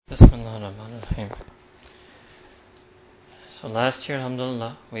So last year,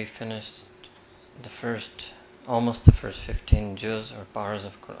 alhamdulillah, we finished almost the first 15 juz or bars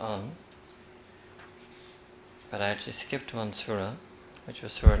of Quran. But I actually skipped one surah, which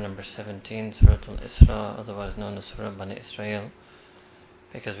was surah number 17, Surah Al-Isra, otherwise known as Surah Bani Israel,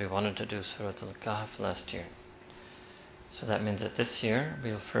 because we wanted to do Surah Al-Kahf last year. So that means that this year,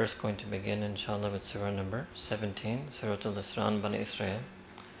 we're first going to begin, inshallah, with surah number 17, Surah Al-Isra and Bani Israel.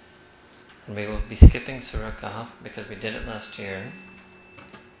 And we will be skipping Surah Kahf because we did it last year.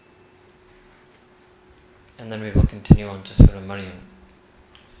 And then we will continue on to Surah Maryam.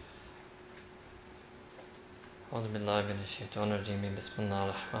 أعوذ بالله من الشيطان الرجيم بسم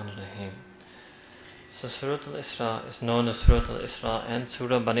الله الرحمن الرحيم. So Surah Al-Isra is known as Surah Al-Isra and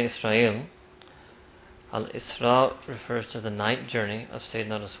Surah Bani Israel. Al-Isra refers to the night journey of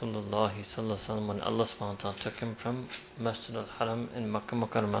Sayyidina Rasulullah sallallahu alaihi wasallam when Allah subhanahu wa ta'ala took him from Masjid al-Haram in Makkah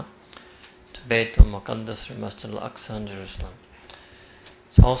Mukarramah to Bayt al-Muqaddas or Masjid al-Aqsa in Jerusalem.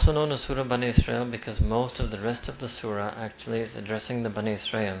 It's also known as Surah Bani Israel because most of the rest of the surah actually is addressing the Bani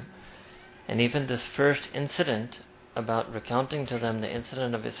Israel. And even this first incident about recounting to them the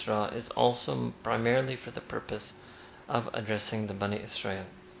incident of Isra is also primarily for the purpose of addressing the Bani Israel.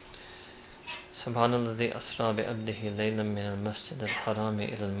 Subhanalladhi asra bi'abdihi laylan min al-masjid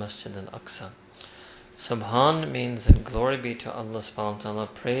al-harami ila al-masjid al-aqsa. Subhan means that glory be to Allah subhanahu wa ta'ala,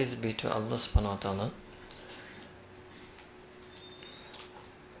 praise be to Allah subhanahu wa ta'ala,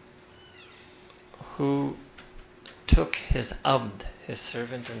 who took his abd, his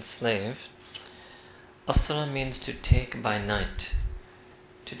servant and slave. Asra means to take by night,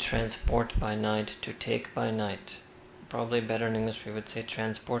 to transport by night, to take by night. Probably better in English we would say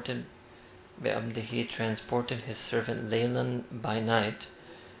transported. Bi'abdihi transported his servant laylan by night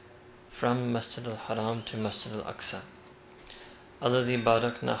from Masjid al-Haram to Masjid al-Aqsa. Alladhi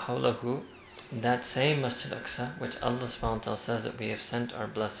barakna hawlahu, that same Masjid al-Aqsa which Allah subhanahu wa ta'ala says that we have sent our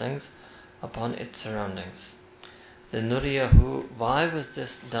blessings upon its surroundings. Linuriyahu, why was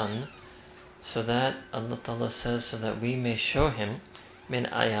this done? So that Allah Ta'ala says, so that we may show him, min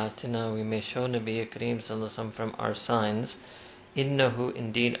ayatina, we may show Nabi Kareem sallallahu alaihi wasallam from our signs. Innahu,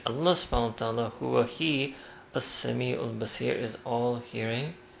 indeed Allah subhanahu wa ta'ala, huwa he, as-sami'ul basir, is all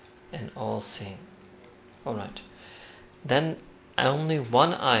hearing and all seeing. Alright. Then only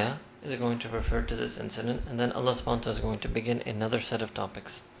one ayah is going to refer to this incident, and then Allah subhanahu wa ta'ala is going to begin another set of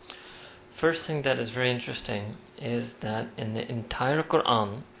topics. First thing that is very interesting is that in the entire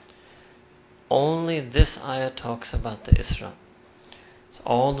Quran, only this ayah talks about the Isra. So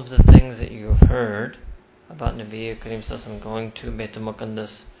all of the things that you have heard about Nabi Kareem sallallahu alaihi wasallam going to Bayt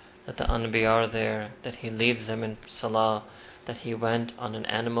al-Muqaddas, that the Anbiya are there, that he leads them in Salah, that he went on an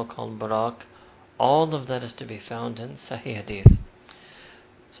animal called Barak, all of that is to be found in Sahih Hadith.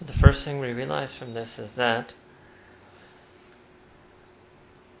 So the first thing we realize from this is that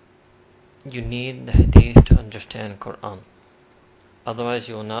you need the Hadith to understand Quran. Otherwise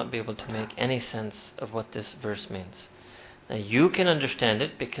you will not be able to make any sense of what this verse means. Now you can understand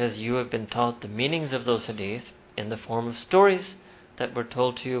it because you have been taught the meanings of those hadith in the form of stories that were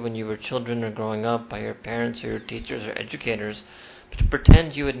told to you when you were children or growing up by your parents or your teachers or educators. But to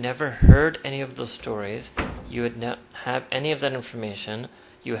pretend you had never heard any of those stories, you would not have any of that information,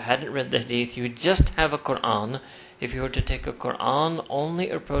 you hadn't read the hadith, you would just have a Quran. If you were to take a Quran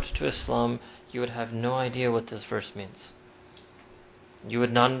only approach to Islam, you would have no idea what this verse means. You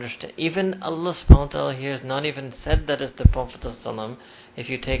would not understand. Even Allah subhanahu wa ta'ala here has not even said that it's the Prophet ﷺ. If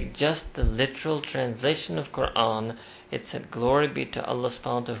you take just the literal translation of Quran, it said, glory be to Allah subhanahu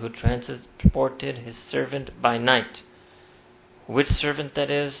wa ta'ala who transported his servant by night. Which servant that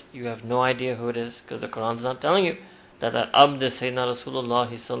is, you have no idea who it is, because the Quran is not telling you that Abd is Sayyidina Rasulullah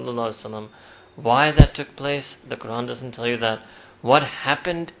sallallahu alaihi wasallam. Why that took place, the Quran doesn't tell you that. What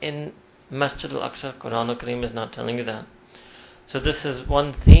happened in Masjid al-Aqsa, Quran al-Kareem is not telling you that. So this is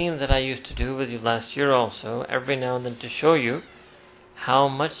one theme that I used to do with you last year also, every now and then, to show you how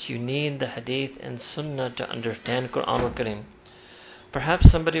much you need the Hadith and Sunnah to understand Quran al-Kareem.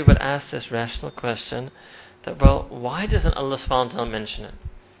 Perhaps somebody would ask this rational question that, well, why doesn't Allah subhanahu wa ta'ala mention it?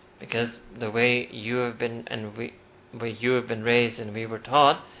 Because the way you have been raised and we were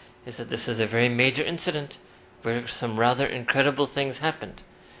taught is that this is a very major incident where some rather incredible things happened.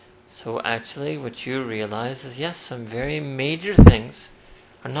 So actually what you realize is, yes, some very major things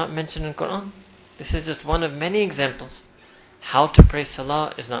are not mentioned in Quran. This is just one of many examples. How to pray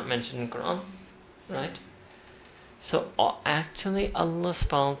Salah is not mentioned in Quran, right? So actually Allah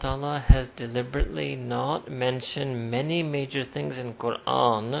subhanahu wa ta'ala has deliberately not mentioned many major things in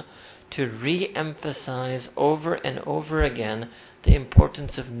Quran to re-emphasize over and over again the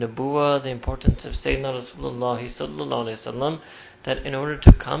importance of Nubuwwah, the importance of Sayyidina Rasulullah sallallahu alaihi wasallam, that in order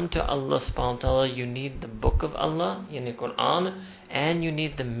to come to Allah subhanahu wa ta'ala, you need the book of Allah, yani Quran, and you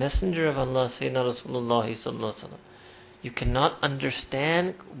need the messenger of Allah, Sayyidina Rasulullah sallallahu alaihi wasallam. You cannot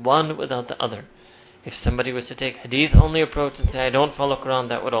understand one without the other. If somebody was to take hadith only approach and say, I don't follow Quran,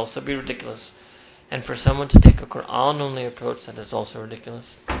 that would also be ridiculous. And for someone to take a Quran only approach, that is also ridiculous.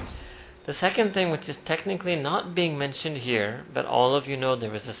 The second thing, which is technically not being mentioned here, but all of you know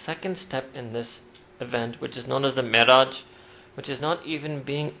there is a second step in this event, which is known as the Miraj, which is not even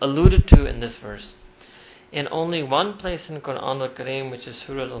being alluded to in this verse. In only one place in Quran al-Kareem, which is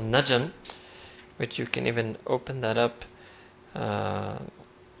Surah Al-Najm, which you can even open that up, Surah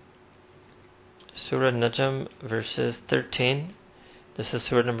Al-Najm verses 13, this is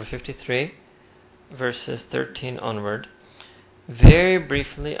Surah number 53, verses 13 onward. Very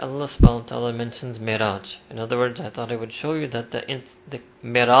briefly, Allah subhanahu wa ta'ala mentions Miraj. In other words, I thought I would show you that the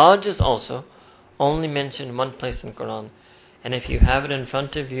Miraj is also only mentioned one place in Quran. And if you have it in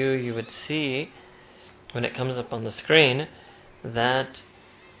front of you, you would see, when it comes up on the screen, that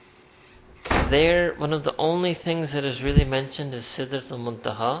there, one of the only things that is really mentioned is Sidratul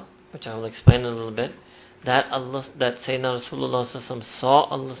Muntaha, which I will explain in a little bit. That Sayyidina Rasulullah saw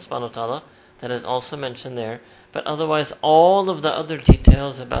Allah subhanahu wa ta'ala, that is also mentioned there. But otherwise, all of the other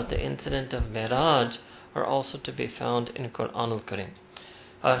details about the incident of Miraj are also to be found in Quran al-Kareem.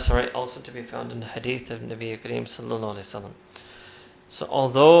 Also to be found in the hadith of Nabi Kareem sallallahu alaihi wasallam. So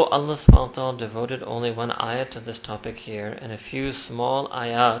although Allah subhanahu wa ta'ala devoted only one ayat to this topic here, and a few small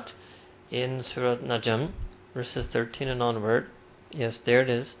ayat in Surah Najm, verses 13 and onward, yes, there it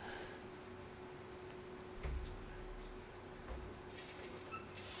is.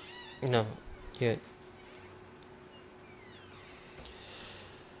 No, here.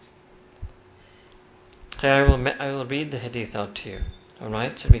 Okay, I will read the hadith out to you.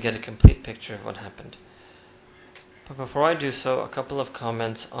 Alright, so we get a complete picture of what happened. But before I do so, a couple of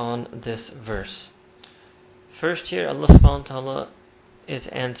comments on this verse. First here, Allah subhanahu wa ta'ala is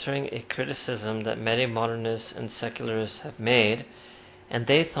answering a criticism that many modernists and secularists have made, and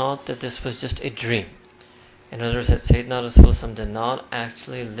they thought that this was just a dream. In other words, that Sayyidina Rasulullah did not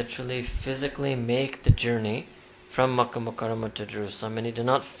actually, literally, physically make the journey from Makkah Mukarramah to Jerusalem, and he did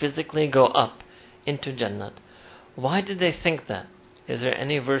not physically go up into Jannat. Why did they think that? Is there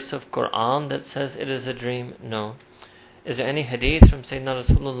any verse of Quran that says it is a dream? No. Is there any hadith from Sayyidina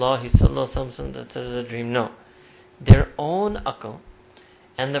Rasulullah that says it is a dream? No. Their own aql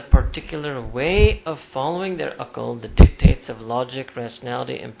and the particular way of following their aql, the dictates of logic,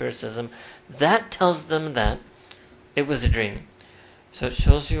 rationality, empiricism, that tells them that it was a dream. So it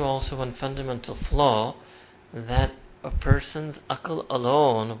shows you also one fundamental flaw, that a person's aql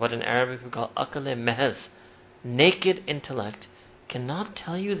alone, what in Arabic we call aql-e-mehz, naked intellect, cannot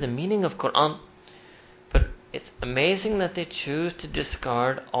tell you the meaning of Quran. But it's amazing that they choose to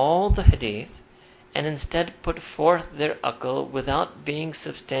discard all the hadith and instead put forth their aql without being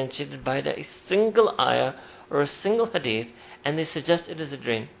substantiated by a single ayah or a single hadith, and they suggest it is a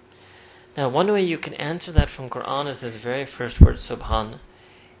dream. Now, one way you can answer that from Quran is this very first word, Subhan.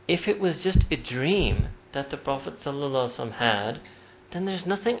 If it was just a dream that the Prophet ﷺ had, then there's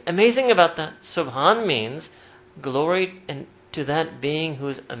nothing amazing about that. Subhan means glory to that being who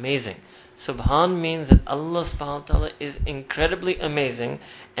is amazing. Subhan means that Allah subhanahu wa ta'ala is incredibly amazing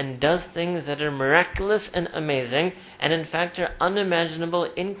and does things that are miraculous and amazing, and in fact are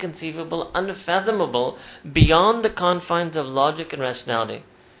unimaginable, inconceivable, unfathomable, beyond the confines of logic and rationality.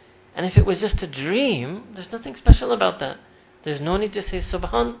 And if it was just a dream, there's nothing special about that. There's no need to say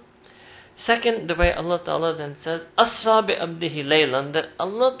Subhan. Second, the way Allah Ta'ala then says, Asra bi abdihi laylan, that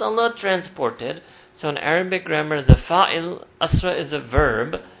Allah Ta'ala transported. So in Arabic grammar, the fa'il, asra is a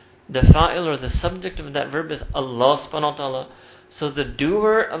verb. The fa'il or the subject of that verb is Allah subhanahu wa ta'ala. So the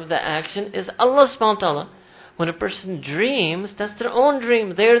doer of the action is Allah subhanahu wa ta'ala. When a person dreams, that's their own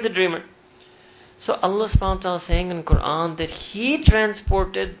dream. They're the dreamer. So Allah subhanahu wa ta'ala is saying in Quran that He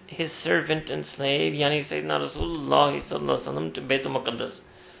transported His servant and slave, yani Sayyidina Rasulullah sallallahu alaihi wasallam, to Baytul Maqdis.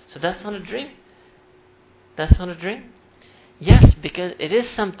 So that's not a dream. That's not a dream. Yes, because it is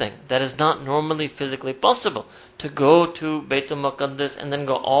something that is not normally physically possible. To go to Baytul Maqdis and then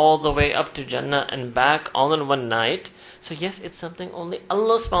go all the way up to Jannah and back all in one night. So yes, it's something only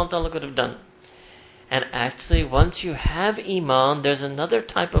Allah subhanahu wa ta'ala could have done. And actually, once you have Iman, there's another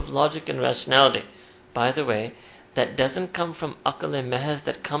type of logic and rationality, by the way, that doesn't come from aql-e-mehz,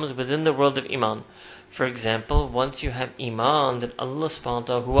 that comes within the world of Iman. For example, once you have Iman that Allah subhanahu wa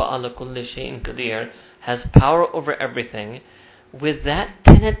ta'ala, huwa ala kulli shay'in qadir, has power over everything, with that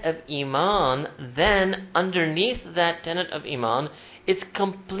tenet of Iman, then underneath that tenet of Iman, it's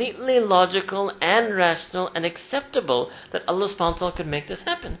completely logical and rational and acceptable that Allah subhanahu wa ta'ala could make this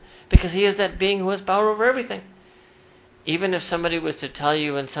happen. Because He is that being who has power over everything. Even if somebody was to tell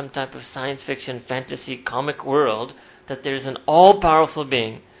you in some type of science fiction, fantasy, comic world that there's an all-powerful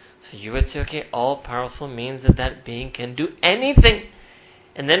being, so you would say, okay, all-powerful means that that being can do anything.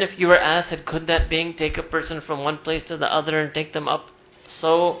 And then if you were asked, could that being take a person from one place to the other and take them up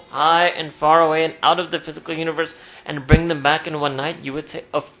so high and far away and out of the physical universe and bring them back in one night, you would say,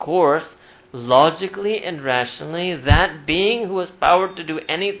 of course, logically and rationally, that being who has power to do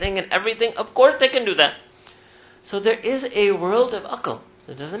anything and everything, of course they can do that. So there is a world of aql.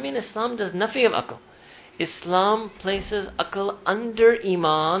 That doesn't mean Islam does nafi of aql. Islam places aql under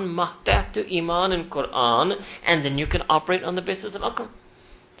Iman, mahtat to Iman in Quran, and then you can operate on the basis of aql.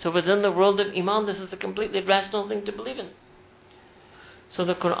 So within the world of Iman, this is a completely rational thing to believe in. So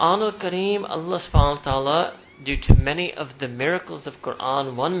the Quran al-Kareem, Allah subhanahu wa ta'ala, due to many of the miracles of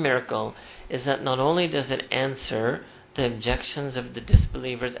Quran, one miracle is that not only does it answer the objections of the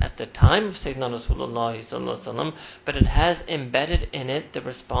disbelievers at the time of Sayyidina Rasulullah sallallahu alaihi wasallam, but it has embedded in it the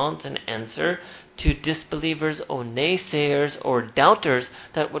response and answer to disbelievers or naysayers or doubters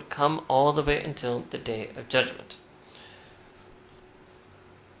that would come all the way until the Day of Judgment.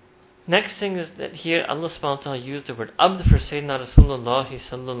 Next thing is that here Allah subhanahu wa ta'ala used the word abd for Sayyidina Rasulullah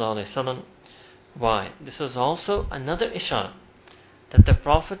sallallahu alaihi wasallam. Why? This is also another ishara that the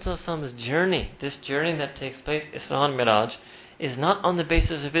Prophet's journey, this journey that takes place, Isra and Miraj, is not on the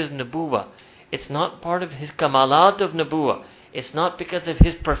basis of his nubuwah. It's not part of his kamalat of nubuwah. It's not because of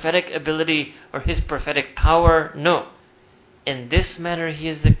his prophetic ability or his prophetic power. No. In this matter, he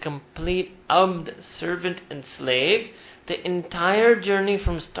is a complete abd, servant and slave. The entire journey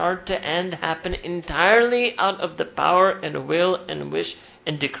from start to end happened entirely out of the power and will and wish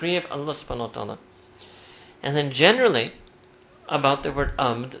and decree of Allah subhanahu wa ta'ala. And then generally, about the word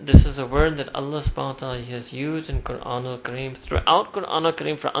abd, this is a word that Allah subhanahu wa ta'ala has used in Quran al-Kareem, throughout Quran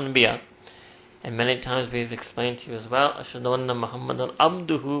al-Kareem for Anbiya. And many times we've explained to you as well, Ashhadu anna Muhammadan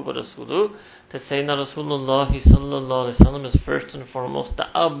abduhu wa rasuluhu, that Sayyidina Rasulullah sallallahu alaihi wasallam is first and foremost the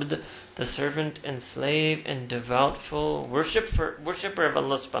abd, the servant and slave and devoutful worshipper of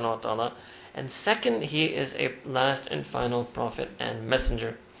Allah subhanahu wa ta'ala. And second, he is a last and final prophet and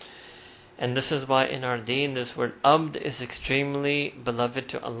messenger. And this is why in our deen this word abd is extremely beloved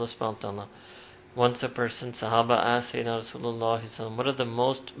to Allah subhanahu wa ta'ala. Once a person, Sahaba, asked Sayyidina Rasulullah, what are the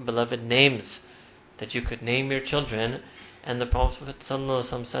most beloved names that you could name your children? And the Prophet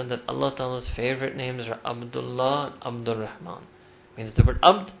ﷺ said that Allah Ta'ala's favorite names are Abdullah and Abdul Rahman. Means the word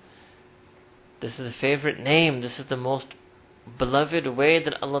abd, this is the favorite name, this is the most beloved way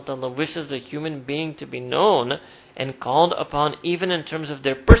that Allah Ta'ala wishes a human being to be known and called upon, even in terms of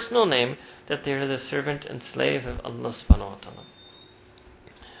their personal name, that they are the servant and slave of Allah subhanahu wa ta'ala.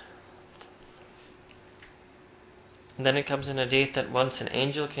 And then it comes in a hadith that once an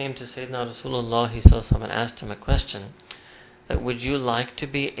angel came to Sayyidina Rasulullah and asked him a question, that would you like to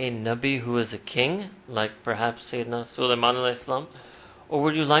be a Nabi who is a king, like perhaps Sayyidina Sulaiman alayhi salam, or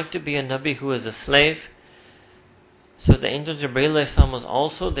would you like to be a Nabi who is a slave? So the angel Jibreel alayhi salam was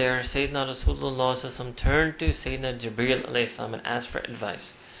also there. Sayyidina Rasulullah turned to Sayyidina Jibreel alayhi salam and asked for advice.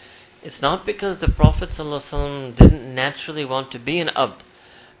 It's not because the Prophet ﷺ didn't naturally want to be an abd,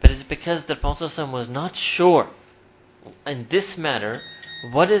 but it's because the Prophet ﷺ was not sure in this matter,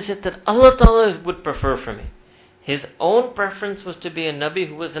 what is it that Allah Ta'ala would prefer for me? His own preference was to be a Nabi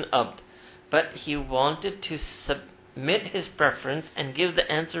who was an abd, but he wanted to submit his preference and give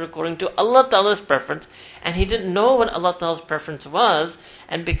the answer according to Allah Ta'ala's preference, and he didn't know what Allah Ta'ala's preference was,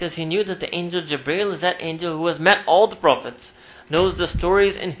 and because he knew that the angel Jibreel is that angel who has met all the prophets, knows the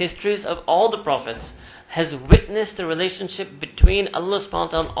stories and histories of all the prophets, has witnessed the relationship between Allah subhanahu wa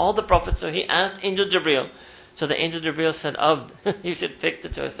ta'ala and all the prophets, so he asked angel Jibreel. So the angel Jibreel said, abd, you should pick the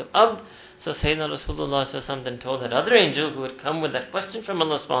choice of abd. So Sayyidina Rasulullah then told that other angel who had come with that question from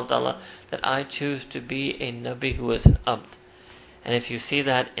Allah subhanahu wa ta'ala, that I choose to be a Nabi who is an abd. And if you see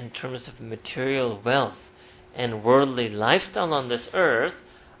that in terms of material wealth and worldly lifestyle on this earth,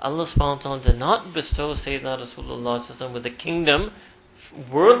 Allah subhanahu wa ta'ala did not bestow Sayyidina Rasulullah with a kingdom,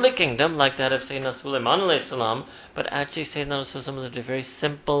 worldly kingdom like that of Sayyidina Sulaiman alayhi salam, but actually Sayyidina Rasulullah lived a very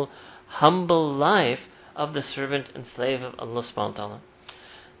simple, humble life of the servant and slave of Allah subhanahu wa ta'ala.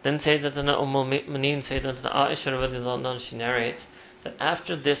 Then Sayyidatuna Ummul Sayyidatuna Aisha radiallahu anha, she narrates that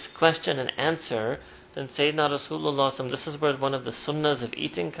after this question and answer, then Sayyidina Rasulullah, this is where one of the sunnahs of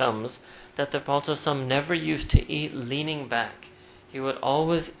eating comes, that the Prophet never used to eat leaning back. He would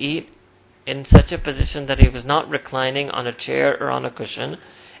always eat in such a position that he was not reclining on a chair or on a cushion,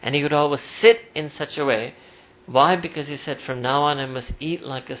 and he would always sit in such a way. Why? Because he said, from now on I must eat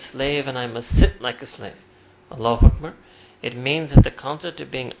like a slave and I must sit like a slave. Allahu Akbar. It means that the concept of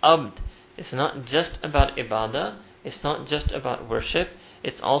being abd is not just about ibadah, it's not just about worship,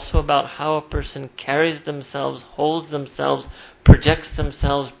 it's also about how a person carries themselves, holds themselves, projects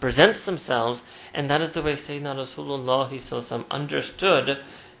themselves, presents themselves, and that is the way Sayyidina Rasulullah understood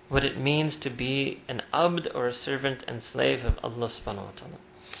what it means to be an abd or a servant and slave of Allah subhanahu wa ta'ala.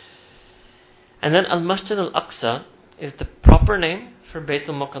 And then Al-Masjid Al-Aqsa is the proper name for Bayt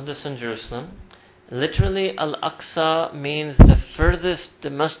al-Muqaddas in Jerusalem. Literally, Al-Aqsa means the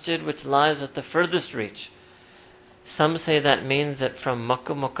masjid which lies at the furthest reach. Some say that means that from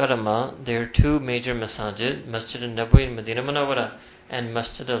Makkah Mukarramah there are two major masajid, Masjid al-Nabawi in Medina Munawwara and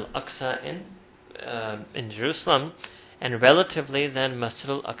Masjid al-Aqsa in Jerusalem. And relatively then Masjid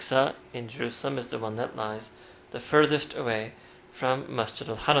al-Aqsa in Jerusalem is the one that lies the furthest away from Masjid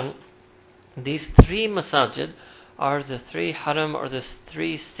al-Haram. These three masajid are the three haram or the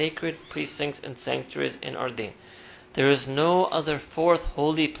three sacred precincts and sanctuaries in our deen. There is no other fourth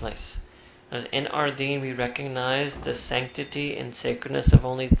holy place. As in our deen we recognize the sanctity and sacredness of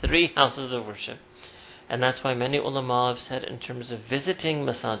only three houses of worship. And that's why many ulama have said in terms of visiting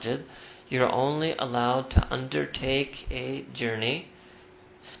masajid, you're only allowed to undertake a journey.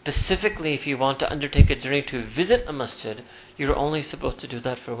 Specifically, if you want to undertake a journey to visit a masjid, you're only supposed to do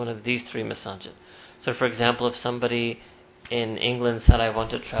that for one of these three masajid. So for example, if somebody in England said, I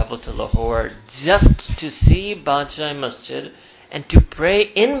want to travel to Lahore just to see Badshah Masjid and to pray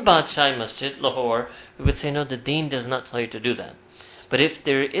in Badshah Masjid, Lahore, we would say, no, the deen does not tell you to do that. But if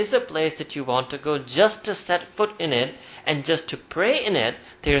there is a place that you want to go just to set foot in it and just to pray in it,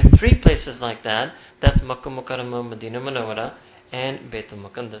 there are three places like that. That's Makkah Mukarramah, Medina Munawwara, and Bayt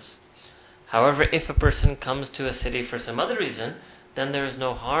al-Muqaddas. However, if a person comes to a city for some other reason, then there is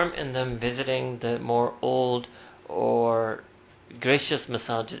no harm in them visiting the more old or gracious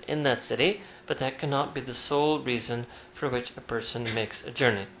masajid in that city, but that cannot be the sole reason for which a person makes a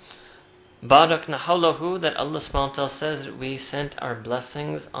journey. Barakna hawlahu, that Allah subhanahu wa ta'ala says we sent our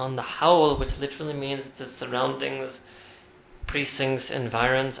blessings on the hawl, which literally means the surroundings, precincts,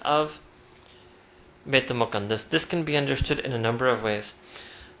 environs of Bayt al-Muqaddas. This can be understood in a number of ways.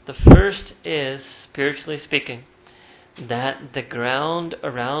 The first is, spiritually speaking, that the ground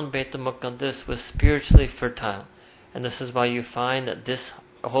around Bayt al-Muqaddas was spiritually fertile. And this is why you find that this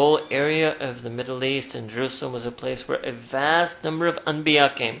whole area of the Middle East and Jerusalem was a place where a vast number of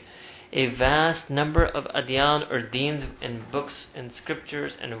Anbiya came. A vast number of adyan or deens and books and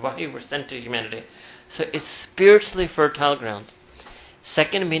scriptures and wahi were sent to humanity. So it's spiritually fertile ground.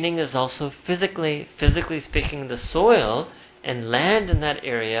 Second meaning is also physically speaking, the soil and land in that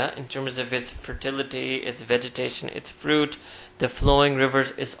area, in terms of its fertility, its vegetation, its fruit, the flowing rivers,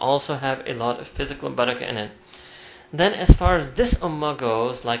 is also have a lot of physical barakah in it. Then as far as this ummah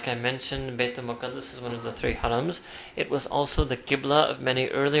goes, like I mentioned, Bayt al-Muqaddas is one of the three harams. It was also the qibla of many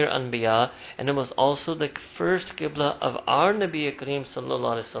earlier anbiya, and it was also the first qibla of our Nabi Kareem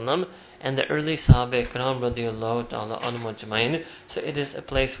sallallahu alaihi wasallam and the early Sahaba Ikram radiyallahu ta'ala anhum ajmain. So it is a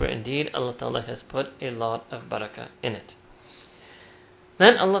place where indeed Allah Ta'ala has put a lot of barakah in it.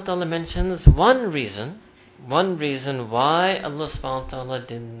 Then Allah Ta'ala mentions one reason why Allah subhanahu wa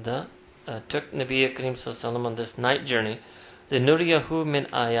ta'ala took Nabi Kareem sallallahu alaihi wasallam on this night journey, the nuriyahu min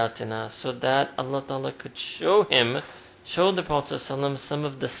ayatina, so that Allah Ta'ala could show the Prophet sallallahu some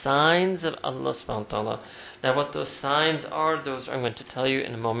of the signs of Allah subhanahu wa ta'ala. Now what those signs are, those I'm going to tell you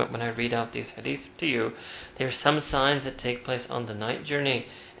in a moment when I read out these hadith to you. There are some signs that take place on the night journey,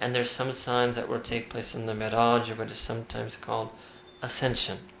 and there's some signs that will take place in the Miraj, or what is sometimes called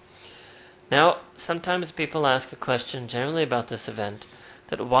Ascension. Now, sometimes people ask a question generally about this event,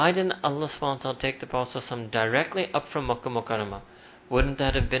 that why didn't Allah subhanahu wa ta'ala take the Prophet directly up from Makkah Mukarramah? Wouldn't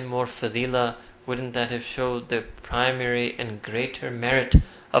that have been more fadila? Wouldn't that have showed the primary and greater merit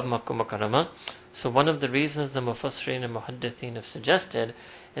of Makkah Mukarramah? So one of the reasons the Mufassirin and Muhaddithin have suggested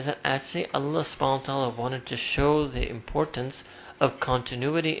is that actually Allah subhanahu wa ta'ala wanted to show the importance of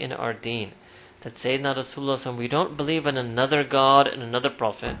continuity in our deen. That Sayyidina Rasulullah, we don't believe in another God and another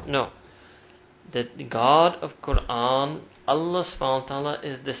Prophet. No. The God of Quran, Allah subhanahu wa ta'ala,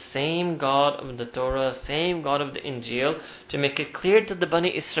 is the same God of the Torah, same God of the Injil, to make it clear to the Bani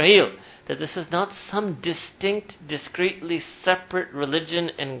Israel that this is not some distinct, discreetly separate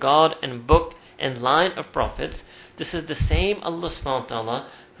religion and God and book and line of prophets. This is the same Allah subhanahu wa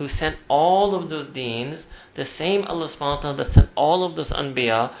ta'ala who sent all of those deens, the same Allah subhanahu wa ta'ala that sent all of those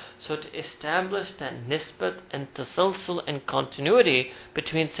anbiya. So to establish that nisbat and tasalsul and continuity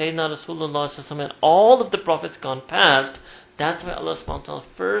between Sayyidina Rasulullah and all of the prophets gone past, that's why Allah subhanahu wa ta'ala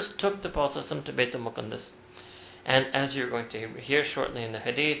first took the Prophet to Bayt al-Muqaddas. And as you're going to hear shortly in the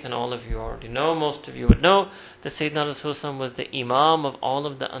hadith, and all of you already know, most of you would know, that Sayyidina Rasulullah was the imam of all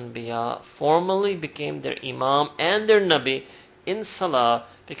of the anbiya, formally became their imam and their nabi in salah,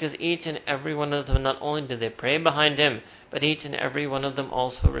 because each and every one of them, not only did they pray behind him, but each and every one of them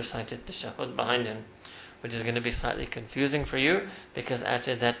also recited the tashahhud behind him, which is going to be slightly confusing for you, because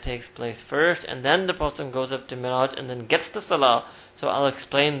actually that takes place first, and then the person goes up to Miraj and then gets the salah. So I'll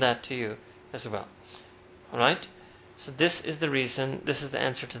explain that to you as well. Alright? So this is the reason, this is the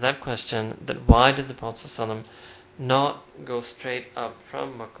answer to that question, that why did the Prophet ﷺ not go straight up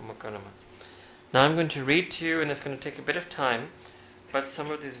from Makkah Mukarramah? Now I'm going to read to you, and it's going to take a bit of time, but some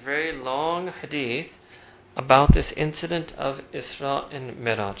of these very long hadith about this incident of Isra and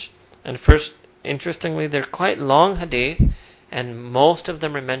Miraj. And first, interestingly, they're quite long hadith, and most of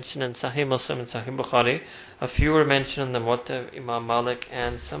them are mentioned in Sahih Muslim and Sahih Bukhari. A few are mentioned in the Muwatta of Imam Malik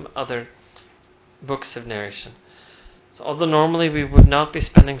and some other books of narration. So although normally we would not be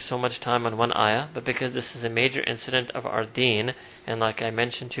spending so much time on one ayah, but because this is a major incident of our deen, and like I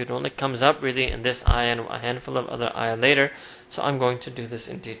mentioned to you, it only comes up really in this ayah and a handful of other ayah later, so I'm going to do this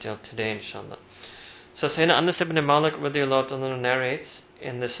in detail today, inshallah. So Sayyidina Anas ibn Malik radiallahu anhu narrates,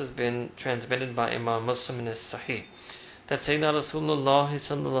 and this has been transmitted by Imam Muslim in his Sahih, that Sayyidina Rasulullah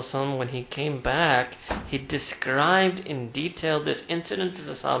sallallahu alaihi wasallam, when he came back, he described in detail this incident to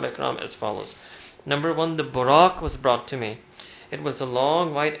the Sahaba Ikram as follows. Number one, the buraq was brought to me. It was a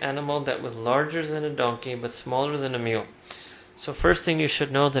long white animal that was larger than a donkey but smaller than a mule. So first thing you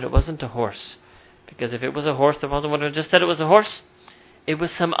should know that it wasn't a horse. Because if it was a horse, the Prophet would have just said it was a horse. It was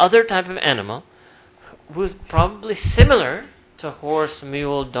some other type of animal who was probably similar to horse,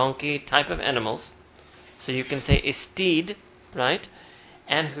 mule, donkey type of animals. So you can say a steed, right?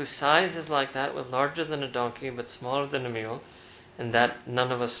 And whose size is like that, was larger than a donkey but smaller than a mule. And that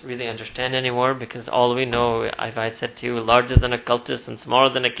none of us really understand anymore, because all we know, if I said to you, larger than a cultist and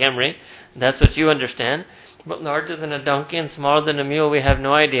smaller than a Camry, that's what you understand. But larger than a donkey and smaller than a mule, we have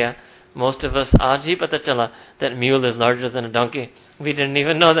no idea. Most of us, aaj hi pata chala, that mule is larger than a donkey. We didn't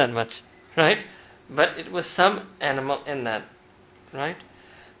even know that much, right? But it was some animal in that, right?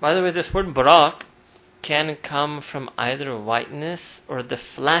 By the way, this word buraq can come from either whiteness or the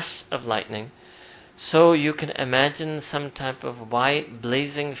flash of lightning. So you can imagine some type of white,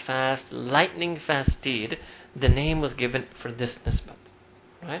 blazing fast, lightning fast steed. The name was given for this nisbat,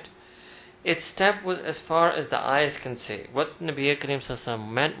 right? Its step was as far as the eyes can see. What Nabi Karim Sallallahu Alaihi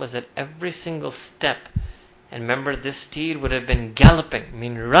Wasallam meant was that every single step, and remember this steed would have been galloping,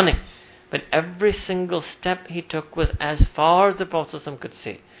 running, but every single step he took was as far as the Prophet ﷺ could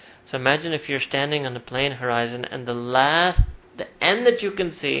see. So imagine if you're standing on the plain horizon, and the end that you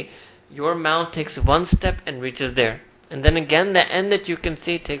can see, your mount takes one step and reaches there. And then again, the end that you can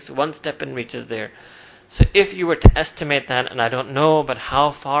see takes one step and reaches there. So if you were to estimate that, and I don't know, but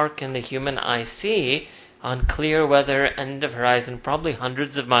how far can the human eye see on clear weather, end of horizon? Probably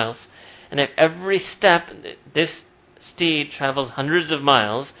hundreds of miles. And if every step, this steed travels hundreds of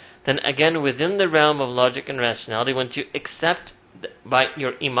miles, then again, within the realm of logic and rationality, once you accept by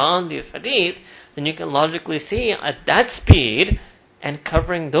your iman these hadith, then you can logically see at that speed, and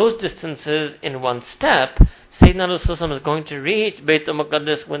covering those distances in one step, Sayyidina Rasulullah is going to reach Bayt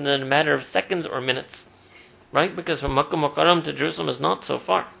al-Muqaddas within a matter of seconds or minutes. Right? Because from Makkah Mukarram to Jerusalem is not so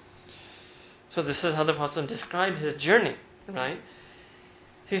far. So this is how the Prophet described his journey. Right?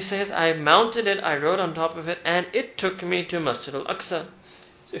 He says, I mounted it, I rode on top of it, and it took me to Masjid al-Aqsa.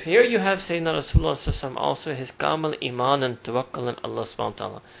 So here you have Sayyidina Rasulullah also his kamal iman and tawakkul in Allah subhanahu wa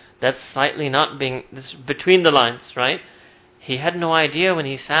ta'ala. That's slightly not being, this between the lines, right? He had no idea when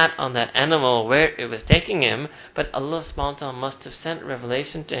he sat on that animal where it was taking him, but Allah subhanahu wa ta'ala must have sent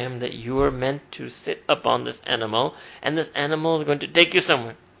revelation to him that you are meant to sit upon this animal, and this animal is going to take you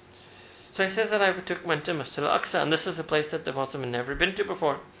somewhere. So he says that I went to Masjid al-Aqsa, and this is a place that the Muslim had never been to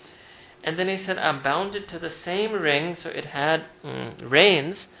before. And then he said, I bound it to the same ring, so it had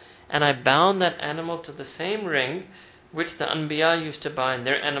reins, and I bound that animal to the same ring which the Anbiya used to bind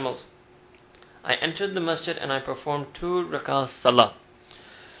their animals. I entered the masjid and I performed 2 rak'ahs salah.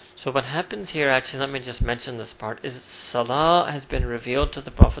 So what happens here, actually, let me just mention this part, is salah has been revealed to the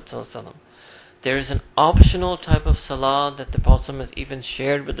Prophet ﷺ. There is an optional type of salah that the Prophet has even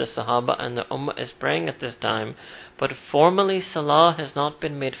shared with the Sahaba, and the Ummah is praying at this time. But formally, salah has not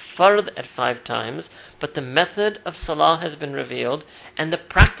been made fard at 5 times, but the method of salah has been revealed, and the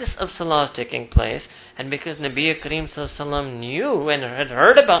practice of salah is taking place. And because Nabi Kareem Sallallahu Alaihi Wasallam knew and had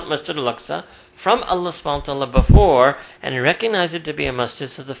heard about Masjid al-Aqsa from Allah subhanahu wa ta'ala before, and recognized it to be a masjid,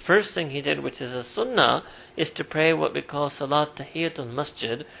 so the first thing he did, which is a sunnah, is to pray what we call salat tahiyatul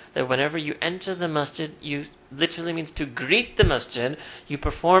masjid, that whenever you enter the masjid, you literally means to greet the masjid, you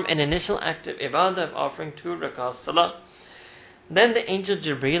perform an initial act of ibadah of offering 2 rakahs salah. Then the angel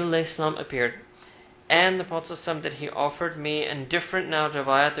Jibreel alayhi salam appeared, and the Prophet that he offered me, and different now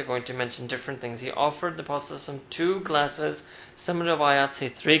riwayat are going to mention different things. He offered the Prophet 2 glasses, some riwayat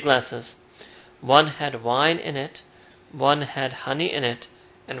say 3 glasses. One had wine in it, one had honey in it,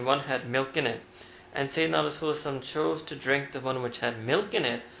 and one had milk in it. And Sayyidina Rasulullah chose to drink the one which had milk in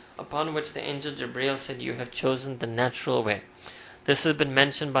it, upon which the angel Jibreel said, "You have chosen the natural way." This has been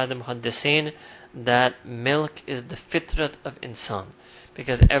mentioned by the Muhaddiseen, that milk is the fitrat of insan,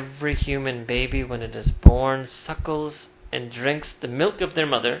 because every human baby, when it is born, suckles and drinks the milk of their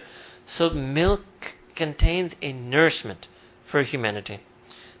mother. So milk contains a nourishment for humanity.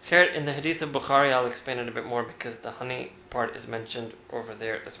 Here in the hadith of Bukhari, I'll explain it a bit more because the honey part is mentioned over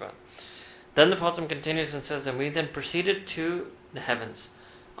there as well. Then the Prophet continues and says, and we then proceeded to the heavens.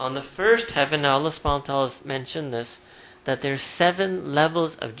 On the first heaven, now Allah subhanahu wa ta'ala has mentioned this, that there's 7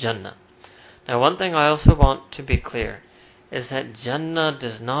 levels of Jannah. Now one thing I also want to be clear is that Jannah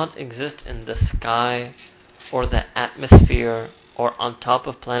does not exist in the sky or the atmosphere or on top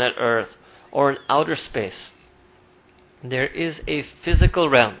of planet Earth or in outer space. There is a physical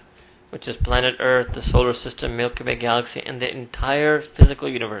realm, which is planet Earth, the solar system, Milky Way galaxy, and the entire physical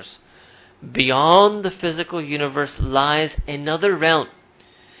universe. Beyond the physical universe lies another realm.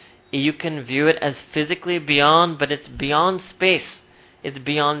 You can view it as physically beyond, but it's beyond space. It's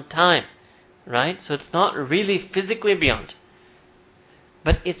beyond time, right? So it's not really physically beyond,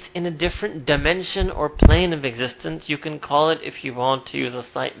 but it's in a different dimension or plane of existence. You can call it, if you want to use a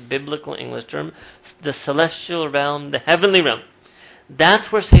slight biblical English term, the celestial realm, the heavenly realm.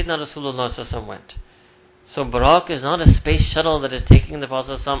 That's where Sayyidina Rasulullah went. So Buraq is not a space shuttle that is taking the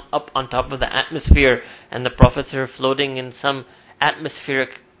Prophet up on top of the atmosphere, and the prophets are floating in some atmospheric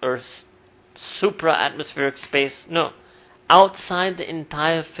or supra-atmospheric space. No, outside the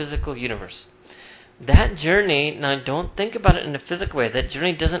entire physical universe. That journey, now don't think about it in a physical way. That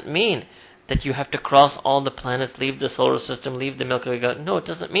journey doesn't mean that you have to cross all the planets, leave the solar system, leave the Milky Way galaxy. No, it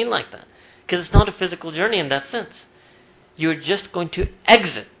doesn't mean like that. Because it's not a physical journey in that sense. You're just going to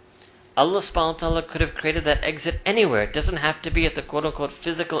exit. Allah subhanahu wa ta'ala could have created that exit anywhere. It doesn't have to be at the quote-unquote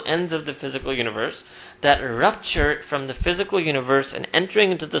physical ends of the physical universe. That rupture from the physical universe and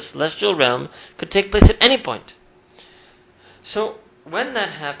entering into the celestial realm could take place at any point. So when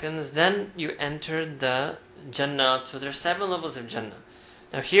that happens, then you enter the Jannah. So there are 7 levels of Jannah.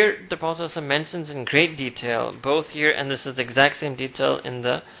 Now here the Prophet mentions in great detail, both here, and this is the exact same detail in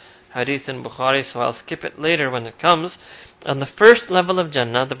the hadith in Bukhari, so I'll skip it later when it comes. On the first level of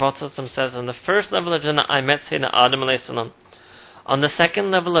Jannah, the Prophet says, on the first level of Jannah, I met Sayyidina Adam alayhi salam. On the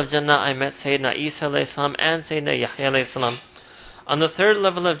second level of Jannah, I met Sayyidina Isa alayhi salam and Sayyidina Yahya alayhi salam. On the third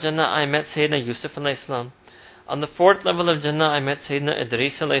level of Jannah, I met Sayyidina Yusuf alayhi salam. On the fourth level of Jannah, I met Sayyidina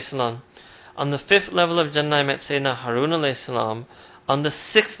Idris alayhi salam. On the fifth level of Jannah, I met Sayyidina Harun alayhi salam. On the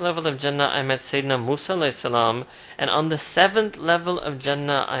 6th level of Jannah, I met Sayyidina Musa alayhi salam. And on the 7th level of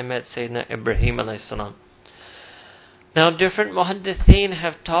Jannah, I met Sayyidina Ibrahim alayhi salam. Now different muhaddithin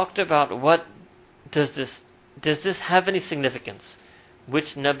have talked about what does this have any significance?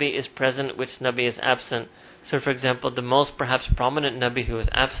 Which Nabi is present, which Nabi is absent? So for example, the most perhaps prominent Nabi who is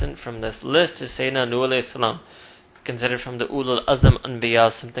absent from this list is Sayyidina Nuh alayhi salam, considered from the Ulul Azm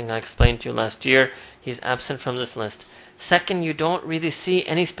Anbiya, something I explained to you last year. He's absent from this list. Second, you don't really see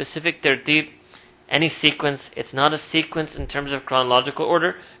any specific tertib, any sequence. It's not a sequence in terms of chronological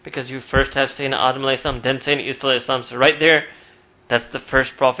order, because you first have Sayyidina Adam alayhi salam, then Sayyidina Isa alayhi salam. So right there, that's the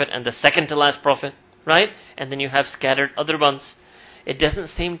first prophet and the second to last prophet, right? And then you have scattered other ones. It doesn't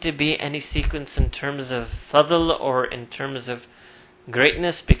seem to be any sequence in terms of fadl or in terms of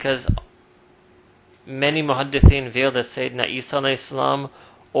greatness, because many muhaddithin feel that Sayyidina Isa alayhi salam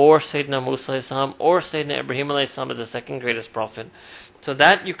or Sayyidina Musa alayhi salam or Sayyidina Ibrahim alayhi salam is the second greatest prophet. So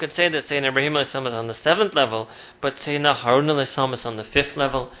that you could say that Sayyidina Ibrahim alayhi salam is on the 7th level, but Sayyidina Harun alayhi salam is on the 5th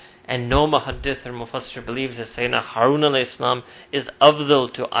level, and no muhaddith or mufassir believes that Sayyidina Harun alayhi salam is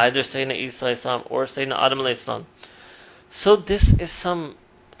afdal to either Sayyidina Isa alayhi salam or Sayyidina Adam alayhi salam. So this is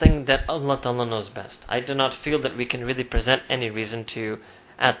something that Allah Ta'ala knows best. I do not feel that we can really present any reason to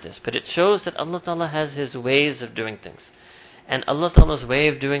at this. But it shows that Allah Ta'ala has His ways of doing things. And Allah Ta'ala's way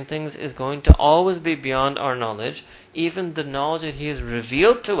of doing things is going to always be beyond our knowledge. Even the knowledge that He has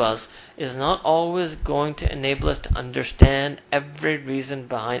revealed to us is not always going to enable us to understand every reason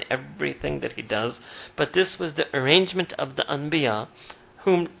behind everything that He does. But this was the arrangement of the Anbiya,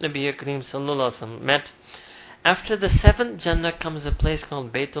 whom Nabi Kareem Sallallahu Alaihi Wasallam met. After the 7th Jannah comes a place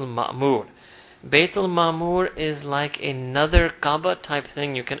called Baytul Ma'mur. Baytul Ma'mur is like another Kaaba type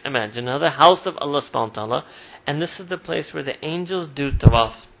thing you can imagine, another house of Allah subhanahu wa ta'ala, and this is the place where the angels do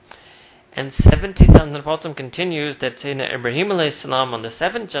tawaf. And 70,000, the Prophet continues that Sayyidina Ibrahim alayhi salam on the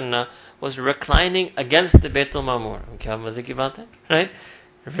 7th Jannah was reclining against the Baytul Ma'mur. Kya maze ki baat hai? Right?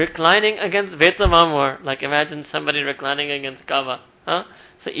 Reclining against Baytul Ma'mur, like imagine somebody reclining against Kaaba. Huh?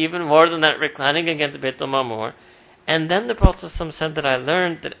 So even more than that, reclining against Baytul Ma'mur. And then the Prophet said that I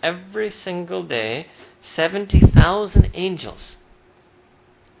learned that every single day 70,000 angels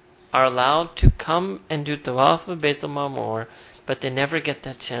are allowed to come and do tawaf of Baytul Ma'mur, but they never get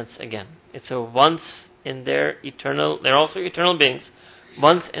that chance again. It's a once in their eternal, they're also eternal beings,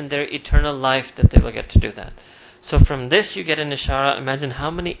 once in their eternal life that they will get to do that. So from this you get an ishara, imagine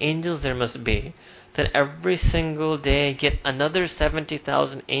how many angels there must be, that every single day get another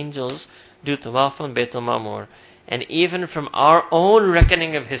 70,000 angels do tawaf on Baytul Ma'mur. And even from our own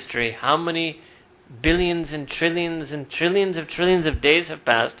reckoning of history, how many billions and trillions of days have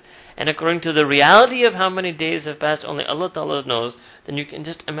passed, and according to the reality of how many days have passed, only Allah Ta'ala knows, then you can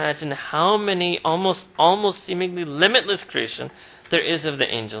just imagine how many almost seemingly limitless creation there is of the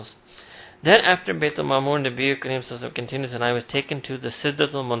angels. Then after Baytul Ma'mur, Nabi Kareem Sallallahu Alaihi Wasallam continues, and I was taken to the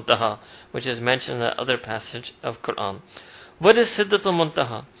Sidratul Muntaha, which is mentioned in the other passage of Quran. What is Sidratul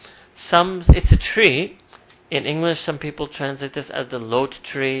Muntaha? It's a tree. In English, some people translate this as the lot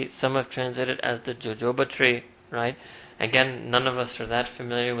tree. Some have translated it as the jojoba tree, right? Again, none of us are that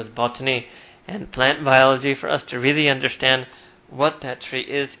familiar with botany and plant biology for us to really understand what that tree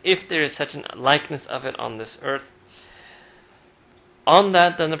is, if there is such a likeness of it on this earth. On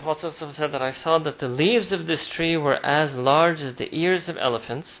that, then the Prophet said that I saw that the leaves of this tree were as large as the ears of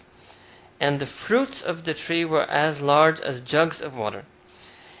elephants, and the fruits of the tree were as large as jugs of water.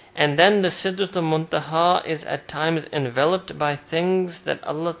 And then the Sidratul Muntaha is at times enveloped by things that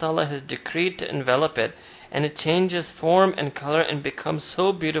Allah Ta'ala has decreed to envelop it, and it changes form and color and becomes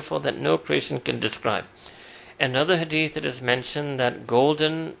so beautiful that no creation can describe. Another hadith that is mentioned that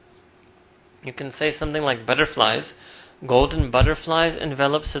golden, you can say something like butterflies, golden butterflies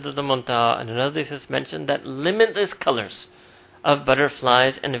envelop Sidratul Muntaha, and another hadith is mentioned that limitless colors of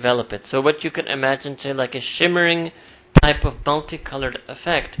butterflies envelop it. So what you can imagine, say, like a shimmering type of multicolored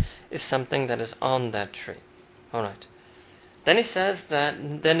effect is something that is on that tree. Alright. Then he says that,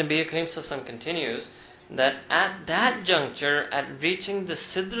 then Nabi Kareem Sallallahu Alaihi Wasallam continues, that at that juncture, at reaching the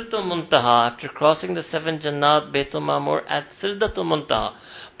Sidratul Muntaha, after crossing the 7 Jannat, Baytul Ma'mur, at Sidratul Muntaha.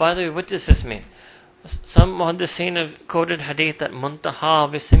 By the way, what does this mean? Some muhaddiseen have quoted hadith that Muntaha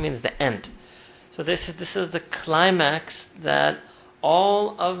obviously means the end. So this is the climax that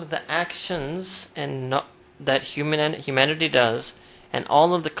all of the actions that humanity does, and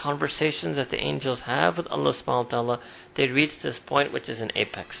all of the conversations that the angels have with Allah subhanahu wa ta'ala, they reach this point which is an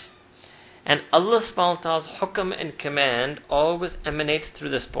apex. And Allah subhanahu wa ta'ala's hukm and command always emanates through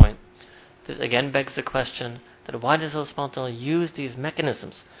this point. This again begs the question that why does Allah subhanahu wa ta'ala use these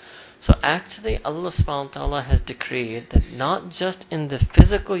mechanisms? So actually Allah subhanahu wa ta'ala has decreed that not just in the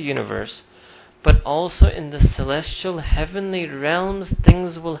physical universe, but also in the celestial heavenly realms,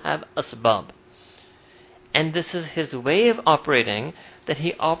 things will have asbab. And this is His way of operating, that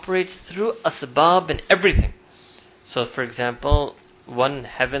He operates through asbab in everything. So for example, one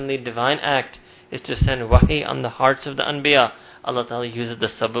heavenly divine act is to send wahi on the hearts of the Anbiya. Allah Ta'ala uses the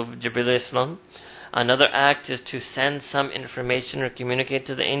sabab of Jibreel alayhi salam. Another act is to send some information or communicate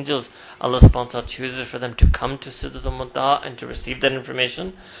to the angels. Allah subhanahu wa ta'ala chooses for them to come to Sidratul Muntaha and to receive that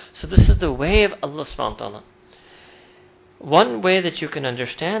information. So this is the way of Allah subhanahu wa ta'ala. One way that you can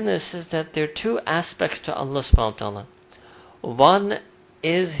understand this is that there are two aspects to Allah subhanahu wa ta'ala. One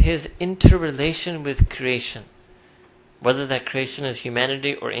is His interrelation with creation, whether that creation is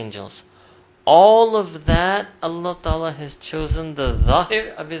humanity or angels. All of that, Allah Ta'ala has chosen the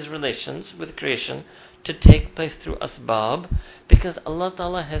zahir of His relations with creation to take place through asbab, because Allah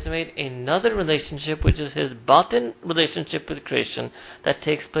Ta'ala has made another relationship which is His batin relationship with creation that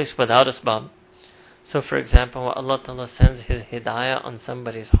takes place without asbab. So for example, Allah Ta'ala sends His hidayah on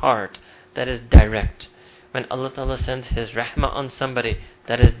somebody's heart, that is direct. When Allah Ta'ala sends His rahmah on somebody,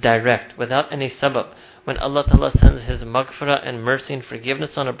 that is direct, without any sabab. When Allah Ta'ala sends His maghfirah and mercy and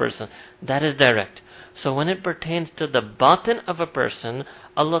forgiveness on a person, that is direct. So when it pertains to the batin of a person,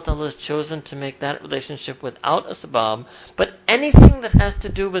 Allah Ta'ala has chosen to make that relationship without a sabab. But anything that has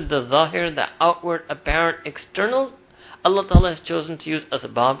to do with the zahir, the outward, apparent, external, Allah Ta'ala has chosen to use a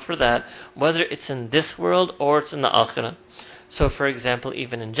sabab for that, whether it's in this world or it's in the akhirah. So for example,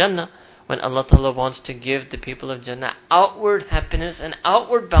 even in Jannah, when Allah Ta'ala wants to give the people of Jannah outward happiness and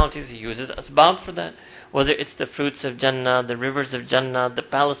outward bounties, He uses asbab for that. Whether it's the fruits of Jannah, the rivers of Jannah, the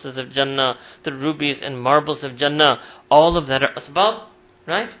palaces of Jannah, the rubies and marbles of Jannah, all of that are asbab,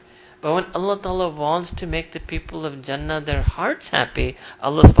 right? But when Allah Ta'ala wants to make the people of Jannah their hearts happy,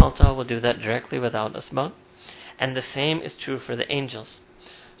 Allah subhanahu wa ta'ala will do that directly without asbab. And the same is true for the angels.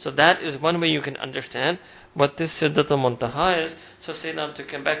 So that is one way you can understand what this Sidratul Muntaha is. So Sayyidina, to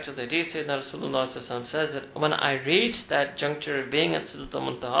come back to the hadith, Sayyidina Rasulullah says that when I reached that juncture of being at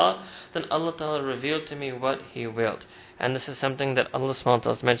Sidratul Muntaha, then Allah Ta'ala revealed to me what He willed. And this is something that Allah subhanahu wa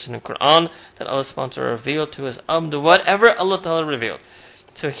ta'ala has mentioned in the Quran, that Allah subhanahu wa ta'ala revealed to His abd whatever Allah Ta'ala revealed.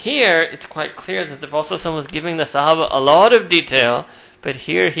 So here it's quite clear that the Prophet was giving the Sahaba a lot of detail, but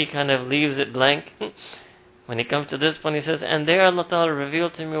here he kind of leaves it blank. When he comes to this point, he says, and there Allah Ta'ala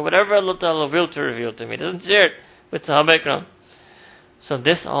revealed to me whatever Allah Ta'ala willed to reveal to me. He doesn't share it with Sahaba Ikram. So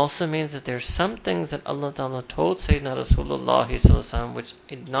this also means that there's some things that Allah Ta'ala told Sayyidina Rasulullah which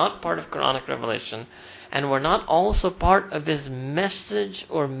is not part of Quranic revelation and were not also part of His message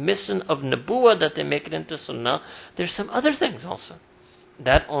or mission of Nubuwwah that they make it into Sunnah. There's some other things also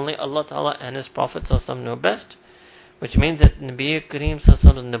that only Allah Ta'ala and His Prophet know best. Which means that Nabi Kareem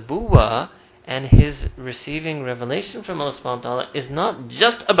Nubuwwah and his receiving revelation from Allah subhanahu wa ta'ala is not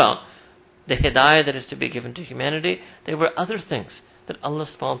just about the hidayah that is to be given to humanity. There were other things that Allah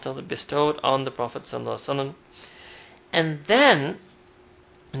subhanahu wa ta'ala bestowed on the Prophet sallallahu alaihi wasallam. And then,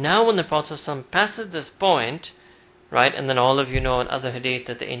 now when the Prophet sallallahu alaihi wasallam passes this point, right, and then all of you know in other hadith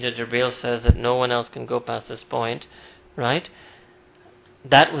that the angel Jibreel says that no one else can go past this point, right?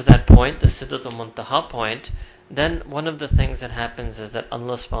 That was that point, the Sidratul Muntaha point. Then one of the things that happens is that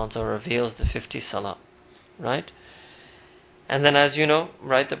Allah subhanahu wa ta'ala reveals the 50 salah, right? And then as you know,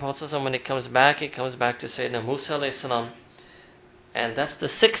 right, the Prophet when he comes back to Sayyidina Musa alayhi salam, and that's the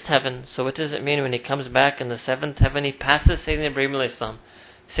 6th heaven. So what does it mean when he comes back in the 7th heaven? He passes Sayyidina Ibrahim alayhi salam.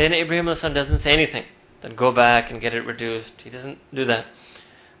 Sayyidina Ibrahim alayhi salam doesn't say anything, then go back and get it reduced. He doesn't do that.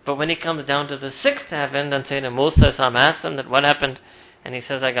 But when he comes down to the 6th heaven, then Sayyidina Musa alayhi salam asks him that what happened, and he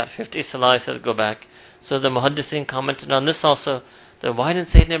says, I got 50 salah. He says, go back. So the Muhaddithin commented on this also, that why didn't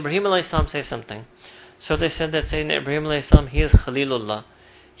Sayyidina Ibrahim alayhi salam say something? So they said that Sayyidina Ibrahim alayhi salam, he is Khalilullah.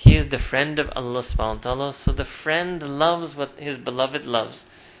 He is the friend of Allah subhanahu wa ta'ala. So the friend loves what his beloved loves.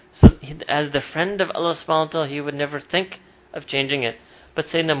 So as the friend of Allah subhanahu wa ta'ala, he would never think of changing it. But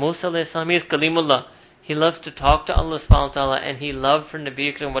Sayyidina Musa alayhi salam, he is Kalimullah. He loves to talk to Allah subhanahu wa ta'ala, and he loved for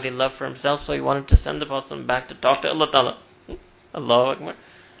Nabi Akram what he loved for himself, so he wanted to send the Prophet back to talk to Allah ta'ala. Allahu Akbar.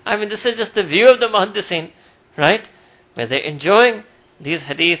 I mean, this is just the view of the Muhaddithin, right? Where they're enjoying these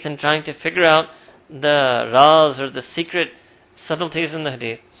hadith and trying to figure out the raz or the secret subtleties in the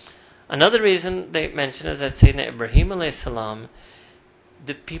hadith. Another reason they mention is that Sayyidina Ibrahim alayhi salam,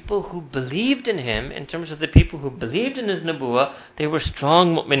 the people who believed in him, in terms of the people who believed in his nubuwwah, they were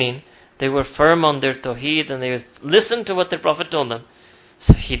strong mu'mineen. They were firm on their tawheed and they listened to what the Prophet told them.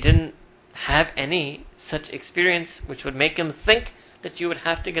 So he didn't have any such experience which would make him think that you would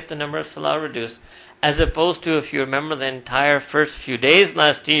have to get the number of salah reduced. As opposed to, if you remember the entire first few days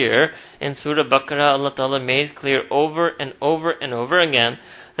last year, in Surah Baqarah, Allah Ta'ala made clear over and over and over again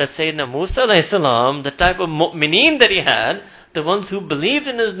that Sayyidina Musa alayhi salam, the type of mu'mineen that he had, the ones who believed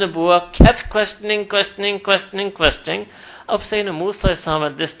in his nubuwwah, kept questioning of Sayyidina Musa alayhi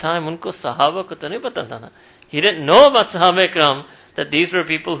salam at this time. Unko sahaba ko to nahi pata tha na. He didn't know about Sahaba Ikram, that these were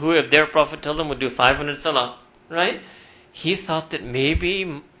people who, if their Prophet told them, would do 500 salah, right? He thought that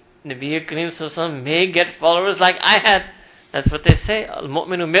maybe Nabi Kareem sallallahu alaihi wasallam may get followers like I had. That's what they say.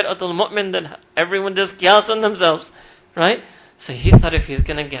 Al-mu'minu mir'atul mu'min, that everyone does qiyas on themselves, right? So he thought if he's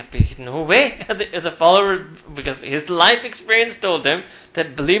going to get, no way, as a follower, because his life experience told him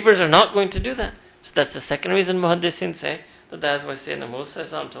that believers are not going to do that. So that's the second reason Muhaddithin say that that's why Sayyidina Musa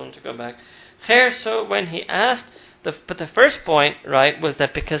told him to go back. Khair, so when he asked, but the first point, right, was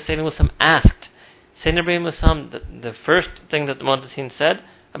that because Sayyidina Musa asked, Sayyidina Ibrahim the first thing that the Muhaddithin said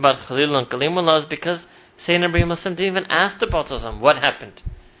about Khalil and Kalimullah is because Sayyidina Ibrahim didn't even ask the Prophet what happened.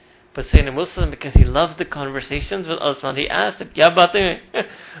 But Sayyidina Musa, because he loved the conversations with Allah, he asked, Kya baatein hai?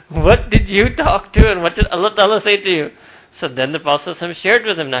 What did you talk to and what did Allah Ta'ala say to you? So then the Prophet shared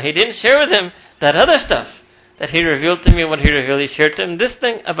with him. Now he didn't share with him that other stuff. that he revealed to me what he revealed. He shared to him this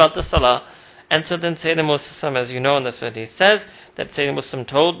thing about the salah. And so then Sayyidina Musa, as you know in this hadith, says that Sayyidina Musa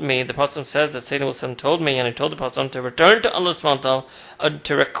told me, the Prophet says that Sayyidina Musa told me, and I told the Prophet to return to Allah subhanahu wa ta'ala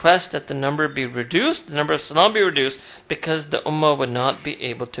to request that the number be reduced, the number of salah be reduced, because the ummah would not be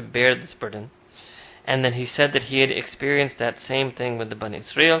able to bear this burden. And then he said that he had experienced that same thing with the Bani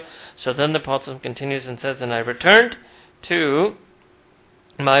Israel. So then the Prophet continues and says, and I returned to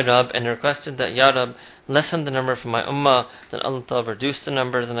my Rabb and requested that, Ya Rabb, lessen the number for my ummah. Then Allah Ta'ala reduced the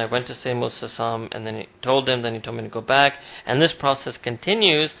number. Then I went to say Musa Sam, and then he told me to go back. And this process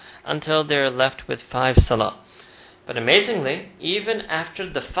continues until they are left with 5 salah. But amazingly, even after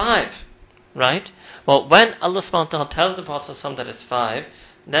the 5, right? Well, when Allah subhanahu wa ta'ala tells the Prophet that it's 5,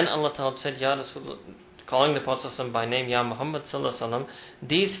 then Allah Ta'ala said, Ya Rasulullah, calling the Prophet by name, Ya Muhammad sallallahu alaihi wasallam,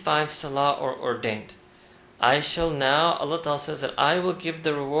 these 5 salah are ordained. I shall now, Allah Ta'ala says that I will give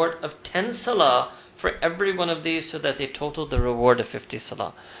the reward of 10 salah for every one of these, so that they total the reward of 50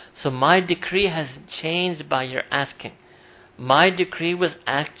 salah. So my decree has changed by your asking. My decree was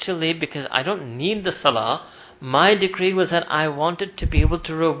actually, because I don't need the salah, my decree was that I wanted to be able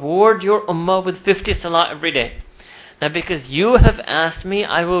to reward your ummah with 50 salah every day. Now because you have asked me,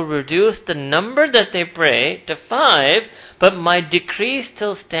 I will reduce the number that they pray to 5, but my decree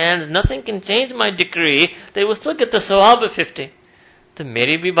still stands. Nothing can change my decree. They will still get the sawab of 50. So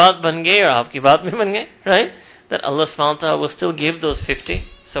meri bhi baat ban gayi aur aapki baat bhi ban gayi, right? That Allah subhanahu wa ta'ala will still give those 50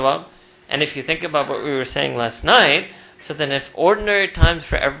 sawab. And if you think about what we were saying last night, so then if ordinary times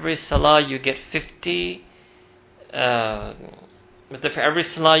for every salah you get 50, but for every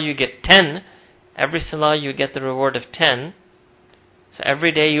salah you get 10, every salah you get the reward of 10. So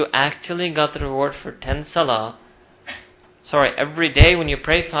every day you actually got the reward for 10 salah. Sorry, every day when you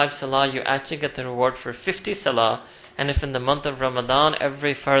pray 5 salah, you actually get the reward for 50 salah. And if in the month of Ramadan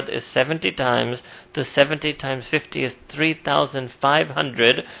every fard is 70 times, to 70 times 50 is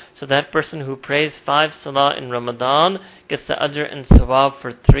 3,500. So that person who prays 5 salah in Ramadan gets the ajr and sawab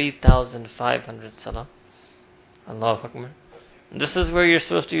for 3,500 salah. Allahu Akbar. This is where you're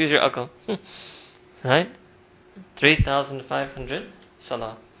supposed to use your akal. Right? 3,500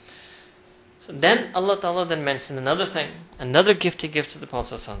 salah. So then Allah Ta'ala then mentioned another thing, another gift He gives to the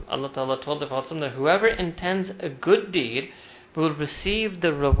Prophet. Allah Ta'ala told the Prophet that whoever intends a good deed will receive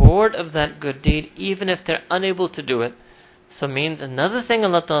the reward of that good deed even if they're unable to do it. So means another thing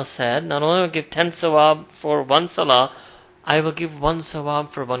Allah Ta'ala said, not only will I give 10 sawab for 1 salah, I will give 1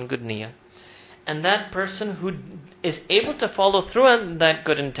 sawab for 1 good niyyah. And that person who is able to follow through on that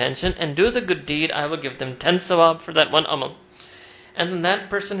good intention and do the good deed, I will give them 10 sawab for that 1 amal. And then that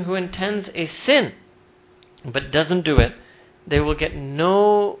person who intends a sin but doesn't do it, they will get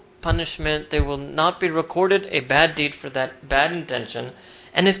no punishment. They will not be recorded a bad deed for that bad intention.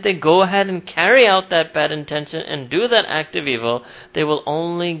 And if they go ahead and carry out that bad intention and do that act of evil, they will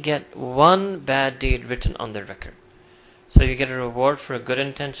only get 1 bad deed written on their record. So you get a reward for a good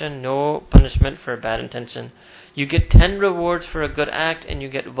intention, no punishment for a bad intention. You get 10 rewards for a good act, and you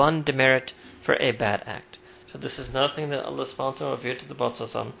get 1 demerit for a bad act. So this is another thing that Allah subhanahu wa ta'ala revealed to the Prophet.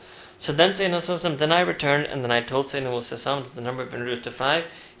 So then Sayyidina then I returned, and then I told Sayyidina Musa that the number had been reduced to 5.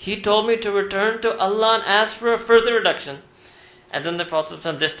 He told me to return to Allah and ask for a further reduction. And then the Prophet,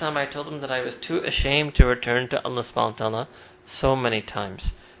 this time I told him that I was too ashamed to return to Allah subhanahu wa ta'ala so many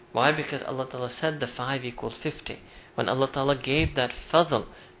times. Why? Because Allah Ta'ala said the 5 equals 50. When Allah Ta'ala gave that fadl,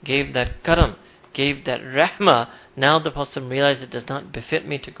 gave that karam, gave that rahmah, now the Prophet realized it does not befit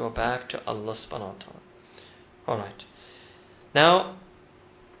me to go back to Allah subhanahu wa ta'ala. Alright. Now,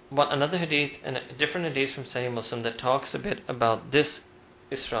 another hadith, and a different hadith from Sahih Muslim that talks a bit about this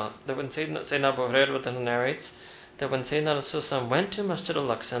Isra, that when Sayyidina Abu Hurairah narrates, that when Sayyidina Rasulullah went to Masjid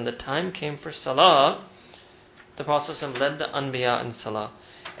al-Aqsa and the time came for Salah, the Prophet led the Anbiya in Salah.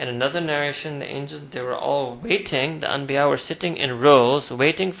 In another narration, the angels, they were all waiting, the Anbiya were sitting in rows,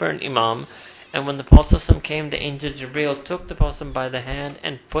 waiting for an Imam, and when the Prophet came, the angel Jibreel took the Prophet by the hand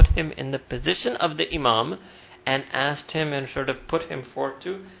and put him in the position of the Imam, and asked him and sort of put him forth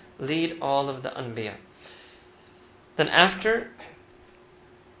to lead all of the Anbiya. Then after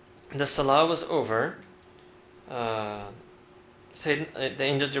the Salah was over, the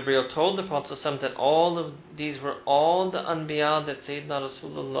angel Jibreel told the Prophet that all of these were all the Anbiya that Sayyidina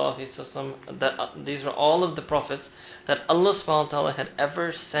Rasulullah, that these were all of the prophets that Allah subhanahu wa ta'ala had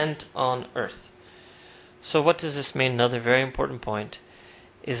ever sent on earth. So what does this mean? Another very important point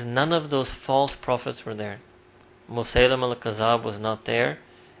is none of those false prophets were there. Musaylim al-Kazab was not there,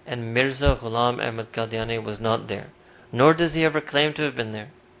 and Mirza Ghulam Ahmad Qadiani was not there. Nor does he ever claim to have been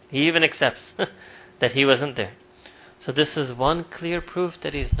there. He even accepts that he wasn't there. So this is one clear proof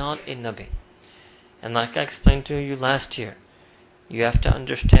that he's not a Nabi. And like I explained to you last year, you have to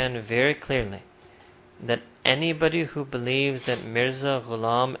understand very clearly that anybody who believes that Mirza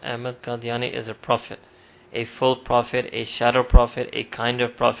Ghulam Ahmad Qadiani is a prophet, a full prophet, a shadow prophet, a kind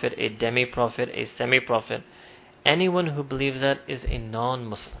of prophet, a demi-prophet, a semi-prophet, anyone who believes that is a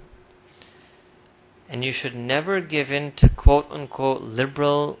non-Muslim. And you should never give in to quote-unquote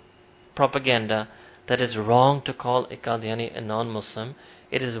liberal propaganda that is wrong to call a Qadiani a non-Muslim.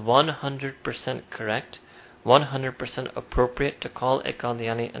 It is 100% correct, 100% appropriate to call a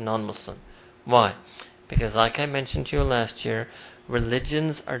Qadiani a non-Muslim. Why? Because like I mentioned to you last year,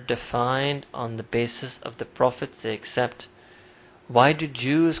 religions are defined on the basis of the prophets they accept. Why do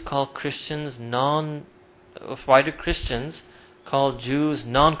Jews call Christians why do Christians call Jews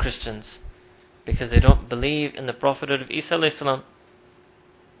non-Christians? Because they don't believe in the prophethood of Isa alayhi salam.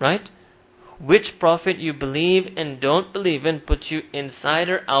 Right? Which prophet you believe and don't believe in puts you inside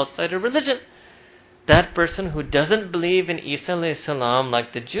or outside of religion. That person who doesn't believe in Isa alayhi salam,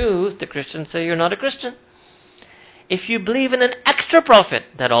 like the Jews, the Christians say you're not a Christian. If you believe in an extra prophet,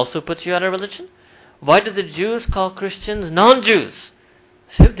 that also puts you out of religion. Why do the Jews call Christians non-Jews?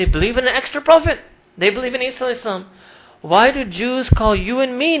 So they believe in an extra prophet. They believe in Isa alayhi salam. Why do Jews call you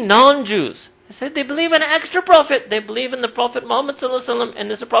and me non-Jews? They said they believe in an extra prophet. They believe in the Prophet Muhammad sallallahu alaihi wasallam, and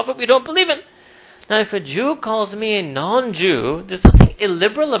there's a prophet we don't believe in. Now, if a Jew calls me a non-Jew, there's nothing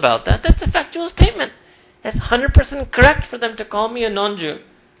illiberal about that. That's a factual statement. That's 100% correct for them to call me a non-Jew.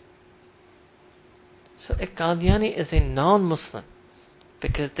 So a Qadiani is a non-Muslim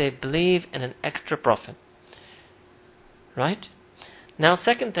because they believe in an extra prophet. Right? Now,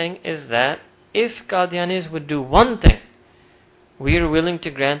 second thing is that if Qadianis would do one thing, we are willing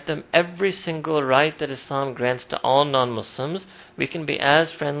to grant them every single right that Islam grants to all non-Muslims. We can be as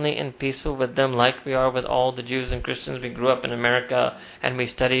friendly and peaceful with them like we are with all the Jews and Christians we grew up in America and we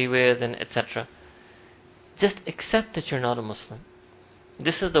study with, and etc. Just accept that you're not a Muslim.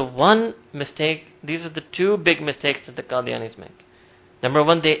 This is the one mistake. These are the two big mistakes that the Qadianis make. Number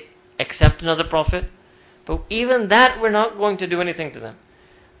one, they accept another prophet, but even that we're not going to do anything to them.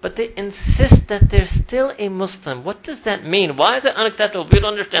 But they insist that they're still a Muslim. What does that mean? Why is that unacceptable? We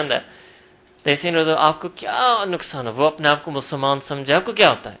don't understand that. They say, no, aapko kya nuksan hai? Wo apne aap ko Musliman samjhe, aapko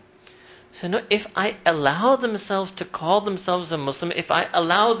kya hota hai? So no, if I allow themselves to call themselves a Muslim, if I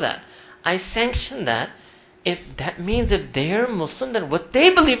allow that, I sanction that, if that means that they're Muslim, then what they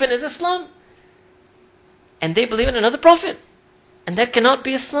believe in is Islam. And they believe in another prophet. And that cannot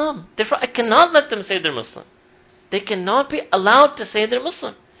be Islam. Therefore, I cannot let them say they're Muslim. They cannot be allowed to say they're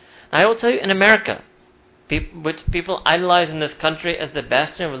Muslim. I will tell you, in America, which people idolize in this country as the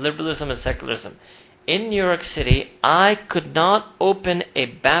bastion of liberalism and secularism, in New York City, I could not open a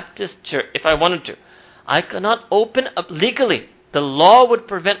Baptist church if I wanted to. I could not open up legally. The law would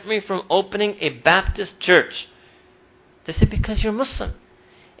prevent me from opening a Baptist church. They say, because you're Muslim.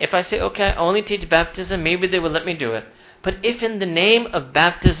 If I say, okay, I only teach baptism, maybe they will let me do it. But if in the name of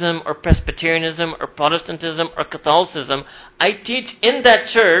baptism or Presbyterianism or Protestantism or Catholicism, I teach in that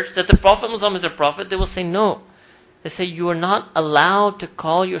church that the Prophet Muhammad is a prophet, they will say no. They say you are not allowed to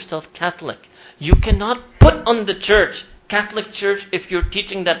call yourself Catholic. You cannot put on the church, Catholic Church, if you're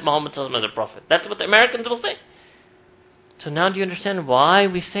teaching that Muhammad is a prophet. That's what the Americans will say. So now do you understand why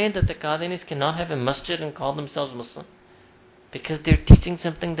we say that the Qadianis cannot have a masjid and call themselves Muslim? Because they're teaching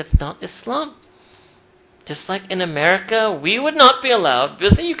something that's not Islam. Just like in America, we would not be allowed.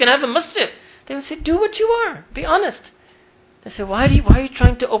 They'll say, you can have a masjid. They would say, do what you are. Be honest. They say, why are you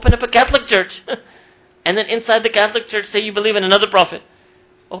trying to open up a Catholic church? And then inside the Catholic church say you believe in another prophet.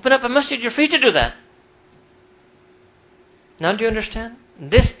 Open up a masjid. You're free to do that. Now do you understand?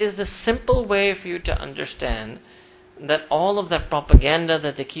 This is the simple way for you to understand that all of that propaganda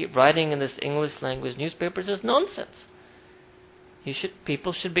that they keep writing in this English language newspapers is nonsense.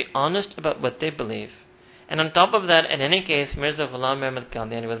 People should be honest about what they believe. And on top of that, in any case, Mirza Ghulam Ahmad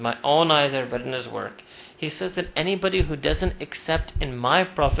Qadiani, with my own eyes I've read in his work, he says that anybody who doesn't accept in my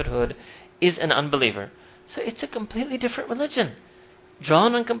prophethood is an unbeliever. So it's a completely different religion,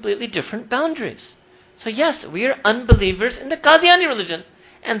 drawn on completely different boundaries. So yes, we are unbelievers in the Qadiani religion,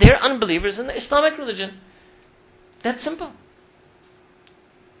 and they're unbelievers in the Islamic religion. That's simple.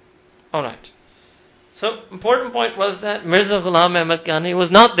 Alright. So, important point was that Mirza Ghulam Ahmad Qadiani was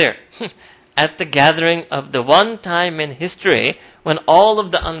not there at the gathering of the one time in history when all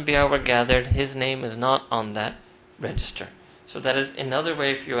of the Anbiya were gathered. His name is not on that register. So that is another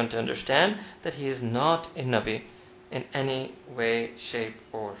way if you want to understand that he is not a Nabi in any way, shape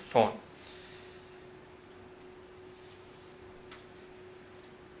or form.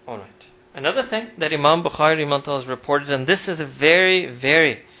 Alright. Another thing that Imam Bukhari has reported, and this is a very,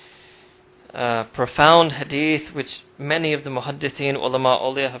 very profound hadith which many of the muhaddithin, ulama,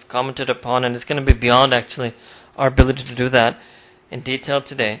 awliya have commented upon, and it's going to be beyond actually our ability to do that in detail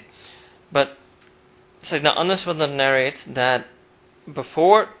today. But Sayyidina Anas narrates that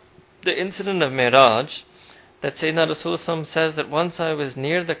before the incident of Miraj, that Sayyidina Rasulullah says that once I was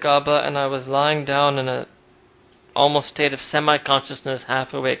near the Kaaba and I was lying down in a almost state of semi-consciousness,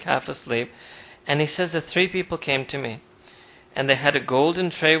 half awake, half asleep, and he says that 3 people came to me, and they had a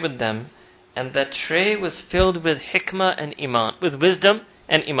golden tray with them, and that tray was filled with hikmah and iman, with wisdom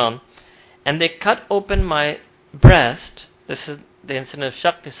and iman, and they cut open my breast. This is the incident of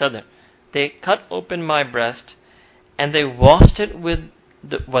Shakti Sadr. They cut open my breast, and they washed it with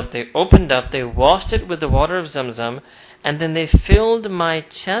what they opened up, they washed it with the water of Zamzam, and then they filled my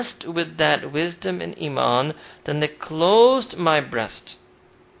chest with that wisdom and iman, then they closed my breast.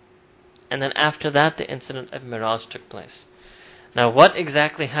 And then after that, the incident of Miraj took place. Now, what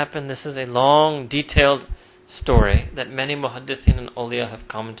exactly happened? This is a long, detailed story that many muhaddithin and awliya have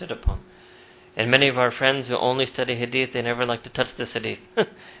commented upon. And many of our friends who only study hadith, they never like to touch this hadith.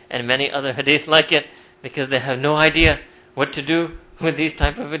 And many other hadith like it, because they have no idea what to do with these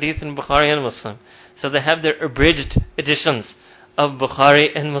type of hadith in Bukhari and Muslim. So they have their abridged editions of Bukhari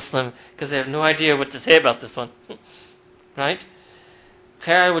and Muslim, because they have no idea what to say about this one. Right?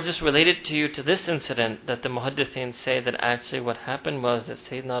 Here I will just relate it to you to this incident, that the muhaddithin say that actually what happened was that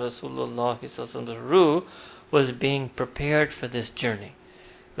Sayyidina Rasulullah ruh was being prepared for this journey,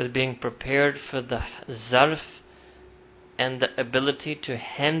 was being prepared for the zarf and the ability to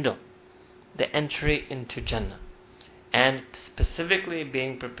handle the entry into Jannah, and specifically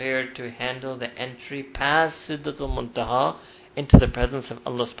being prepared to handle the entry past Sidratul Muntaha into the presence of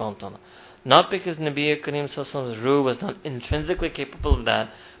Allah subhanahu wa ta'ala. Not because Nabi Kareem Sallallahu Alaihi Wasallam's ruh was not intrinsically capable of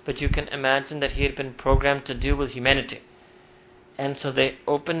that, but you can imagine that he had been programmed to deal with humanity. And so they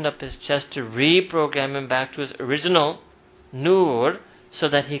opened up his chest to reprogram him back to his original nur, so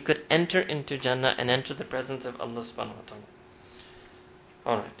that he could enter into Jannah and enter the presence of Allah subhanahu wa ta'ala.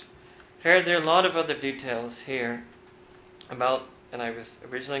 Alright. Here there are a lot of other details here about, and I was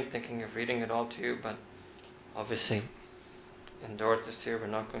originally thinking of reading it all to you, but obviously in Dorothy this year we're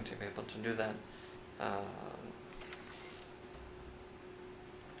not going to be able to do that.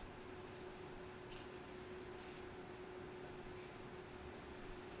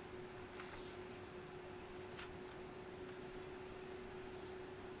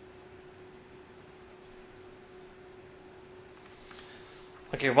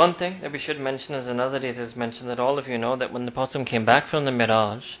 Okay, one thing that we should mention is another date is mentioned that all of you know that when the Prophet came back from the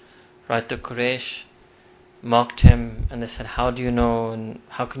Miraj, right, the Quraysh mocked him and they said, how do you know and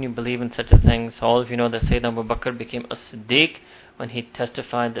how can you believe in such a thing? So all of you know that Sayyidina Abu Bakr became a Siddiq when he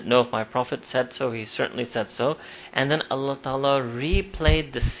testified that no, if my Prophet said so, he certainly said so. And then Allah Ta'ala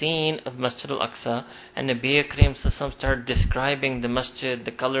replayed the scene of Masjid al-Aqsa, and Nabi Kareem started describing the masjid,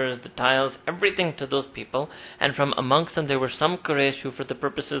 the colors, the tiles, everything to those people. And from amongst them there were some Quraysh who for the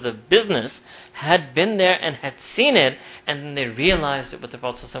purposes of business had been there and had seen it, and then they realized that what the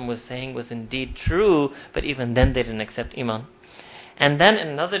Prophet was saying was indeed true, but even then they didn't accept Iman. And then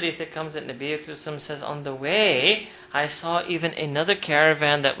another hadith that comes that Nabi Kareem says, on the way, I saw even another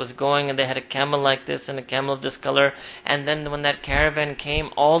caravan that was going, and they had a camel like this and a camel of this color. And then when that caravan came,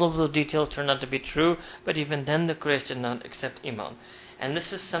 all of those details turned out to be true, but even then the Quraysh did not accept Iman. And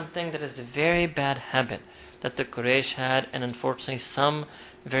this is something that is a very bad habit that the Quraysh had, and unfortunately some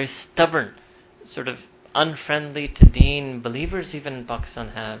very stubborn, sort of unfriendly to deen believers even in Pakistan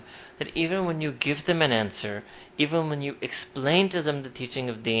have, that even when you give them an answer, even when you explain to them the teaching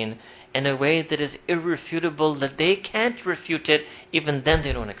of deen in a way that is irrefutable, that they can't refute it, even then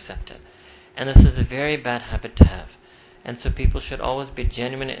they don't accept it. And this is a very bad habit to have. And so people should always be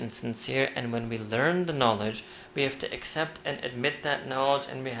genuine and sincere, and when we learn the knowledge, we have to accept and admit that knowledge,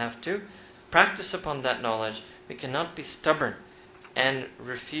 and we have to practice upon that knowledge. We cannot be stubborn and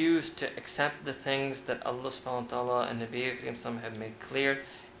refuse to accept the things that Allah subhanahu wa ta'ala and Nabi Kareem have made clear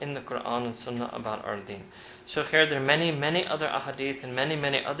in the Quran and Sunnah about our deen. So here there are many other ahadith and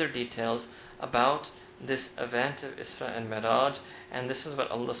many other details about this event of Isra and Miraj, and this is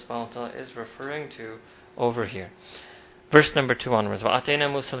what Allah subhanahu wa ta'ala is referring to over here. Verse number 2 onwards. وَأَتَيْنَا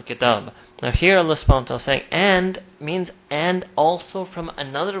مُوسَى الْكِتَابَ. Now here Allah subhanahu wa ta'ala is saying, and means and also from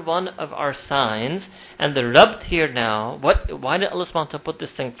another one of our signs. And the rabt here now, why did Allah subhanahu wa ta'ala put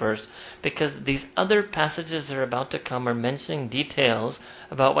this thing first? Because these other passages that are about to come are mentioning details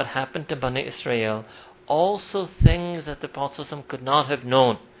about what happened to Bani Israel. Also things that the Prophet could not have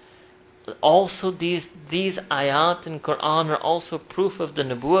known also these ayat in Quran are also proof of the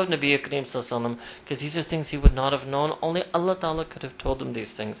Nubuwwah of Nabi Kareem Sallallahu Alaihi Wasallam, because these are things he would not have known. Only Allah Ta'ala could have told him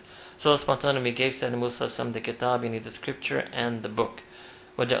these things. So Allah Subhanahu wa Ta'ala gave Sayyidina Musa the kitab, the scripture and the book.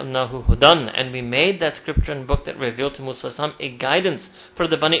 وَجَعَلْنَاهُ هُدًى, and we made that scripture and book that revealed to Musa a guidance for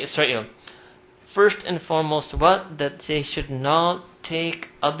the Bani Israel. First and foremost, what? That they should not take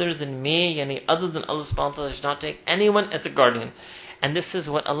other than me, other than Allah subhanahu wa ta'ala, should not take anyone as a guardian. And this is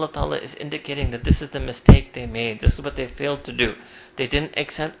what Allah Ta'ala is indicating, that this is the mistake they made. This is what they failed to do. They didn't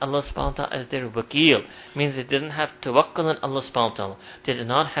accept Allah subhanahu wa ta'ala as their wakil. Means they didn't have tawakkul on Allah subhanahu wa ta'ala. They did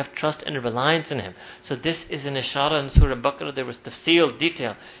not have trust and reliance in Him. So this is an ishara in Surah Baqarah. There was tafsil,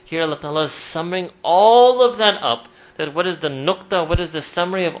 detail. Here Allah Ta'ala is summing all of that up. That what is the nukta, what is the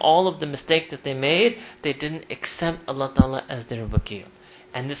summary of all of the mistake that they made? They didn't accept Allah Ta'ala as their wakil.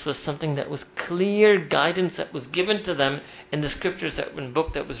 And this was something that was clear guidance that was given to them in the scriptures, that in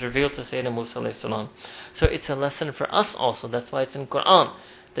book that was revealed to Sayyidina Musa alayhi salam. So it's a lesson for us also. That's why it's in Quran,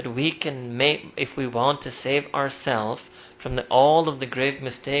 that we can make, if we want to save ourselves from all of the grave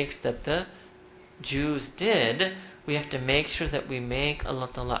mistakes that the Jews did, we have to make sure that we make Allah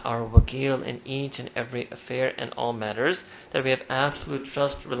Ta'ala our wakil in each and every affair and all matters, that we have absolute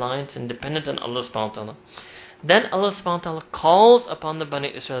trust, reliance and dependence on Allah subhanahu wa ta'ala. Then Allah subhanahu wa ta'ala calls upon the Bani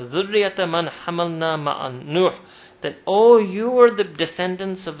Israel, ذُرِّيَّةَ مَنْ حَمَلْنَا مَعَ نُوحٍ, that, you are the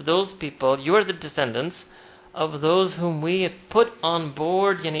descendants of those people, you are the descendants of those whom we have put on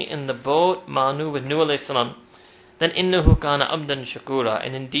board, in the boat, Ma'anu, with Nuh alayhi salam. Then إِنَّهُ كَانَ عَبْدًا شَكُورًا,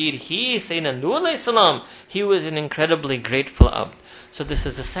 and indeed he, Sayyidina Nuh alayhi salam, he was an incredibly grateful abd. So this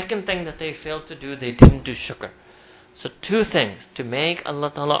is the second thing that they failed to do. They didn't do shukr. So two things: to make Allah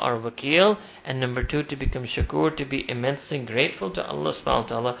Ta'ala our wakil, and number two, to become shakur, to be immensely grateful to Allah subhanahu wa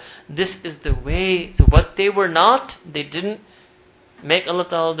ta'ala. This is the way. So what they were not, they didn't make Allah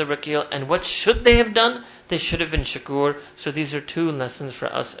Ta'ala the wakil, and what should they have done? They should have been shakur. So these are two lessons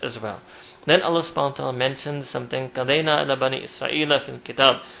for us as well. Then Allah subhanahu wa ta'ala mentions something, قَضَيْنَا إِلَى بَنِي إِسْرَائِيلَ فِي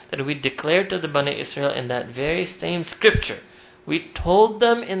الْكِتَابِ, that we declared to the Bani Israel in that very same scripture. We told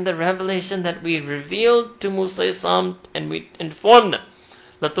them in the revelation that we revealed to Musa Islam, and we informed them,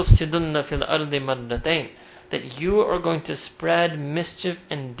 لَتُفْسِدُنَّ فِي الْأَرْضِ مَرَّتَيْنِ, that you are going to spread mischief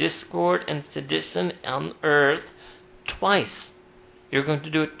and discord and sedition on earth twice. You're going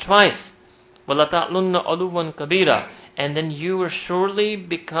to do it twice. وَلَتَعْلُنَّ عُلُوًّا كَبِيرًا, and then you will surely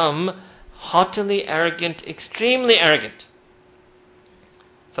become haughtily arrogant, extremely arrogant.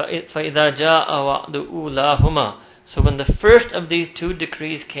 فَإِذَا جَاءَ وَعْدُ أُولَاهُمَا, so when the first of these two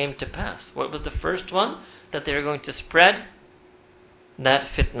decrees came to pass, what was the first one? That they were going to spread that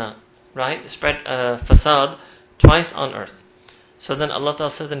fitna, right? Spread fasad twice on earth. So then Allah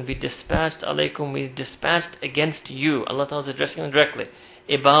Ta'ala says, then we dispatched alaykum, we dispatched against you. Allah Ta'ala is addressing them directly.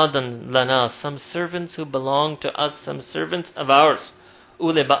 Ibadan lana, some servants who belong to us, some servants of ours.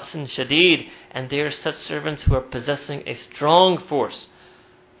 Ule ba'sin shadid, and they are such servants who are possessing a strong force.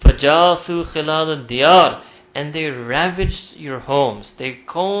 Fajasu khilal diyar, and they ravaged your homes. They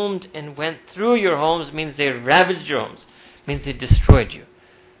combed and went through your homes, means they ravaged your homes, means they destroyed you.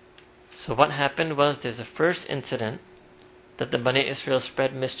 So what happened was, there's a first incident that the Bani Israel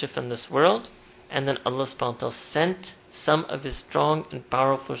spread mischief in this world, and then Allah subhanahu wa ta'ala sent some of His strong and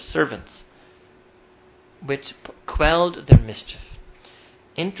powerful servants, which quelled their mischief.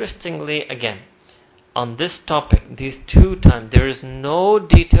 Interestingly, again, on this topic, these two times, there is no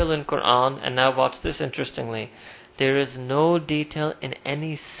detail in Quran, and now watch this interestingly, there is no detail in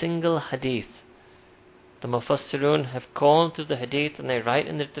any single hadith. The Mufassirun have gone through the hadith and they write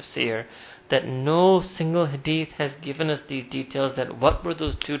in their tafsir that no single hadith has given us these details, that what were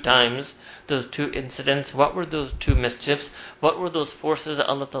those two times, those two incidents, what were those two mischiefs, what were those forces that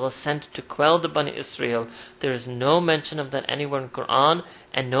Allah Ta'ala sent to quell the Bani Israel. There is no mention of that anywhere in Quran,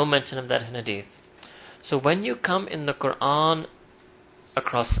 and no mention of that in hadith. So when you come in the Quran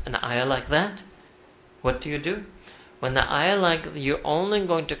across an ayah like that, what do? When the ayah you're only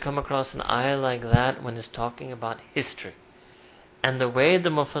going to come across an ayah like that when it's talking about history. And the way the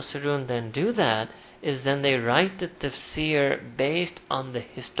Mufassirun then do that is then they write the tafsir based on the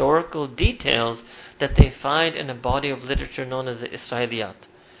historical details that they find in a body of literature known as the Israeliyat.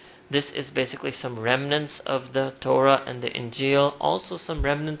 This is basically some remnants of the Torah and the Injil, also some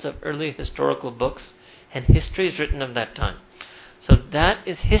remnants of early historical books and histories written of that time. So that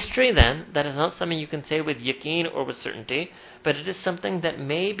is history then. That is not something you can say with yaqeen or with certainty, but it is something that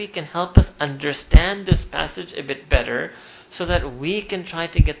maybe can help us understand this passage a bit better, so that we can try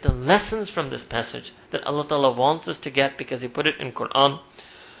to get the lessons from this passage that Allah Ta'ala wants us to get, because He put it in Quran.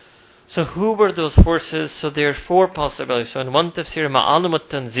 So who were those forces? So there are four possibilities. So in one tafsir, Ma'alim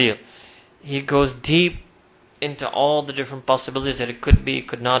al-Tanzil, he goes deep into all the different possibilities that it could be,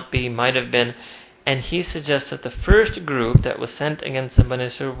 could not be, might have been. And he suggests that the first group that was sent against the Bani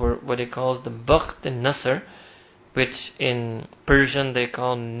Israel were what he calls the Bakht al-Nasr, which in Persian they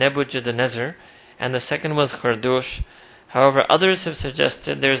call Nebuchadnezzar, and the second was Khardush. However, others have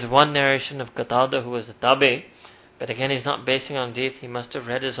suggested there's one narration of Qatada, who was a Tabi, but again he's not basing on hadith, he must have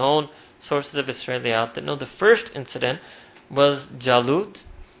read his own sources of Israeliyat, that no, the first incident was Jalut,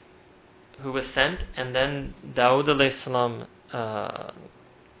 who was sent, and then Dawud alayhi salam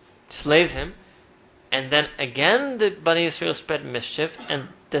slays him, and then again the Bani Israel spread mischief, and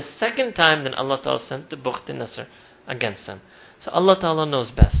the second time then Allah Ta'ala sent the Bakht al-Nasr against them. So Allah Ta'ala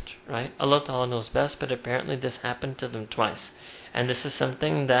knows best, right? Allah Ta'ala knows best, but apparently this happened to them twice. And this is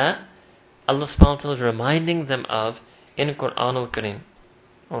something that Allah subhanahu wa ta'ala is reminding them of in Quran al-Kareem.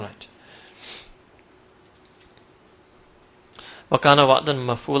 Alright. وَكَانَ وَعْدًا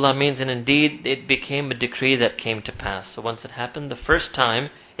مَفْعُولًا means, and indeed it became a decree that came to pass. So once it happened the first time,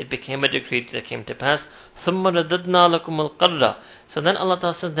 it became a decree that came to pass. ثُمَّ رَدَدْنَا لَكُمُ الْقَرَّةَ. So then Allah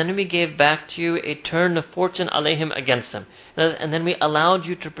Ta'ala says, then we gave back to you a turn of fortune alayhim against them. And then we allowed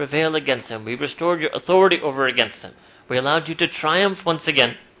you to prevail against them. We restored your authority over against them. We allowed you to triumph once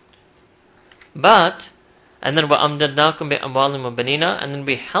again. But, and then وَأَمْدَدْنَاكُمْ بِأَمْوَالٍ وَبَنِينَ, and then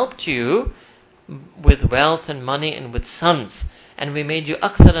we helped you with wealth and money and with sons. And we made you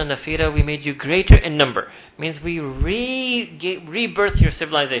akthara nafira, we made you greater in number. Means we rebirth your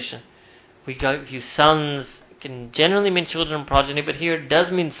civilization. We gave you sons, can generally mean children and progeny, but here it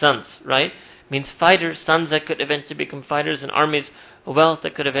does mean sons, right? Means fighters, sons that could eventually become fighters in armies, wealth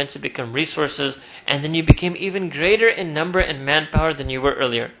that could eventually become resources, and then you became even greater in number and manpower than you were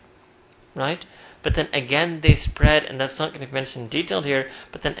earlier, right? But then again they spread, and that's not going to be mentioned in detail here,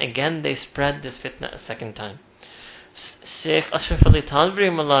 but then again they spread this fitna a second time. Sheikh Ashraf Ali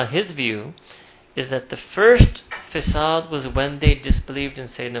Thanvi, his view is that the first fasad was when they disbelieved in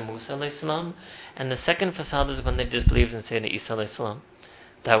Sayyidina Musa alayhi salam, and the second fasad is when they disbelieved in Sayyidina Isa alayhi salam.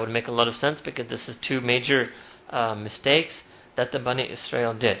 That would make a lot of sense, because this is two major mistakes that the Bani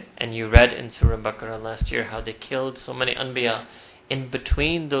Israel did. And you read in Surah Baqarah last year how they killed so many Anbiya. In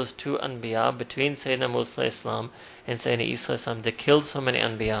between those two Anbiya, between Sayyidina Musa alayhi salam and Sayyidina Isa alayhi salam, they killed so many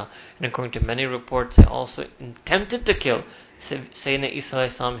Anbiya. And according to many reports, they also attempted to kill Sayyidina Isa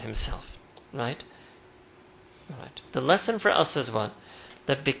alayhi salam himself. Right? Right. The lesson for us is what?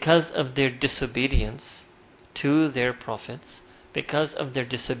 That because of their disobedience to their prophets, because of their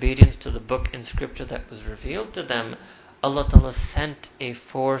disobedience to the book and scripture that was revealed to them, Allah Ta'ala sent a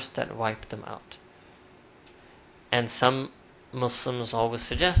force that wiped them out. And some Muslims always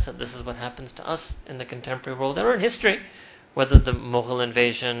suggest that this is what happens to us in the contemporary world or in history, whether the Mughal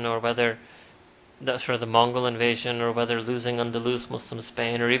invasion or whether the Mongol invasion, or whether losing Andalus, Muslim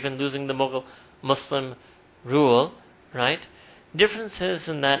Spain, or even losing the Mughal Muslim rule, right? Difference is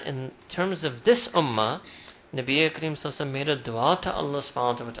in that in terms of this ummah, Nabi Kareem Sallallahu made a dua to Allah subhanahu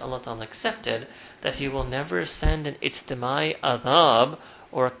wa ta'ala, which Allah Ta'ala accepted, that He will never send an ijtimai adhab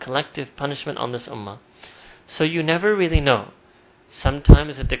or a collective punishment on this ummah. So you never really know.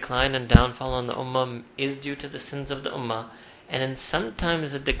 Sometimes a decline and downfall on the ummah is due to the sins of the ummah, and then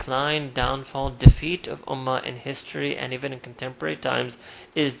sometimes a decline, downfall, defeat of ummah in history and even in contemporary times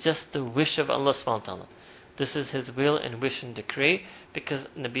is just the wish of Allah subhanahu wa ta'ala. This is His will and wish and decree, because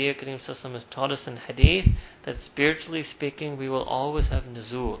Nabi Kareem Sallallahu has taught us in hadith that spiritually speaking we will always have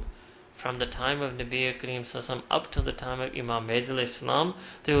nuzul. From the time of Nabi Kareem Sallallahu up to the time of Imam Mahdi alayhi salam,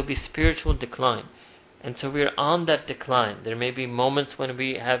 there will be spiritual decline. And so we are on that decline. There may be moments when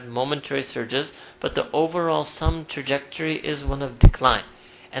we have momentary surges, but the overall sum trajectory is one of decline.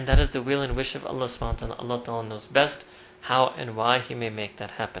 And that is the will and wish of Allah subhanahu wa ta'ala. Allah ta'ala knows best how and why He may make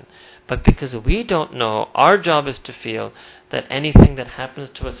that happen. But because we don't know, our job is to feel that anything that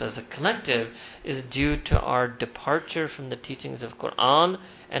happens to us as a collective is due to our departure from the teachings of Quran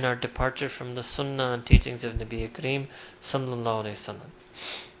and our departure from the Sunnah and teachings of Nabi Kareem Sallallahu Alaihi Wasallam.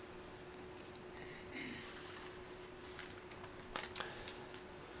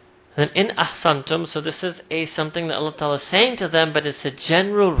 And in ahsantum, so this is something that Allah Ta'ala is saying to them, but it's a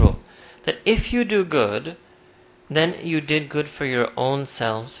general rule, that if you do good, then you did good for your own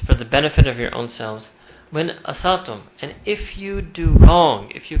selves, for the benefit of your own selves. When asatum, and if you do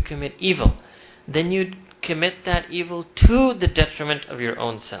wrong, if you commit evil, then you commit that evil to the detriment of your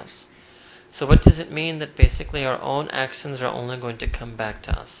own selves. So what does it mean? That basically our own actions are only going to come back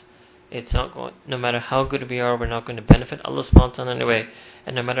to us. It's not going, no matter how good we are, we're not going to benefit Allah subhanahu wa ta'ala in any way.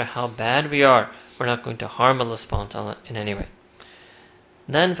 And no matter how bad we are, we're not going to harm Allah subhanahu wa ta'ala in any way.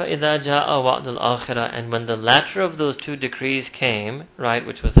 Then فَإِذَا جَاءَ وَعْدُ الْآخِرَةِ, and when the latter of those two decrees came, right,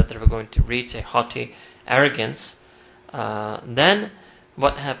 which was that they were going to reach a haughty arrogance, then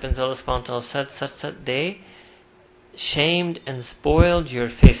what happens? Allah subhanahu wa ta'ala said such that they shamed and spoiled your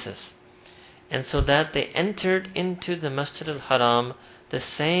faces, and so that they entered into the Masjid al-Haram the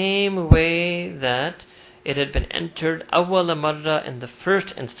same way that it had been entered awwal marra, in the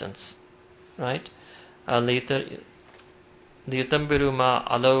first instance, right? لِيُتَبِّرُوا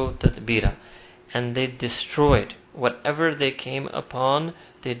مَا عَلَوْا تَتْبِيرًا, and they destroyed whatever they came upon.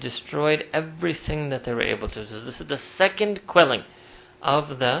 They destroyed everything that they were able to. So this is the second quelling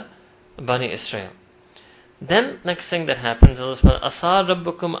of the Bani Israel. Then next thing that happens is عَسَىٰ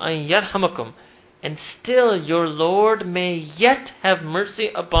رَبُّكُمْ أَن يَرْحَمَكُمْ, and still your Lord may yet have mercy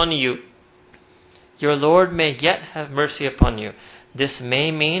upon you. Your Lord may yet have mercy upon you. This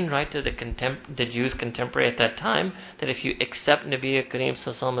may mean, right, to the Jews contemporary at that time, that if you accept Nabi Kareem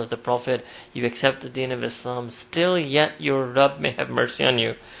Sallallahu as the Prophet, you accept the Deen of Islam, still yet your Rabb may have mercy on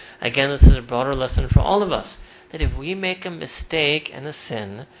you. Again, this is a broader lesson for all of us, that if we make a mistake and a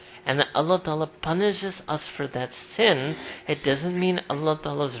sin, and that Allah Ta'ala punishes us for that sin, it doesn't mean Allah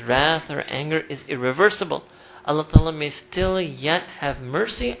Ta'ala's wrath or anger is irreversible. Allah Ta'ala may still yet have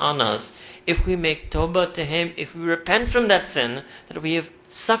mercy on us if we make tawbah to Him, if we repent from that sin, that we have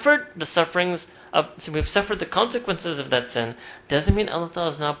suffered the sufferings of, so we have suffered the consequences of that sin. Doesn't mean Allah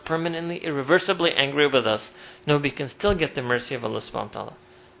Ta'ala is now permanently, irreversibly angry with us. No, we can still get the mercy of Allah Subhanahu wa Ta'ala.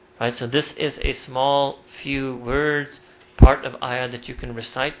 Right? So this is a small few words, part of ayah that you can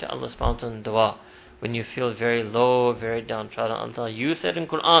recite to Allah Subhanahu wa Ta'ala in dua when you feel very low, very downtrodden. Allah, you said in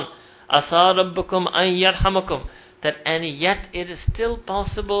Quran, Asa Rabbukum an yarhamakum, that and yet it is still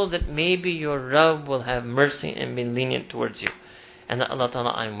possible that maybe your Rabb will have mercy and be lenient towards you. And that Allah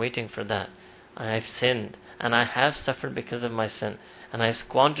Ta'ala, I'm waiting for that. I have sinned, and I have suffered because of my sin, and I have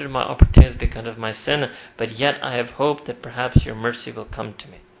squandered my opportunities because of my sin, but yet I have hope that perhaps your mercy will come to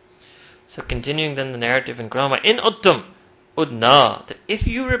me. So continuing then the narrative in Quran, in uttum udna, that if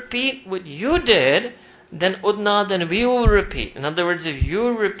you repeat what you did, then udna, then we will repeat. In other words, if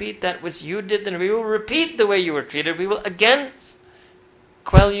you repeat that which you did, then we will repeat the way you were treated. We will again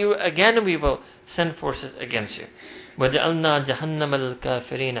quell you, again we will send forces against you. وَجَعَلْنَا جَهَنَّمَ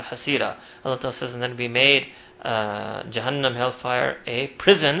الْكَافِرِينَ حَسِيرًا. Allah Ta'ala says, and then we made Jahannam, hellfire, a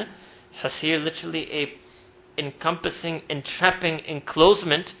prison. Hasir, literally a encompassing, entrapping,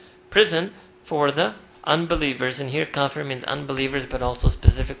 enclosement, prison for the unbelievers. And here kafir means unbelievers, but also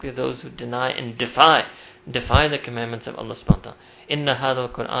specifically those who deny and defy the commandments of Allah subhanahu wa ta'ala. Inna hadha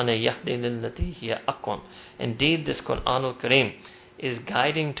al-Qur'ana yahdi lillati hiya aqwam. Indeed, this Qur'an al-Kareem is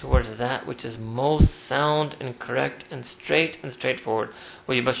guiding towards that which is most sound and correct and straight and straightforward.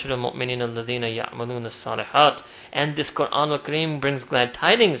 وَيُبَشِّرُ الْمُؤْمِنِينَ الَّذِينَ يَعْمَلُونَ الصَّالِحَاتِ. And this Qur'an al-Kareem brings glad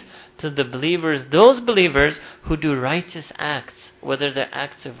tidings to the believers, those believers who do righteous acts, whether they're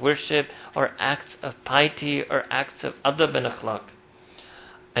acts of worship or acts of piety or acts of adab and akhlaq.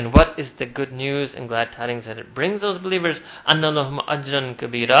 And what is the good news and glad tidings that it brings those believers? أَنَّ لَهُمْ أَجْرًا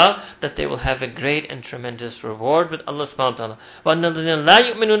كَبِيرًا, that they will have a great and tremendous reward with Allah subhanahu wa ta'ala. وَأَنَّ الَّذِينَ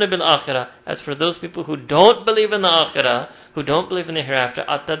لَا يُؤْمِنُونَ بِالْآخِرَةِ. As for those people who don't believe in the akhirah, who don't believe in the hereafter,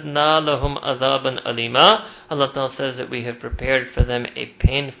 أَتَدْنَا لَهُمْ عَذَابًا أَلِيمًا. Allah ta'ala says that we have prepared for them a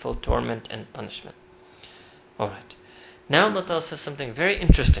painful torment and punishment. Alright. Now Allah ta'ala says something very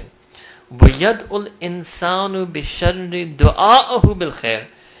interesting. وَيَدْعُ الْإِنسَانُ بِالشَّرِّ دُعَاءَهُ بِالْخَيْرِ.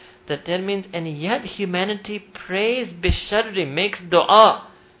 That means, and yet humanity prays bisharri, makes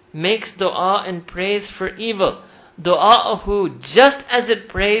dua and prays for evil. Du'a'ahu, just as it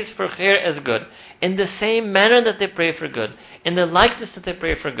prays for khair as good, in the same manner that they pray for good, in the likeness that they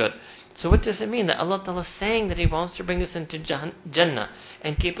pray for good. So what does it mean? That Allah Ta'ala is saying that He wants to bring us into Jannah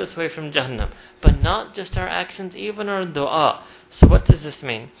and keep us away from Jahannam. But not just our actions, even our dua. So what does this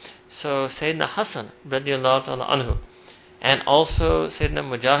mean? So Sayyidina Hassan radiallahu ta'ala anhu, and also Sayyidina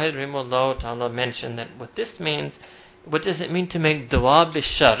Mujahid rahimahullah ta'ala mentioned that what this means, what does it mean to make dua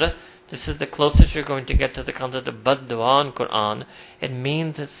bishar? This is the closest you're going to get to the concept of bad dua in Quran. It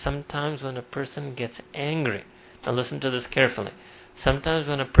means that sometimes when a person gets angry, now listen to this carefully, sometimes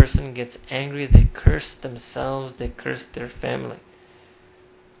when a person gets angry, they curse themselves, they curse their family.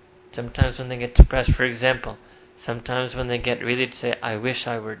 Sometimes when they get depressed, for example, sometimes when they get really to say, I wish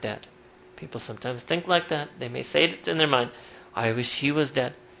I were dead. People sometimes think like that. They may say it in their mind, I wish he was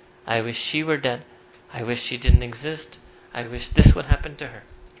dead. I wish she were dead. I wish she didn't exist. I wish this would happen to her.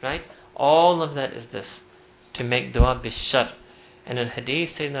 Right? All of that is this, to make dua bishar. And in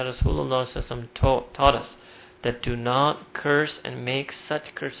hadith, Sayyidina Rasulullah taught us that do not curse and make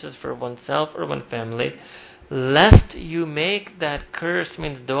such curses for oneself or one family, lest you make that curse,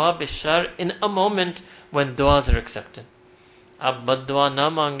 means dua bishar, in a moment when duas are accepted. आप बद दुआ ना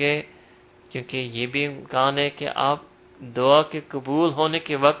मांगे, क्योंकि ये भी इम्कान है कि आप दुआ के कबूल होने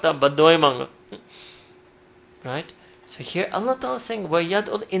के वक्त आप बद दुआ ही मांगो. Right? So here Allah Ta'ala is saying, وَيَدْعُ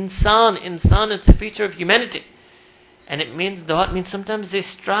الْإِنسان. Insan is a feature of humanity. And it means, dua means sometimes they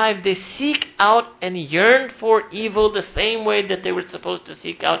strive, they seek out and yearn for evil the same way that they were supposed to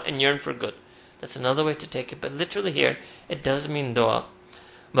seek out and yearn for good. That's another way to take it. But literally here, it does mean dua.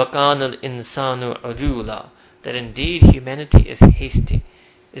 وَكَانَ الْإِنسَانُ عَجُولًا. That indeed humanity is hasty,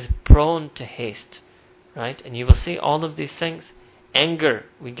 is prone to haste. Right? And you will see all of these things. Anger,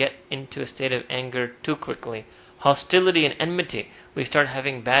 we get into a state of anger too quickly. Hostility and enmity, we start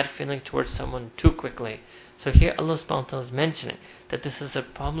having bad feelings towards someone too quickly. So here Allah subhanahu wa ta'ala is mentioning that this is a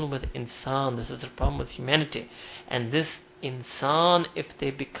problem with insan, this is a problem with humanity. And this insan, if they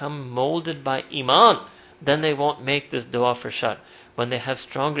become molded by iman, then they won't make this dua for shar. When they have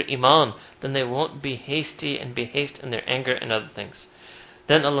stronger iman, then they won't be hasty and be haste in their anger and other things.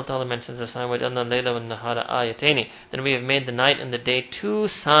 Then Allah Ta'ala mentions the sign, then we have made the night and the day two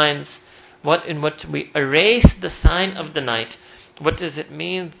signs, in which we erase the sign of the night. What does it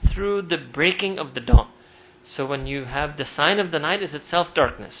mean? Through the breaking of the dawn. So when you have the sign of the night is itself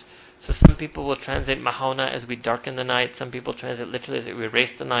darkness. So some people will translate mahawna as we darken the night. Some people translate literally as we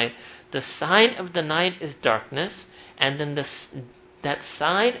erase the night. The sign of the night is darkness, and then that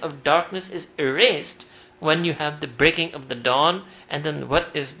sign of darkness is erased when you have the breaking of the dawn. And then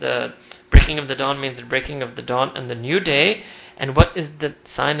what is the breaking of the dawn? Means the breaking of the dawn and the new day. And what is the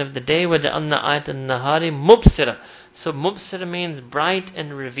sign of the day? وَجَعَلْنَا آيَةَ النَّهَارِ مُبْصِرَةً. So mubsira means bright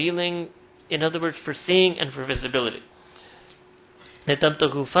and revealing. In other words, for seeing and for visibility.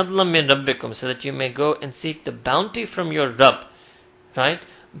 لِتَبْتَغُوا فَضْلًا مِّن رَبِّكُمْ. So that you may go and seek the bounty from your Rabb. Right?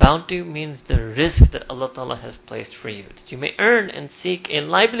 Bounty means the rizq that Allah Ta'ala has placed for you. That you may earn and seek a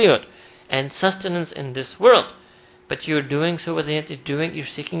livelihood and sustenance in this world. But you're doing so, what you're doing, you're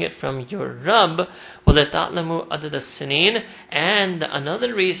seeking it from your Rabb. وَلَتَعْلَمُوا عَدَدَ السِّنِينَ. And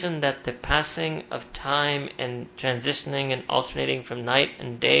another reason that the passing of time and transitioning and alternating from night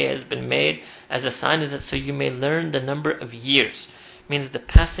and day has been made as a sign is that so you may learn the number of years. Means the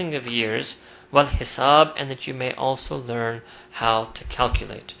passing of years, wal-hisab, and that you may also learn how to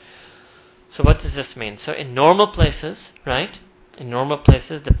calculate. So what does this mean? So in normal places, right? In normal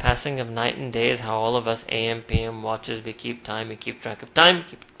places, the passing of night and day is how all of us AM, PM watches, we keep time, we keep track of time,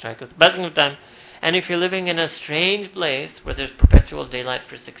 keep track of the passing of time. And if you're living in a strange place where there's perpetual daylight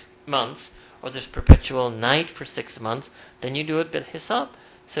for 6 months, or there's perpetual night for 6 months, then you do it bil hisab.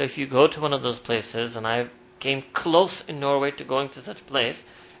 So if you go to one of those places, and I came close in Norway to going to such place,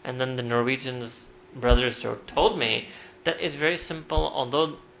 and then the Norwegian brothers told me that it's very simple,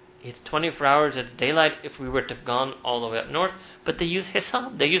 although it's 24 hours, it's daylight if we were to have gone all the way up north, but they use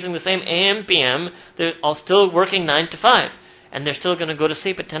hisab. They're using the same AM, PM. They're all still working 9 to 5, and they're still going to go to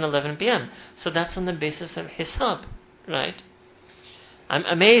sleep at 10, 11 PM. So that's on the basis of hisab, right? I'm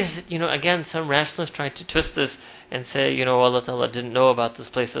amazed that, again, some rationalists try to twist this and say, Allah Ta'ala didn't know about those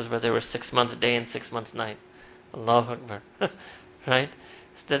places where there were 6 months day and 6 months night. Allahu Akbar. Right?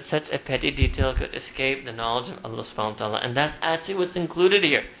 So that such a petty detail could escape the knowledge of Allah subhanahu wa ta'ala. And that's actually what's included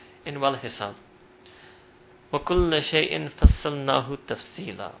here in wal hisab. وَكُلَّ شَيْءٍ فَصَّلْنَاهُ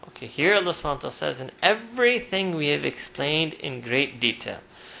تَفْصِيلًا. Okay, here Allah subhanahu wa ta'ala says, in everything we have explained in great detail.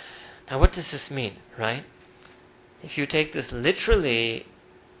 Now what does this mean, right? If you take this literally,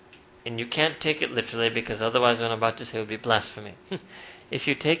 and you can't take it literally because otherwise what I'm about to say would be blasphemy. If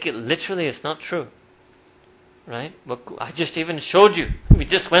you take it literally, it's not true. Right? I just even showed you. We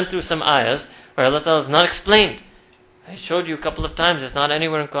just went through some ayahs where Allah Ta'ala is not explained. I showed you a couple of times. It's not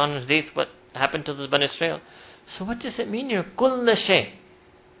anywhere in Quran and Hadith what happened to the Bani Israel. So what does it mean here? Kulla shay.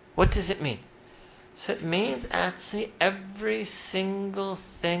 What does it mean? So it means actually every single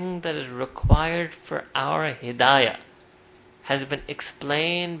thing that is required for our hidayah has been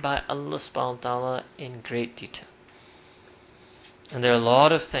explained by Allah subhanahu wa ta'ala in great detail. And there are a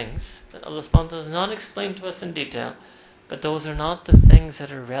lot of things that Allah subhanahu wa ta'ala has not explained to us in detail, but those are not the things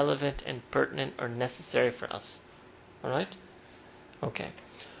that are relevant and pertinent or necessary for us. Alright? Okay.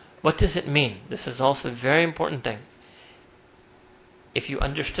 What does it mean? This is also a very important thing. If you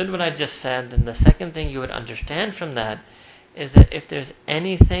understood what I just said, then the second thing you would understand from that is that if there's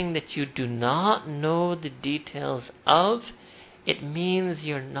anything that you do not know the details of, it means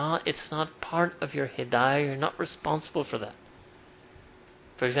it's not part of your hidayah, you're not responsible for that.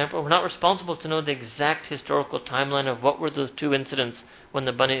 For example, we're not responsible to know the exact historical timeline of what were those two incidents when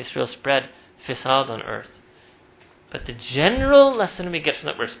the Bani Israel spread fisad on earth. But the general lesson we get from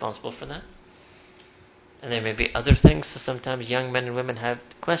that, we're responsible for that. And there may be other things. So sometimes young men and women have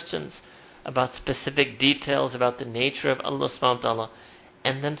questions about specific details about the nature of Allah subhanahu wa ta'ala.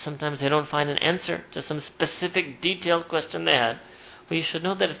 And then sometimes they don't find an answer to some specific detailed question they had. Well, you should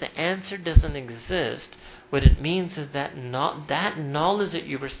know that if the answer doesn't exist, what it means is that that knowledge that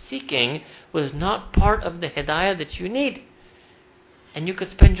you were seeking was not part of the hidayah that you need. And you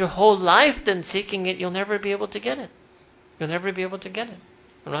could spend your whole life then seeking it, you'll never be able to get it. You'll never be able to get it.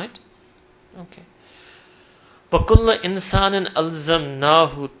 Alright? Okay. وَكُلَّ إِنسَانٍ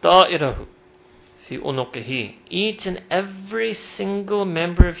أَلْزَمْنَاهُ طَائِرَهُ فِي أُنُقِهِ. Each and every single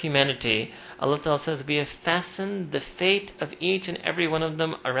member of humanity, Allah Ta'ala says, we have fastened the fate of each and every one of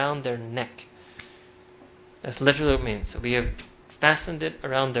them around their neck. That's literally what it means. So we have fastened it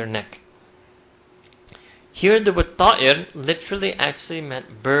around their neck. Here the word ta'ir literally actually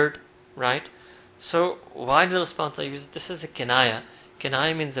meant bird, right? So why did Allah subhanahu wa ta'ala use it? This is a kinaya.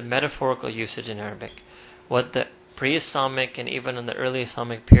 Kinaya means a metaphorical usage in Arabic. What the pre-Islamic and even in the early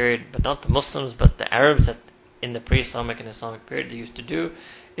Islamic period, but not the Muslims, but the Arabs that in the pre-Islamic and Islamic period they used to do,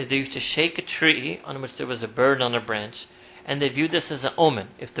 is they used to shake a tree on which there was a bird on a branch, and they viewed this as an omen.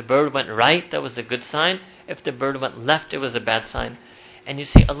 If the bird went right, that was a good sign. If the bird went left, it was a bad sign. And you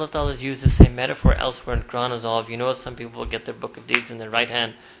see, Allah Ta'ala has used the same metaphor elsewhere in Quran as all. You know, some people will get their book of deeds in their right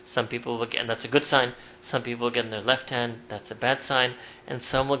hand. Some people will get, and that's a good sign. Some people will get in their left hand. That's a bad sign. And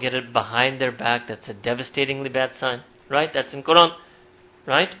some will get it behind their back. That's a devastatingly bad sign. Right? That's in Quran.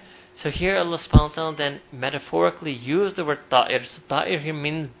 Right? So here Allah subhanahu wa ta'ala then metaphorically used the word ta'ir. So ta'ir here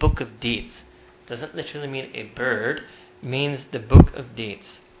means book of deeds. Doesn't literally mean a bird. It means the book of deeds.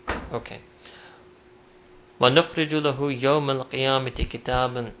 Okay. وَنُخْرِجُ لَهُ يَوْمَ الْقِيَامَةِ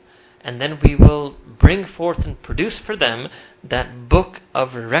كِتَابًا. And then we will bring forth and produce for them that book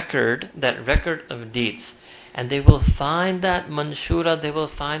of record, that record of deeds. And they will find that manshura, they will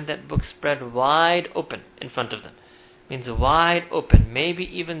find that book spread wide open in front of them. Means wide open, maybe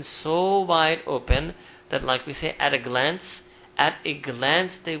even so wide open that, like we say, at a glance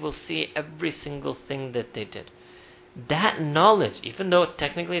they will see every single thing that they did. That knowledge, even though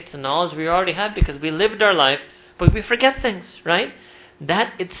technically it's a knowledge we already have because we lived our life, but we forget things, right?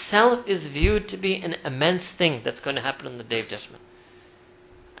 That itself is viewed to be an immense thing that's going to happen on the Day of Judgment.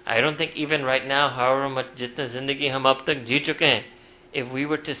 I don't think even right now, however much jitna zindagi hum ab tak ji chuke hain, if we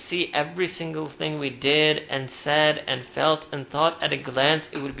were to see every single thing we did and said and felt and thought at a glance,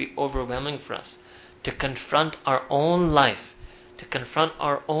 it would be overwhelming for us to confront our own life, to confront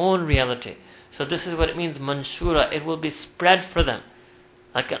our own reality. So this is what it means, manshura. It will be spread for them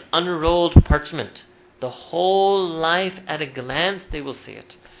like an unrolled parchment. The whole life at a glance, they will see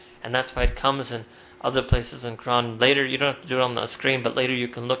it. And that's why it comes in other places in Quran. Later, you don't have to do it on the screen, but later you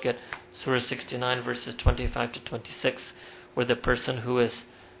can look at Surah 69 verses 25 to 26, where the person who is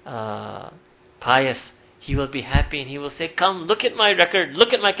pious, he will be happy and he will say, come, look at my record,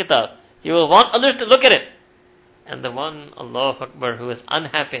 look at my kitab. He will want others to look at it. And the one, Allahu Akbar, who is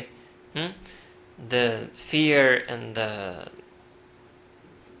unhappy, the fear and the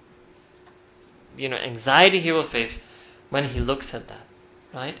anxiety he will face when he looks at that,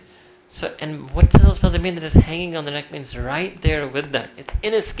 right? So, and what does Allah mean that is hanging on the neck means right there with that. It's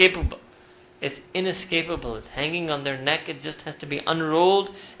inescapable. It's inescapable. It's hanging on their neck. It just has to be unrolled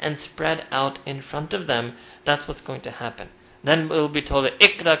and spread out in front of them. That's what's going to happen. Then we'll be told,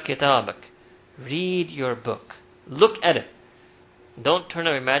 Iqra kitabak. Read your book. Look at it. Don't turn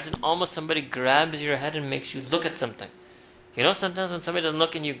away. Imagine almost somebody grabs your head and makes you look at something. You know, sometimes when somebody doesn't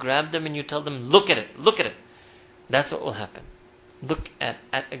look and you grab them and you tell them, look at it, look at it. That's what will happen. Look at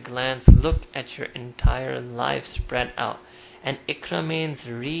a glance, look at your entire life spread out. And Iqra means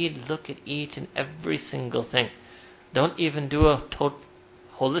read, look at each and every single thing. Don't even do a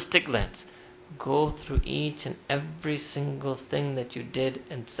holistic glance. Go through each and every single thing that you did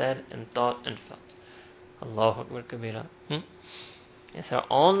and said and thought and felt. Allahu Akbar Kabira. It's our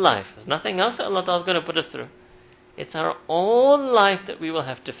own life. There's nothing else that Allah Ta'ala is going to put us through. It's our own life that we will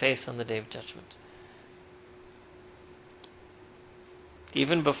have to face on the Day of Judgment.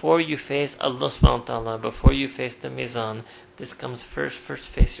 Even before you face Allah subhanahu wa ta'ala, before you face the Mizan, this comes first. First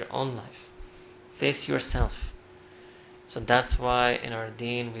face your own life. Face yourself. So that's why in our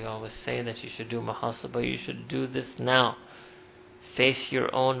deen we always say that you should do muhasabah. You should do this now. Face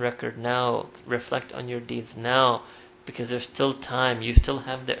your own record now. Reflect on your deeds now. Because there's still time. You still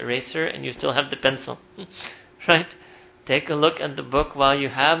have the eraser and you still have the pencil. Right? Take a look at the book while you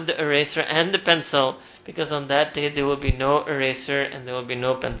have the eraser and the pencil. Because on that day there will be no eraser and there will be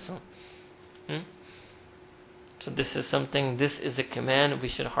no pencil. So this is a command we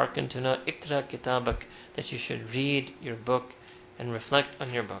should hearken to now. Iqra kitabak, that you should read your book and reflect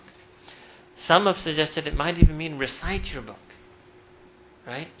on your book. Some have suggested it might even mean recite your book.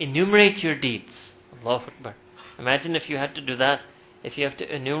 Right? Enumerate your deeds. Allahu Akbar. Imagine if you had to do that. If you have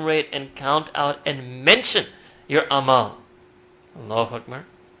to enumerate and count out and mention your amal. Allahu Akbar.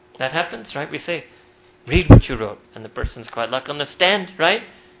 That happens, right? We say, read what you wrote. And the person's quite like on the stand, right?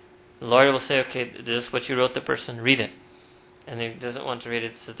 The lawyer will say, okay, this is what you wrote the person, read it. And he doesn't want to read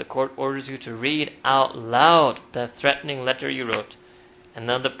it, so the court orders you to read out loud that threatening letter you wrote. And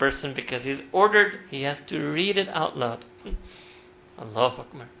now the person, because he's ordered, he has to read it out loud. Allahu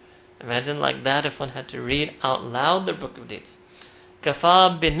Akbar. Imagine like that if one had to read out loud the book of deeds.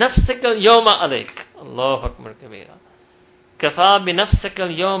 Kafa bi nafsika al-yawma alayk. Allahu Akbar kabira. Kafa bi nafsika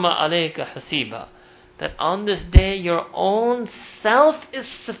al-yawma alayka hasiba. That on this day your own self is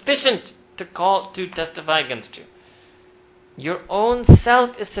sufficient to testify against you. Your own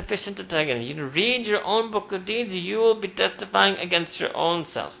self is sufficient to testify against you. You read your own book of deeds, you will be testifying against your own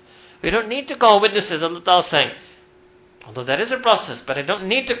self. We don't need to call witnesses, Allah Ta'ala is saying. Although that is a process, but I don't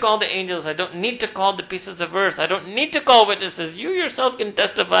need to call the angels, I don't need to call the pieces of earth, I don't need to call witnesses. You yourself can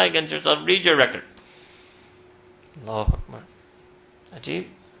testify against yourself. Read your record. Allahu Akbar. Ajib.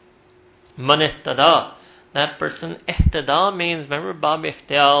 Man ihtada. That person, ihtada means, remember Bab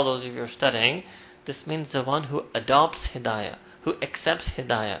Iftiyal, those of you who are studying, this means the one who adopts hidayah, who accepts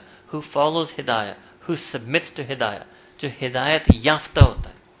hidayah, who follows hidayah, who submits to hidayah. To hidayat yafta hota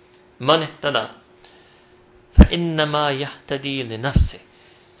hai. Man ihtada. فَإِنَّمَا يَهْتَدِي لِنَفْسِهِ.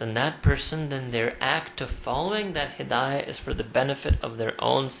 Then that person, then their act of following that hidayah is for the benefit of their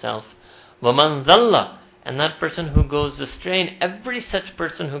own self. وَمَنْ ذَلَّ. And that person who goes astray, and every such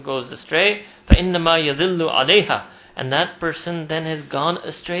person who goes astray, فَإِنَّمَا يَذِلُّ عَلَيْهَا. And that person then has gone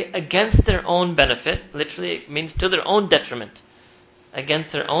astray against their own benefit. Literally it means to their own detriment.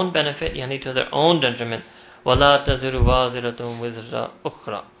 Against their own benefit, yani to their own detriment. وَلَا تَزِرُ وَازِرَةٌ وِزْرَ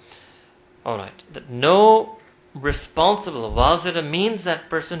أُخْرَى. Alright, that no responsible, wazira means that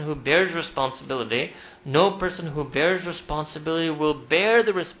person who bears responsibility. No person who bears responsibility will bear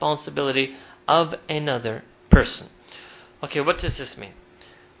the responsibility of another person. Okay, what does this mean?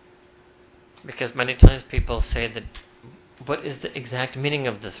 Because many times people say that, what is the exact meaning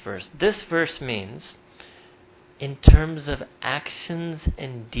of this verse? This verse means, in terms of actions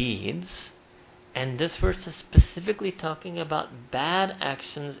and deeds, and this verse is specifically talking about bad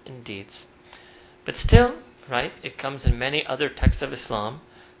actions and deeds. But still, right, it comes in many other texts of Islam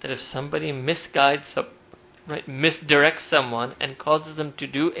that if somebody misguides, misdirects someone and causes them to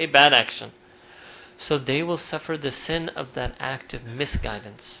do a bad action, so they will suffer the sin of that act of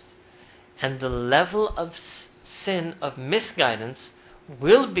misguidance. And the level of sin of misguidance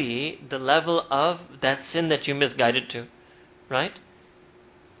will be the level of that sin that you misguided to, right?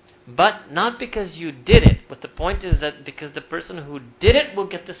 But not because you did it, but the point is that because the person who did it will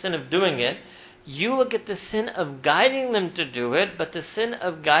get the sin of doing it, you will get the sin of guiding them to do it, but the sin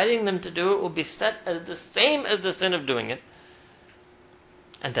of guiding them to do it will be set as the same as the sin of doing it.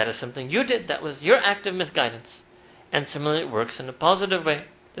 And that is something you did, that was your act of misguidance. And similarly it works in a positive way.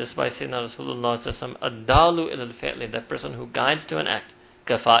 This is why Sayyidina Rasulullah says, Addalu ilal fi'li, that person who guides to an act,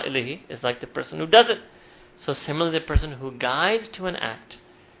 kafa'ilihi, is like the person who does it. So similarly the person who guides to an act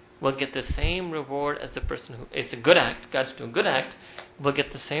will get the same reward as the person who, it's a good act, guides to a good act, will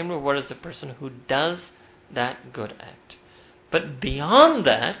get the same reward as the person who does that good act. But beyond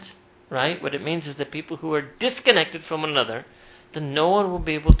that, right, what it means is that people who are disconnected from one another, then no one will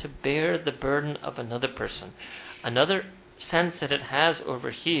be able to bear the burden of another person. Another sense that it has over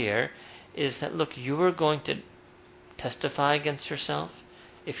here is that, look, you are going to testify against yourself.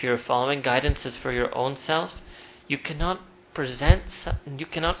 If you're following guidances for your own self, you cannot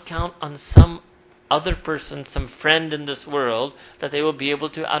count on some other person, some friend in this world, that they will be able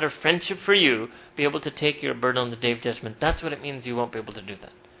to, out of friendship for you, be able to take your burden on the day of judgment. That's what it means. You won't be able to do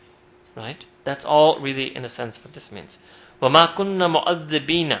that. Right? That's all really, in a sense, what this means. وَمَا كُنَّا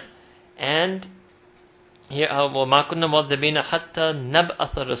مُعَذِّبِينَ. And here, وَمَا كُنَّا مُعَذِّبِينَ حَتَّى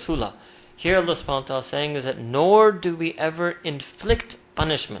نَبْعَثَ رَسُولًا. Here Allah subhanahu wa ta'ala is saying is that nor do we ever inflict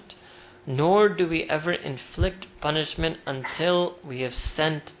punishment. Nor do we ever inflict punishment until we have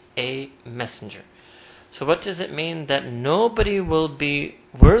sent a messenger. So what does it mean? That nobody will be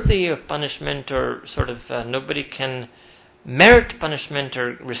worthy of punishment, or sort of nobody can merit punishment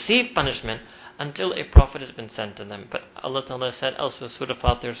or receive punishment until a prophet has been sent to them. But Allah Ta'ala said elsewhere, Surah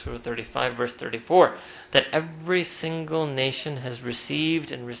Fatir, Surah 35, verse 34, that every single nation has received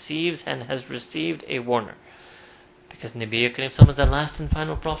and receives and has received a warner. Because Nabi Kareem is the last and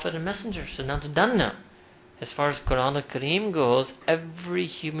final prophet and messenger. So now it's done now. As far as Quran al-Kareem goes, every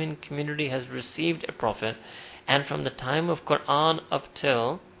human community has received a prophet. And from the time of Quran up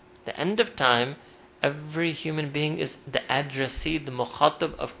till The end of time, every human being is the addressee, the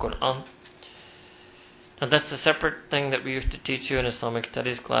mukhatab of Quran. Now that's a separate thing that we used to teach you in Islamic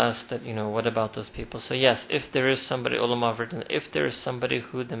studies class, that, what about those people? So yes, if there is somebody, ulama have written, if there is somebody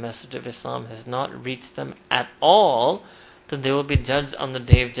who the message of Islam has not reached them at all, then they will be judged on the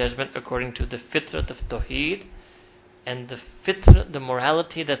Day of Judgment according to the fitrat of Tawheed, and the fitra, the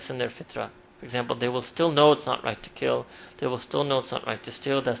morality that's in their fitrah. For example, they will still know it's not right to kill, they will still know it's not right to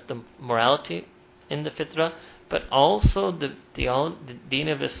steal, that's the morality in the fitrah. But also the Deen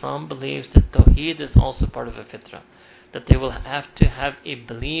of Islam believes that Tawheed is also part of a fitrah, that they will have to have a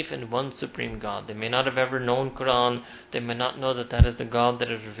belief in one supreme God. They may not have ever known Quran, they may not know that that is the God that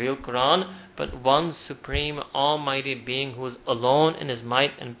has revealed Quran, but one supreme almighty being who is alone in his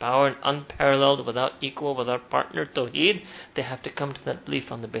might and power and unparalleled, without equal, without partner, Tawheed. They have to come to that belief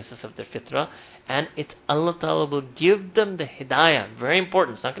on the basis of their fitrah, and it's Allah Ta'ala will give them the hidayah. Very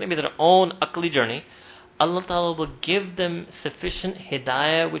important. It's not going to be their own aqli journey. Allah Ta'ala will give them sufficient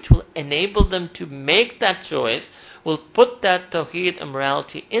hidayah which will enable them to make that choice, will put that tawheed and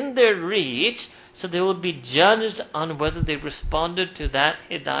morality in their reach, so they will be judged on whether they responded to that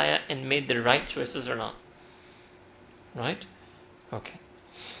hidayah and made the right choices or not. Right? Okay.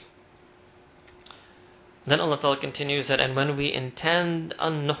 Then Allah Ta'ala continues that, and when we intend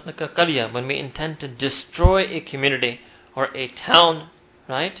an nuhlika qarya, when we intend to destroy a community or a town,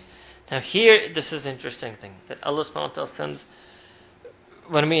 right? Now here, this is an interesting thing, that Allah subhanahu wa ta'ala sends,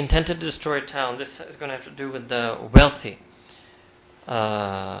 when we intend to destroy a town, this is going to have to do with the wealthy.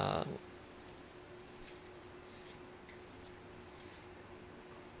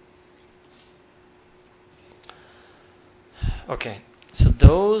 Okay, so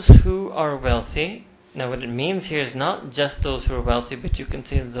those who are wealthy, now what it means here is not just those who are wealthy, but you can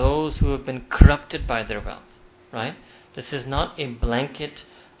say those who have been corrupted by their wealth, right? This is not a blanket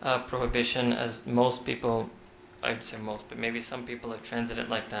prohibition, as most people, I'd say most, but maybe some people have translated it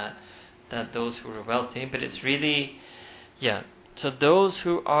like that those who are wealthy, but it's really, so those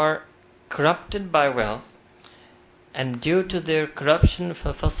who are corrupted by wealth, and due to their corruption,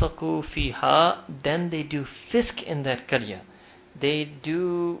 فَفَسَقُوا فِيهَا, then they do fisk in that qarya. They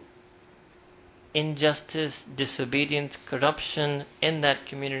do injustice, disobedience, corruption in that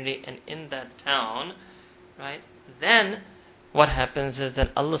community and in that town, right? Then what happens is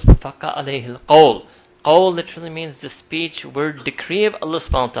that Allah subhanahu alayhi al-qawl. Qawl literally means the speech, word, decree of Allah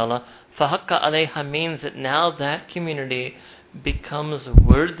subhanahu wa ta'ala. Fahakka alayha means that now that community becomes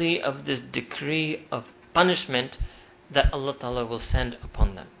worthy of this decree of punishment that Allah ta'ala will send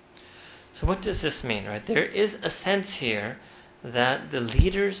upon them. So what does this mean, right? There is a sense here that the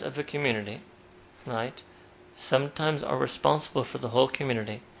leaders of a community, right, sometimes are responsible for the whole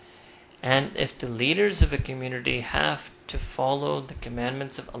community. And if the leaders of a community have to follow the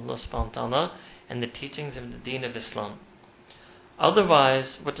commandments of Allah subhanahu wa ta'ala and the teachings of the Deen of Islam.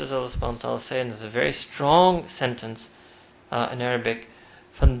 Otherwise, what does Allah subhanahu wa ta'ala say? And there's a very strong sentence in Arabic,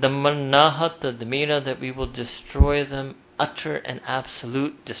 فَنْدَمَّرْنَاهَا تَدْمِيرًا, that we will destroy them utter and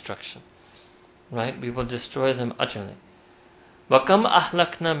absolute destruction. Right? We will destroy them utterly. وَكَمْ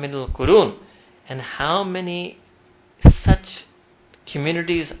أَهْلَكْنَا مِنَ الْقُرُونِ, and how many such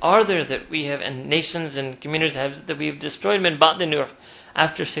communities are there that we have, and nations and communities have, that we have destroyed min ba'di Nuh,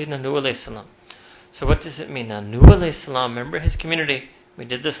 after Sayyidina Nuh alayhi salam. So what does it mean now? Nuh alayhi salam, remember his community, we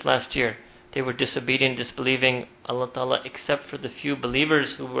did this last year, they were disobedient, disbelieving Allah Ta'ala, except for the few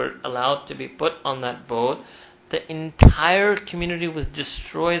believers who were allowed to be put on that boat. The entire community was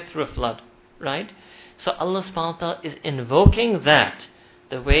destroyed through a flood, right? So Allah subhanahu wa ta'ala is invoking that,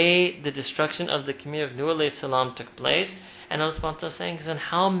 the way the destruction of the community of Nuh alayhi salam took place, and Allah subhanahu wa ta'ala is saying, and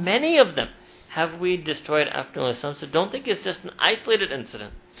how many of them have we destroyed after Nuh alayhi salam? So don't think it's just an isolated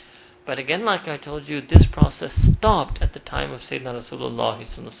incident. But again, like I told you, this process stopped at the time of Sayyidina Rasulullah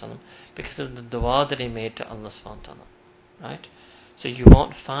because of the dua that he made to Allah subhanahu wa ta'ala. Right? So you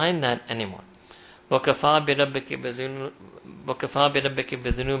won't find that anymore. وَكَفَى بِرَبِّكِ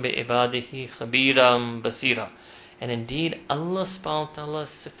بِذُنُوبِ عِبَادِهِ خَبِيرًا بَصِيرًا. And indeed, Allah subhanahu wa ta'ala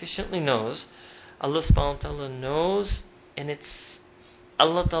sufficiently knows. Allah subhanahu wa ta'ala knows, and it's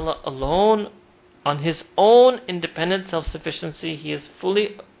Allah ta'ala alone, on His own independent self-sufficiency, He is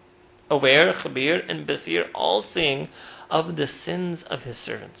fully aware, khabir and basir, all seeing of the sins of His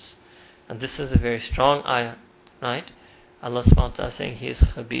servants. And this is a very strong ayah, right? Allah subhanahu wa ta'ala saying He is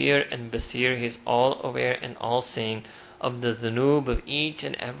khabir and basir, He is all aware and all seeing of the dhunub of each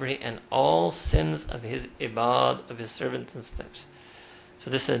and every and all sins of His ibad, of His servants and slaves. So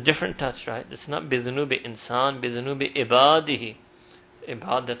this is a different touch, right? This is not bidhunubi insan, bidhunubi ibadihi.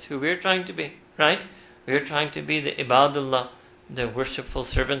 Ibad, that's who we're trying to be, right? We're trying to be the ibadullah, the worshipful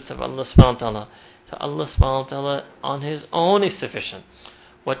servants of Allah subhanahu wa ta'ala. So Allah subhanahu wa ta'ala on His own is sufficient.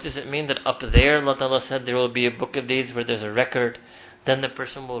 What does it mean that up there Allah ta'ala said there will be a book of deeds where there's a record, then the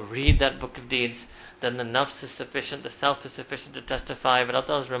person will read that book of deeds, then the nafs is sufficient, the self is sufficient to testify, but Allah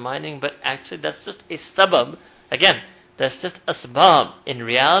ta'ala is reminding, but actually that's just a sabab. Again, that's just a sabab. In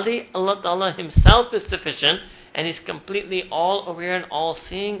reality, Allah ta'ala Himself is sufficient, and He's completely all aware and all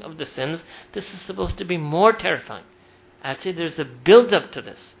seeing of the sins. This is supposed to be more terrifying. Actually, there's a build-up to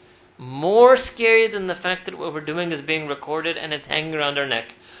this. More scary than the fact that what we're doing is being recorded and it's hanging around our neck.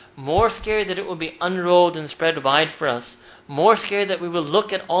 More scary that it will be unrolled and spread wide for us. More scary that we will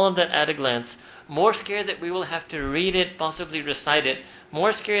look at all of that at a glance. More scary that we will have to read it, possibly recite it.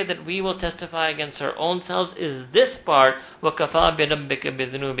 More scary that we will testify against our own selves is this part, وَكَفَى بِرَبِّكَ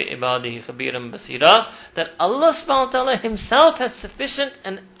بِذُنُوبِ عِبَادِهِ خَبِيرًا بَصِيرًا, that Allah subhanahu wa ta'ala Himself has sufficient,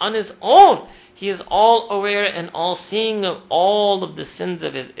 and on His own He is all aware and all seeing of all of the sins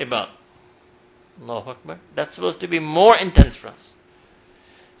of His ibad. Allahu Akbar. That's supposed to be more intense for us.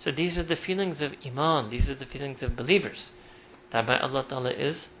 So these are the feelings of iman, these are the feelings of believers. That by Allah ta'ala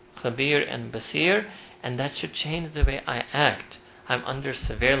is Khabir and Basir, and that should change the way I act. I'm under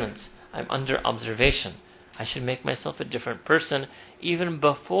surveillance, I'm under observation. I should make myself a different person even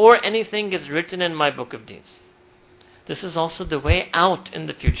before anything is written in my book of deeds. This is also the way out in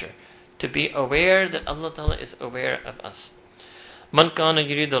the future, to be aware that Allah ta'ala is aware of us. Man kana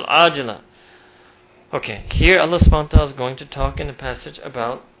yuridul ajila. Okay, here Allah subhanahu wa ta'ala is going to talk in a passage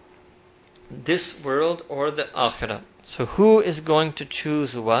about this world or the akhirah. So who is going to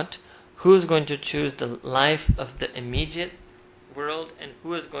choose what? Who is going to choose the life of the immediate world, and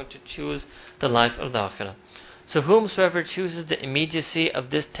who is going to choose the life of the akhirah? So whomsoever chooses the immediacy of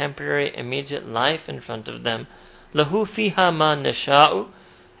this temporary immediate life in front of them, lahu fiha ma nasha'u,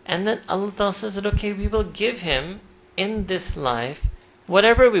 and then Allah Ta'ala says that okay, we will give him in this life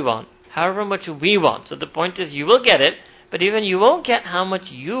whatever we want, however much we want. So the point is, you will get it, but even you won't get how much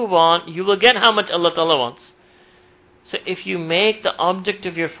you want, you will get how much Allah Ta'ala wants. So if you make the object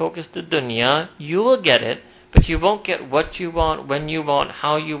of your focus the dunya, you will get it, but you won't get what you want, when you want,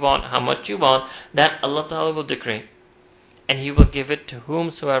 how much you want. That Allah Ta'ala will decree, and He will give it to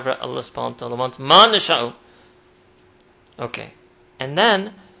whomsoever Allah subhanahu wa ta'ala wants. Ma nasha'u. Okay. And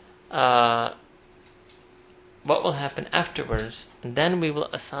then what will happen afterwards? And then we will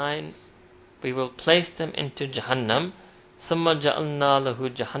place them into Jahannam. Summa ja'alna lahu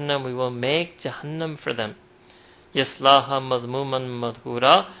Jahannam. We will make Jahannam for them. Yaslaha madmuman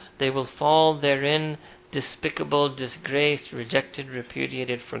madhura. They will fall therein despicable, disgraced, rejected,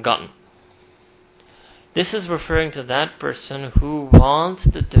 repudiated, forgotten. This is referring to that person who wants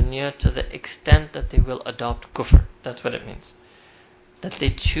the dunya to the extent that they will adopt kufr. That's what it means. That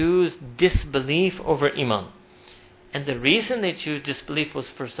they choose disbelief over iman. And the reason they choose disbelief was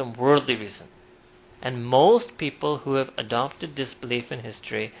for some worldly reason. And most people who have adopted disbelief in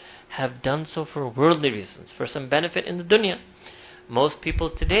history have done so for worldly reasons, for some benefit in the dunya. Most people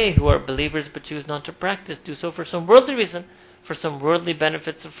today who are believers but choose not to practice do so for some worldly reason, for some worldly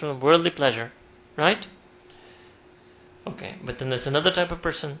benefits, or for some worldly pleasure. Right? Okay, but then there's another type of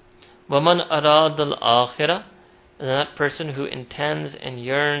person. وَمَنْ أَرَادَ الْآخِرَةِ, and that person who intends and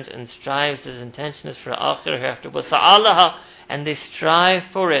yearns and strives, his intention is for akhirah hereafter. وَسَعَالَهَا, and they strive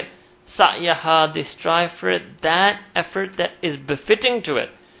for it. سَعْيَهَا, they strive for it, that effort that is befitting to it.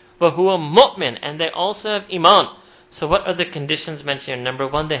 وَهُوَ مُؤْمِن, and they also have iman. So what are the conditions mentioned here? Number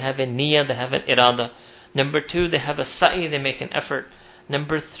one, they have a niyyah, they have an irada. Number two, they have a sa'i, they make an effort.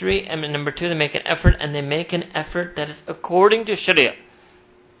 Number two, they make an effort, and they make an effort that is according to Sharia.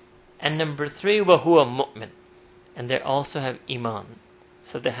 And number three, وَهُوَ مُؤْمِن, and they also have iman.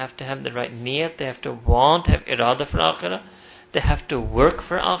 So they have to have the right niyyat, they have to want, have irada for akhirah. They have to work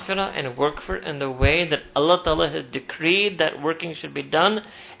for akhirah and work for it in the way that Allah Ta'ala has decreed that working should be done.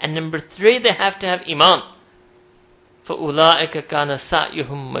 And number three, they have to have iman. فَأُولَٰئِكَ كَانَ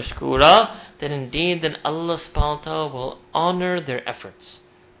سَعْيُهُمْ مَشْكُورًا, then indeed then Allah subhanahu wa ta'ala will honor their efforts.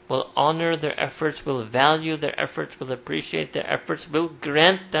 Will honor their efforts, will value their efforts, will appreciate their efforts, will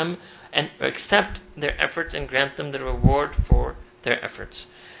grant them and accept their efforts and grant them the reward for their efforts.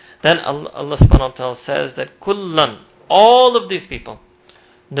 Then Allah subhanahu wa ta'ala says that kullan, all of these people,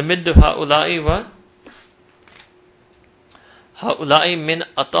 namiddu ha'ula'i wa ha'ula'i min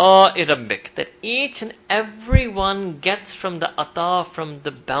ata'i rabbik, that each and every one gets from the ata, from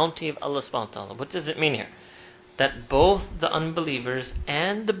the bounty of Allah subhanahu wa ta'ala. What does it mean here? That both the unbelievers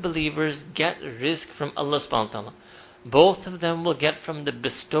and the believers get rizq from Allah subhanahu wa ta'ala. Both of them will get from the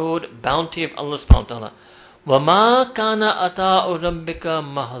bestowed bounty of Allah subhanahu wa ta'ala. وَمَا كَانَ أَتَاءُ رَبِّكَ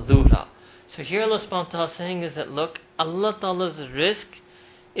مَهْذُورًا. So here Allah subhanahu wa ta'ala is saying is that look, Allah ta'ala's rizq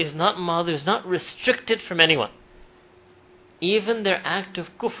is not restricted from anyone. Even their act of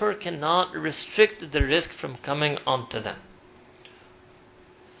kufr cannot restrict the rizq from coming onto them.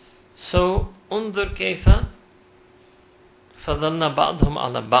 So, undur kayfa فَضَلْنَا بَعْضُهُمْ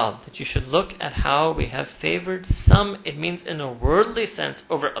عَلَى بَعْضٍ, that you should look at how we have favored some, it means in a worldly sense,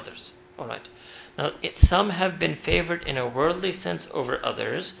 over others. Alright. Now, some have been favored in a worldly sense over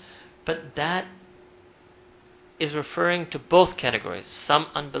others, but that is referring to both categories. Some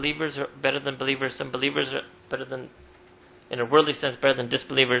unbelievers are better than believers, some believers are better than, in a worldly sense, better than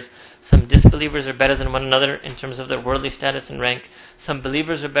disbelievers. Some disbelievers are better than one another in terms of their worldly status and rank. Some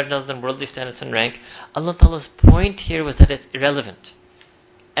believers are better than worldly status and rank. Allah Ta'ala's point here was that it's irrelevant.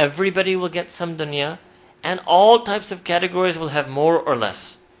 Everybody will get some dunya, and all types of categories will have more or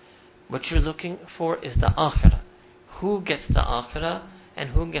less. What you're looking for is the akhirah. Who gets the akhirah, and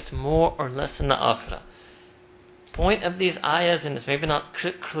who gets more or less in the akhirah. Point of these ayahs, and it's maybe not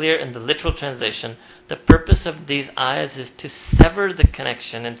clear in the literal translation, the purpose of these ayahs is to sever the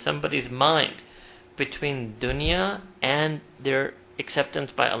connection in somebody's mind between dunya and their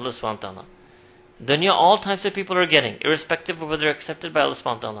acceptance by Allah subhanahu wa ta'ala. Dunya, all types of people are getting, irrespective of whether they're accepted by Allah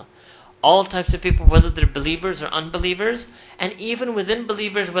subhanahu wa ta'ala. All types of people, whether they're believers or unbelievers, and even within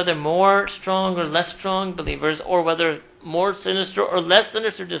believers, whether more strong or less strong believers, or whether more sinister or less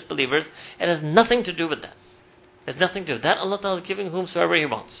sinister disbelievers, it has nothing to do with that. There's nothing to do. That Allah Ta'ala is giving whomsoever He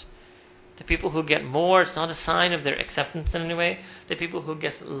wants. The people who get more, it's not a sign of their acceptance in any way. The people who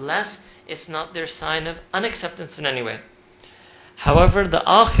get less, it's not their sign of unacceptance in any way. However, the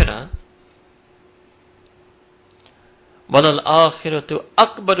akhirah, وَلَلْآخِرَةُ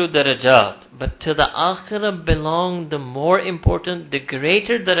أَكْبَرُ darajat, but to the akhirah belong the more important, the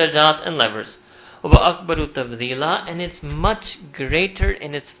greater darajat and levels. وَأَكْبَرُ تَفْضِيلًا, and it's much greater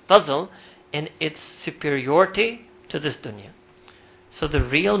in its fazl, in its superiority to this dunya. So the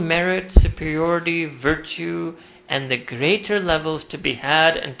real merit, superiority, virtue, and the greater levels to be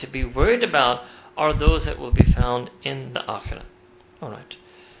had and to be worried about are those that will be found in the akhirah. Alright.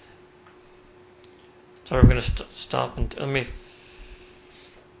 So we're going to stop and let me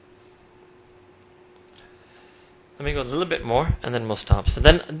go a little bit more and then we'll stop. So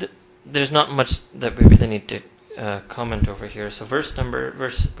then there's not much that we really need to comment over here. So we're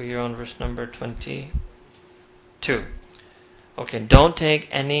on verse number 22. Okay, don't take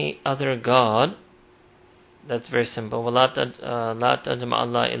any other god. That's very simple. وَلَا تَجْمَعَ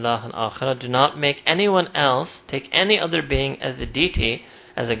اللَّهَ إِلَهًا آخَرَ, do not make anyone else, take any other being as a deity,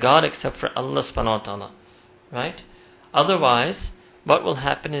 as a god, except for Allah subhanahu wa ta'ala. Right? Otherwise, what will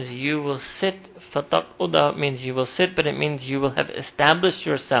happen is you will sit. فَتَقْعُدَ means you will sit, but it means you will have established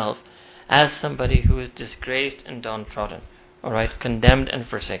yourself as somebody who is disgraced and downtrodden. Alright, condemned and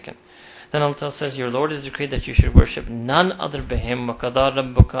forsaken. Then Allah says, your Lord has decreed that you should worship none other but Him. وَقَضَى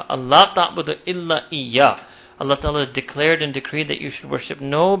رَبُّكَ أَلَّا تَعْبُدُ إِلَّا إِيَّاهُ. Allah Ta'ala has declared and decreed that you should worship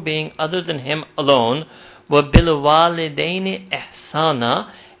no being other than Him alone. وَبِالْوَالِدَيْنِ إِحْسَانًا,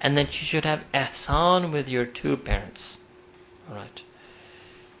 and that you should have ihsan with your two parents. Alright.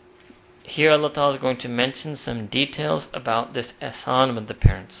 Here Allah Ta'ala is going to mention some details about this ihsan with the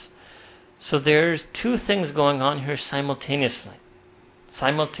parents. So there's two things going on here simultaneously.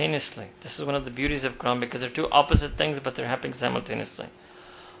 This is one of the beauties of Quran, because they're two opposite things, but they're happening simultaneously.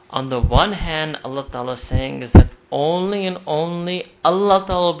 On the one hand, Allah Ta'ala is saying is that only and only Allah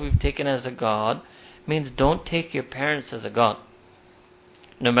Ta'ala will be taken as a God, means don't take your parents as a God.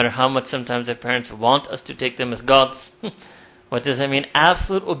 No matter how much sometimes their parents want us to take them as gods. What does that mean?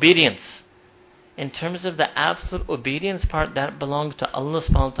 Absolute obedience. In terms of the absolute obedience part, that belongs to Allah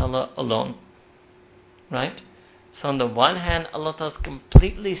subhanahu wa ta'ala alone. Right? So on the one hand, Allah Ta'ala is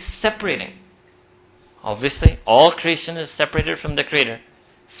completely separating. Obviously, all creation is separated from the Creator.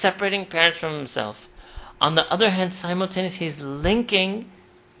 Separating parents from Himself. On the other hand, simultaneously, He's linking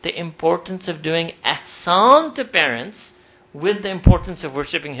the importance of doing ihsan to parents with the importance of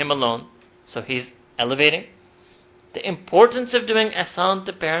worshipping Him alone. So He's elevating. The importance of doing ihsan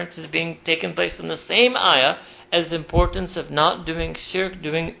to parents is being taken place in the same ayah as the importance of not doing shirk,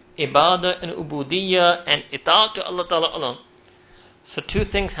 doing ibadah and ubudiyyah and itaat to Allah Ta'ala alone. So two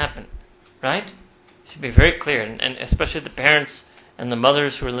things happen, right? It should be very clear, and especially the parents and the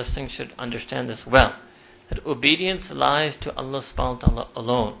mothers who are listening should understand this well, that obedience lies to Allah subhanahu wa ta'ala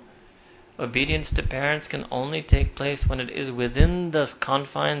alone. Obedience to parents can only take place when it is within the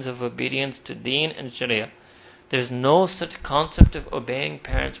confines of obedience to Deen and Sharia. There's no such concept of obeying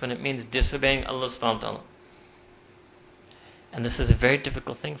parents when it means disobeying Allah subhanahu wa ta'ala. And this is a very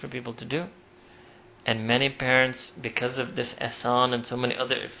difficult thing for people to do. And many parents, because of this ihsan and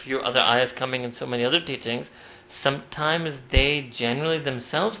few other ayahs coming and so many other teachings, sometimes they generally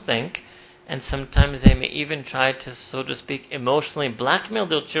themselves think, and sometimes they may even try to, so to speak, emotionally blackmail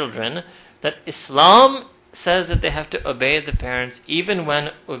their children, that Islam says that they have to obey the parents even when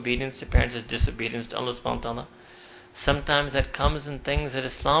obedience to parents is disobedience to Allah subhanahu wa ta'ala. Sometimes that comes in things that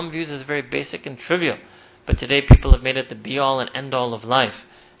Islam views as very basic and trivial, but today people have made it the be-all and end-all of life.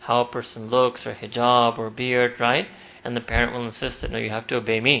 How a person looks, or hijab, or beard, right? And the parent will insist that, no, you have to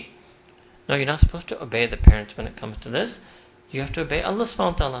obey me. No, you're not supposed to obey the parents when it comes to this. You have to obey Allah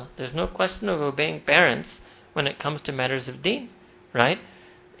subhanahu wa ta'ala. There's no question of obeying parents when it comes to matters of deen, right?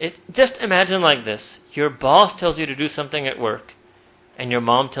 Just imagine like this. Your boss tells you to do something at work, and your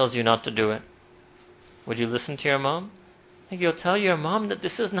mom tells you not to do it. Would you listen to your mom? You'll tell your mom that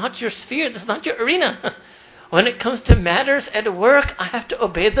this is not your sphere, this is not your arena. When it comes to matters at work, I have to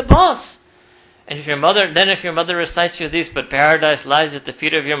obey the boss. And if your mother recites you this, but paradise lies at the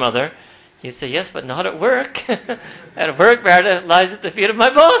feet of your mother, you say, yes, but not at work. At work, paradise lies at the feet of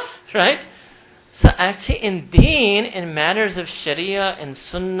my boss, right? So actually in deen, in matters of sharia and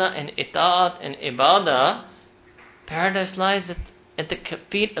sunnah and ita'at and ibadah, paradise lies at the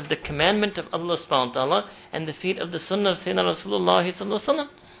feet of the commandment of Allah subhanahu wa ta'ala and the feet of the sunnah of Sayyidina Rasulullah sallallahu alaihi wasallam.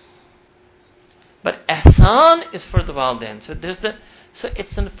 But ihsan is for the walidain. So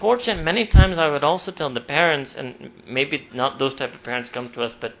it's unfortunate. Many times I would also tell the parents, and maybe not those type of parents come to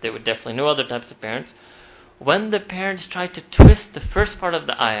us, but they would definitely know other types of parents. When the parents try to twist the first part of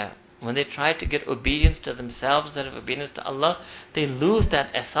the ayah, when they try to get obedience to themselves instead of obedience to Allah, they lose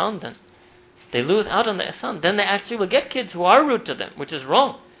that ihsan then. They lose out on the ihsan. Then they actually will get kids who are rude to them, which is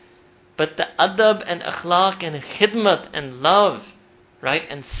wrong. But the adab and akhlaq and khidmat and love, right,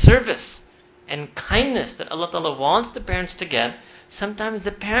 and service and kindness that Allah Ta'ala wants the parents to get, sometimes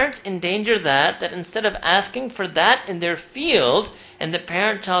the parents endanger that instead of asking for that in their field, and the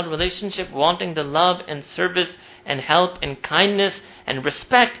parent-child relationship wanting the love and service and help and kindness and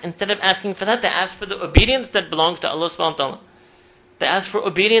respect, instead of asking for that, they ask for the obedience that belongs to Allah subhanahu wa ta'ala. They ask for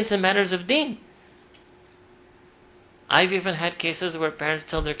obedience in matters of deen. I've even had cases where parents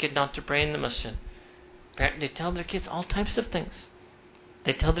tell their kid not to pray in the masjid. They tell their kids all types of things.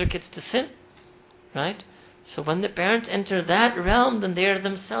 They tell their kids to sin. Right? So when the parents enter that realm, then they are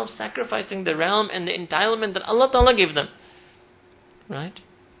themselves sacrificing the realm and the entitlement that Allah Ta'ala gave them. Right?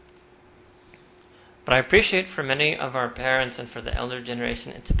 But I appreciate for many of our parents and for the elder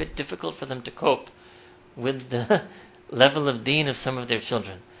generation, it's a bit difficult for them to cope with the level of deen of some of their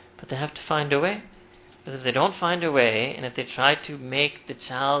children. But they have to find a way. Because if they don't find a way, and if they try to make the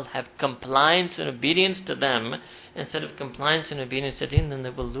child have compliance and obedience to them, instead of compliance and obedience to deen, then they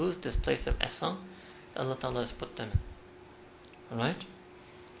will lose this place of ihsan Allah Ta'ala has put them in. Alright?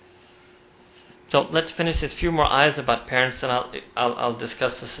 So let's finish this few more ayahs about parents, and I'll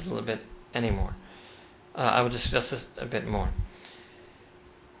discuss this a little bit anymore. I will discuss this a bit more.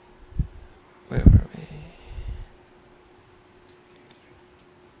 Where were we?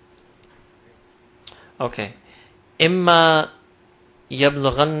 Okay. Imma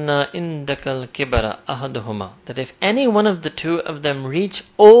yablughanna indakal kibara ahaduhuma. That if any one of the two of them reach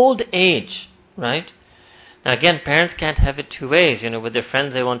old age, right? Now again, parents can't have it two ways. With their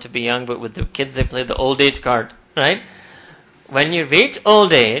friends they want to be young, but with the kids they play the old age card, right? When you reach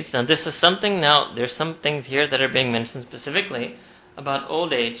old age, now this is something, there's some things here that are being mentioned specifically about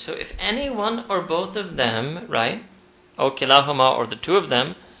old age. So if any one or both of them, right, or kilahuma, or the two of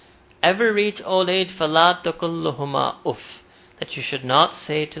them, ever reach old age, فَلَا تَقُلُّهُمَا uff, that you should not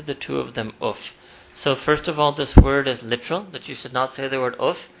say to the two of them uff. So first of all, this word is literal, that you should not say the word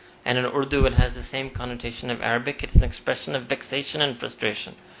uff. And in Urdu it has the same connotation of Arabic. It's an expression of vexation and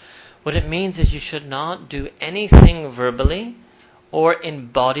frustration. What it means is you should not do anything verbally, or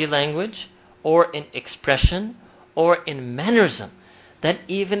in body language, or in expression, or in mannerism, that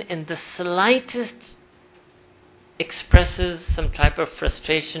even in the slightest expresses some type of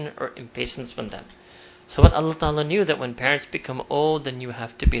frustration or impatience from them. So what Allah Ta'ala knew, that when parents become old, then you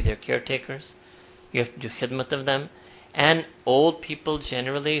have to be their caretakers. You have to do khidmat of them. And old people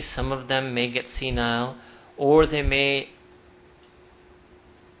generally, some of them may get senile, or they may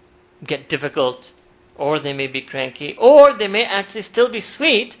get difficult, or they may be cranky, or they may actually still be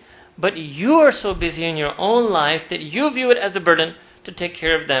sweet, but you are so busy in your own life that you view it as a burden to take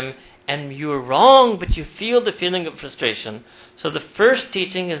care of them, and you are wrong, but you feel the feeling of frustration. So the first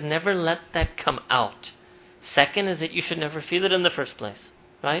teaching is never let that come out. Second is that you should never feel it in the first place,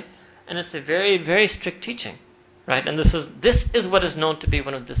 right? And it's a very, very strict teaching. Right, and this is what is known to be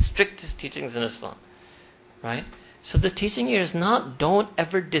one of the strictest teachings in Islam. Right? So the teaching here is not, don't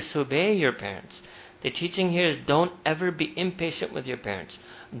ever disobey your parents. The teaching here is don't ever be impatient with your parents.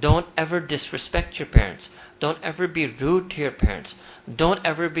 Don't ever disrespect your parents. Don't ever be rude to your parents. Don't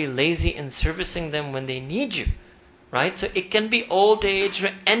ever be lazy in servicing them when they need you. Right? So it can be old age or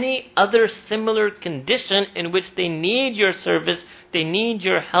any other similar condition in which they need your service, they need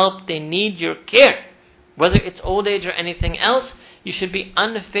your help, they need your care. Whether it's old age or anything else, you should be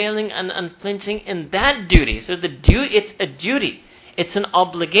unfailing and unflinching in that duty. So it's a duty. It's an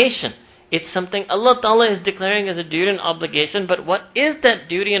obligation. It's something Allah Ta'ala is declaring as a duty and obligation. But what is that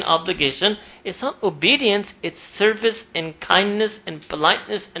duty and obligation? It's not obedience. It's service and kindness and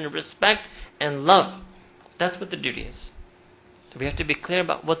politeness and respect and love. That's what the duty is. So we have to be clear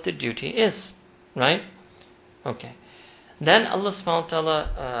about what the duty is. Right? Okay. Then Allah subhanahu wa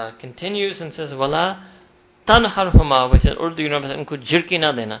ta'ala continues and says, Wala tanharhuma, which in Urdu, unko jirki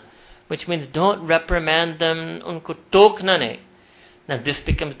na dena, which means don't reprimand them, unko tok na ne. Now this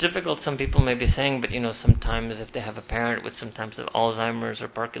becomes difficult. Some people may be saying, but sometimes if they have a parent with some types of Alzheimer's or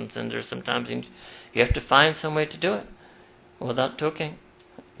Parkinson's, or sometimes you have to find some way to do it without talking.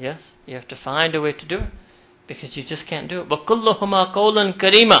 Yes, you have to find a way to do it because you just can't do it. وَقُلُّهُمَا قَوْلًا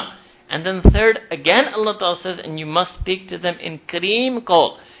كَرِيمًا. And then third, again Allah Ta'ala says, and you must speak to them in kareem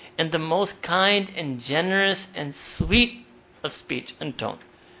qawl, in the most kind and generous and sweet of speech and tone.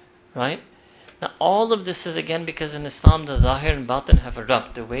 Right? Now all of this is again because in Islam the zahir and batin have a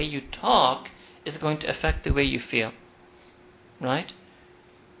rabt. The way you talk is going to affect the way you feel. Right?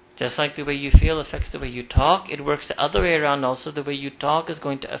 Just like the way you feel affects the way you talk, it works the other way around also. The way you talk is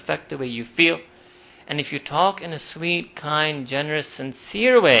going to affect the way you feel. And if you talk in a sweet, kind, generous,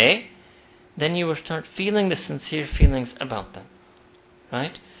 sincere way, then you will start feeling the sincere feelings about them.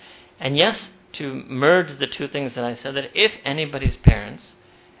 Right? And yes, to merge the two things that I said, that if anybody's parents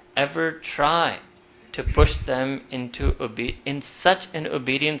ever try to push them into in such an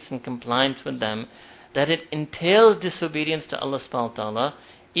obedience and compliance with them that it entails disobedience to Allah subhanahu wa ta'ala,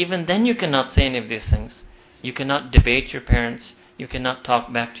 even then you cannot say any of these things. You cannot debate your parents, you cannot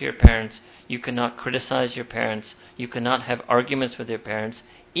talk back to your parents, you cannot criticize your parents, you cannot have arguments with your parents,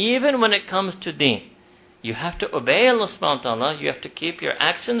 even when it comes to deen. You have to obey Allah subhanahu wa ta'ala, you have to keep your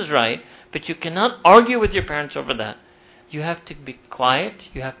actions right, but you cannot argue with your parents over that. You have to be quiet,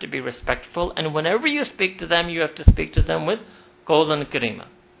 you have to be respectful, and whenever you speak to them, you have to speak to them with qawlan karima.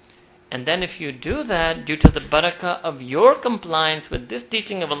 And then if you do that, due to the barakah of your compliance with this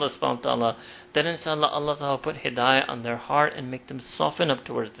teaching of Allah subhanahu wa ta'ala, then inshallah Allah ta'ala put hidayah on their heart and make them soften up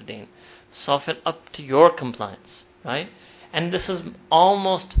towards the deen. Soften up to your compliance. Right? And this is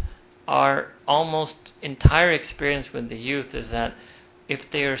almost our entire experience with the youth is that if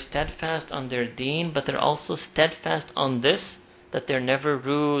they are steadfast on their deen, but they're also steadfast on this, that they're never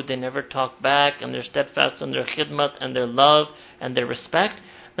rude, they never talk back, and they're steadfast on their khidmat and their love and their respect,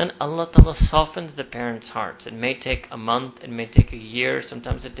 then Allah Ta'ala softens the parents' hearts. It may take a month, it may take a year,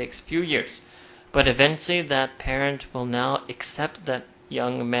 sometimes it takes a few years. But eventually that parent will now accept that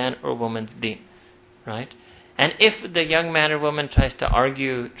young man or woman's deen. Right? And if the young man or woman tries to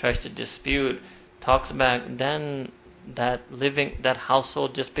argue, tries to dispute, talks back, then that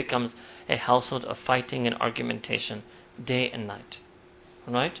household just becomes a household of fighting and argumentation day and night.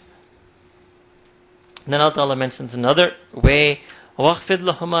 Right? Then Allah Ta'ala mentions another way, وَاخْفِضْ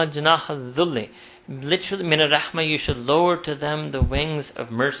لَهُمَا جَنَاحَ الذُّلِّ. Literally, min ar-rahmah, you should lower to them the wings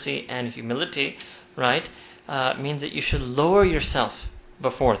of mercy and humility. Right? Means that you should lower yourself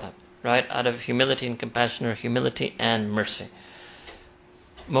before them. Right? Out of humility and compassion, or humility and mercy.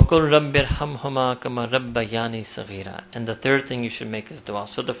 وَقُلْ رَبِّ ارْحَمْهُمَا كَمَا رَبَّيَانِي صَغِيرًا. And the third thing you should make is dua.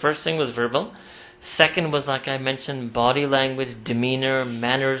 So the first thing was verbal. Second was, like I mentioned, body language, demeanor,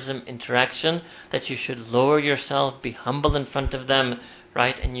 mannerism, interaction, that you should lower yourself, be humble in front of them,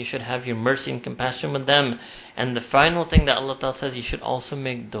 right? And you should have your mercy and compassion with them. And the final thing that Allah Ta'ala says, you should also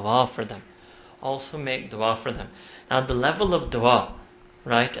make dua for them. Also make dua for them. Now the level of dua,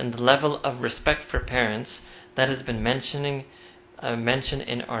 right, and the level of respect for parents, that has been mentioned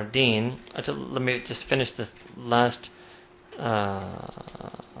in our deen. Let me just finish this last.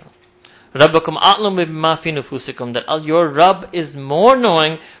 Rabbakum a'lamu bima fi nufusikum, that your Rabb is more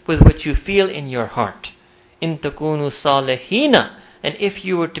knowing with what you feel in your heart. In takunu salihina, and if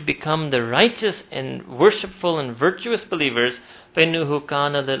you were to become the righteous and worshipful and virtuous believers, فَإِنَّهُ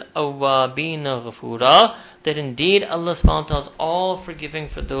كَانَ لِلْأَوَّابِينَ غَفُورًا, that indeed Allah subhanahu wa ta'ala is all forgiving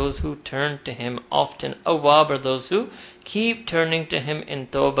for those who turn to Him often. Awwab are those who keep turning to Him in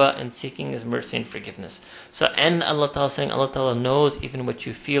tawbah and seeking His mercy and forgiveness. So, and Allah Ta'ala saying, Allah Ta'ala knows even what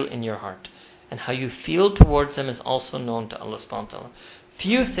you feel in your heart. And how you feel towards them is also known to Allah subhanahu wa ta'ala.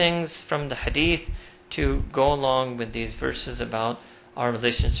 Few things from the hadith to go along with these verses about our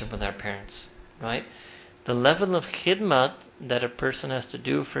relationship with our parents. right? The level of khidmat that a person has to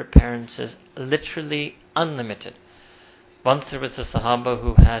do for parents is literally unlimited. Once there was a Sahaba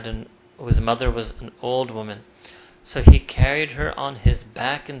whose mother was an old woman. So he carried her on his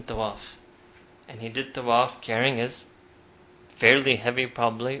back in tawaf. And he did tawaf carrying his fairly heavy,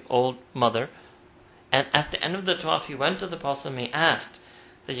 probably, old mother. And at the end of the tawaf, he went to the Prophet and he asked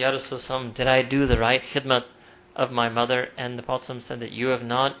that, Ya Rasulullah, did I do the right khidmat of my mother? And the Prophet said that you have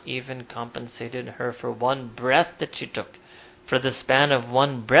not even compensated her for one breath that she took, for the span of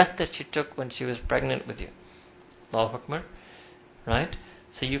one breath that she took when she was pregnant with you. Allahu Akbar. Right?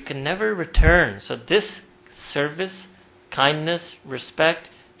 So you can never return. So this service, kindness, respect,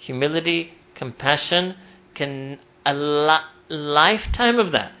 humility, compassion, a lifetime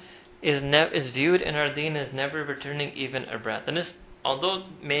of that is viewed in our deen as never returning even a breath. And although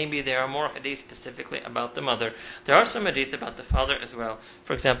maybe there are more hadith specifically about the mother, there are some hadith about the father as well.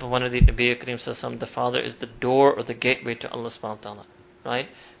 For example, one of the Nabi Kareem Sallallahu, the father is the door or the gateway to Allah subhanahu wa ta'ala. Right?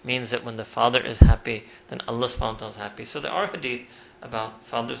 Means that when the father is happy, then Allah subhanahu wa ta'ala is happy. So there are hadith about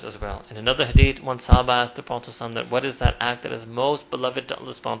fathers as well. In another hadith, one Sahaba asked the Prophet that what is that act that is most beloved to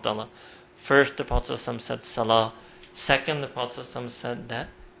Allah subhanahu wa ta'ala? First, the Prophet said Salah. Second, the Prophet said that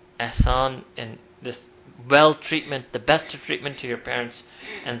ihsan, and this well treatment, the best of treatment to your parents.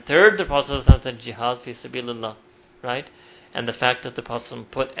 And third, the Prophet said jihad fi sabilillah, right? And the fact that the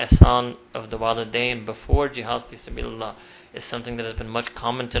Prophet put ihsan of the walidain before jihad fi sabilillah is something that has been much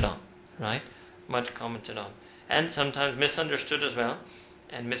commented on, right? Much commented on. And sometimes misunderstood as well,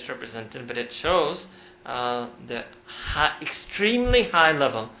 and misrepresented, but it shows the extremely high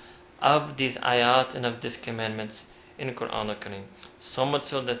level of these ayat and of these commandments in Quran al-Kareem. So much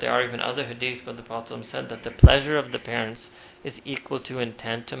so that there are even other hadiths where the Prophet said that the pleasure of the parents is equal to and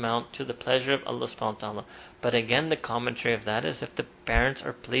tantamount to the pleasure of Allah subhanahu wa ta'ala. But again, the commentary of that is if the parents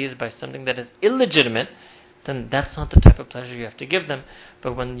are pleased by something that is illegitimate, then that's not the type of pleasure you have to give them.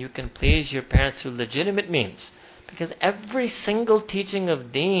 But when you can please your parents through legitimate means, because every single teaching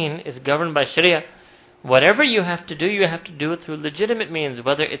of deen is governed by Sharia. Whatever you have to do it through legitimate means,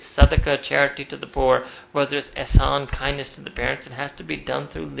 whether it's sadaqah, charity to the poor, whether it's ihsan, kindness to the parents, it has to be done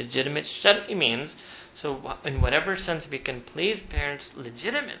through legitimate Shari'i means. So in whatever sense we can please parents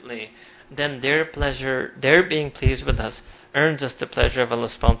legitimately, then their pleasure, their being pleased with us, earns us the pleasure of Allah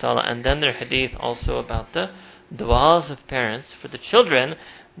subhanahu wa ta'ala. And then there are hadith also about the du'as of parents for the children,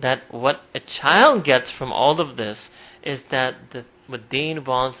 that what a child gets from all of this is that what deen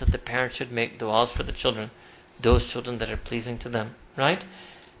wants that the parents should make du'as for the children, those children that are pleasing to them, right?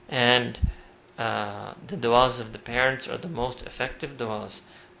 And the du'as of the parents are the most effective du'as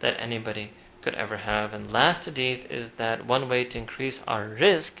that anybody could ever have. And last hadith is that one way to increase our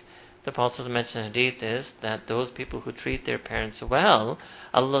risk, the Prophet mentioned hadith, is that those people who treat their parents well,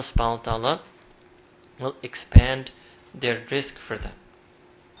 Allah subhanahu wa ta'ala will expand their risk for them.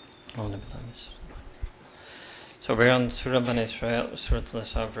 So we're on Surah Bani Israel, Surah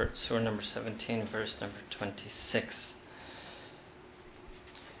Al-Isra, Surah number 17, verse number 26.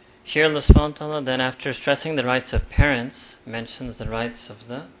 Here Allah subhanahu wa ta'ala, then after stressing the rights of parents, mentions the rights of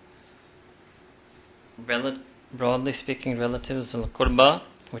the broadly speaking relatives, al-qurba,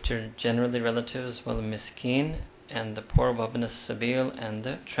 which are generally relatives, wal-miskin, and the poor, wabn as-sabil, and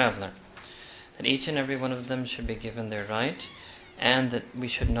the traveler. That each and every one of them should be given their right, and that we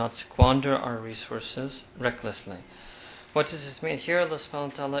should not squander our resources recklessly. What does this mean? Here Allah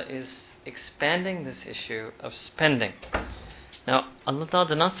subhanahu wa ta'ala is expanding this issue of spending. Now, Allah ta'ala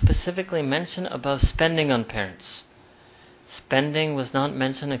did not specifically mention about spending on parents. Spending was not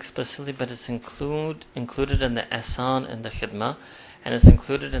mentioned explicitly, but it's included in the ihsan and the khidmah, and it's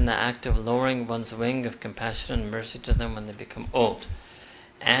included in the act of lowering one's wing of compassion and mercy to them when they become old.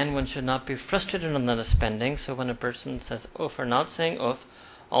 And one should not be frustrated on that spending. So when a person says oof or not saying oof,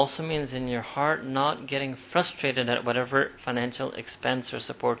 also means in your heart not getting frustrated at whatever financial expense or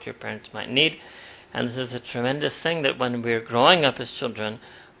support your parents might need. And this is a tremendous thing, that when we're growing up as children,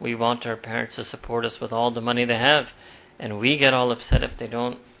 we want our parents to support us with all the money they have. And we get all upset if they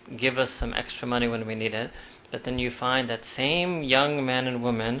don't give us some extra money when we need it. But then you find that same young man and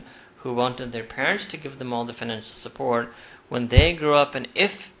woman who wanted their parents to give them all the financial support, when they grow up, and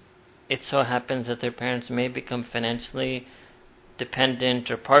if it so happens that their parents may become financially dependent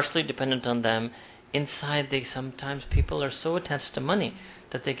or partially dependent on them, inside sometimes people are so attached to money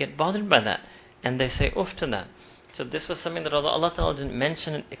that they get bothered by that, and they say oof to that. So this was something that although Allah Ta'ala didn't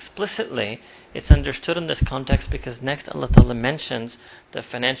mention it explicitly, it's understood in this context, because next Allah Ta'ala mentions the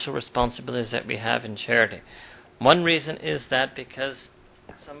financial responsibilities that we have in charity. One reason is that because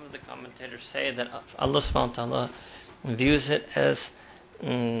some of the commentators say that Allah subhanahu wa ta'ala views it as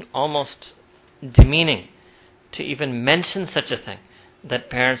almost demeaning to even mention such a thing, that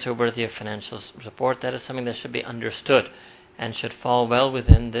parents are worthy of financial support. That is something that should be understood and should fall well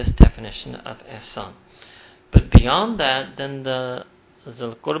within this definition of ihsan. But beyond that, then the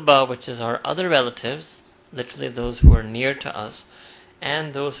Zul Qurba, which is our other relatives, literally those who are near to us,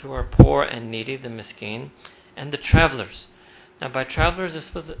 and those who are poor and needy, the miskin, and the travelers. Now by travelers,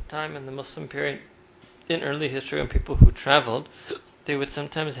 this was a time in the Muslim period, in early history, when people who traveled, they would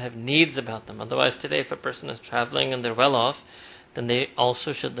sometimes have needs about them. Otherwise today, if a person is traveling and they're well off, then they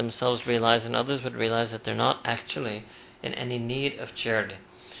also should themselves realize, and others would realize, that they're not actually in any need of charity.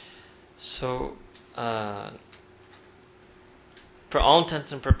 So, for all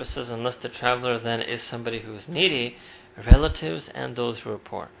intents and purposes, unless the traveler then is somebody who is needy, relatives and those who are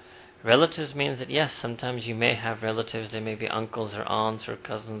poor. Relatives means that yes, sometimes you may have relatives, they may be uncles or aunts or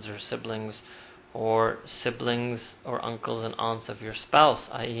cousins or siblings or uncles and aunts of your spouse,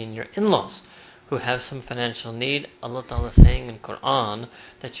 i.e. in your in-laws, who have some financial need. Allah Ta'ala is saying in Quran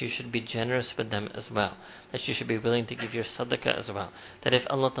that you should be generous with them as well, that you should be willing to give your sadaqah as well, that if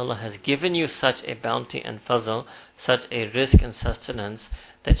Allah Ta'ala has given you such a bounty and fazl, such a risk and sustenance,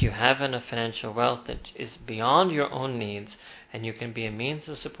 that you have enough financial wealth that is beyond your own needs, and you can be a means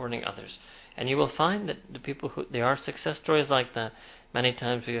of supporting others. And you will find that the people who, there are success stories like that. Many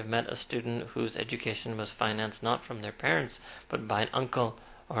times we have met a student whose education was financed not from their parents, but by an uncle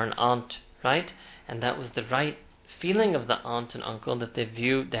or an aunt, right? And that was the right feeling of the aunt and uncle, that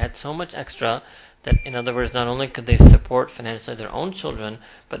they had so much extra that, in other words, not only could they support financially their own children,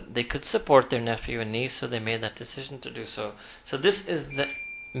 but they could support their nephew and niece, so they made that decision to do so. So this is the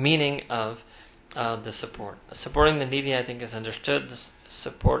meaning of the support. Supporting the needy, I think, is understood. The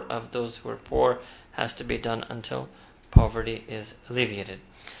support of those who are poor has to be done until poverty is alleviated.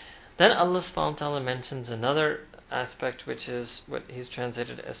 Then Allah subhanahu wa ta'ala mentions another aspect, which is what he's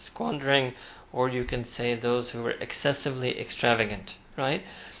translated as squandering, or you can say those who are excessively extravagant, right?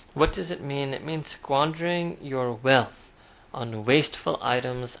 What does it mean? It means squandering your wealth on wasteful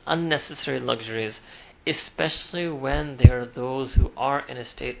items, unnecessary luxuries, especially when there are those who are in a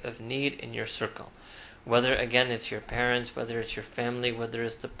state of need in your circle. Whether, again, it's your parents, whether it's your family, whether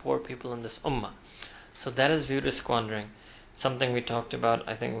it's the poor people in this ummah. So that is viewed as squandering. Something we talked about,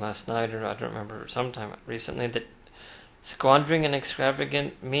 I think last night, or I don't remember, sometime recently, that squandering and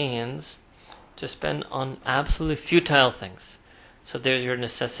extravagant means to spend on absolutely futile things. So there's your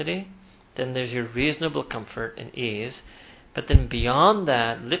necessity, then there's your reasonable comfort and ease, but then beyond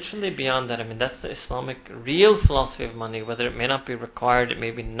that, literally beyond that, I mean, that's the Islamic real philosophy of money. Whether it may not be required, it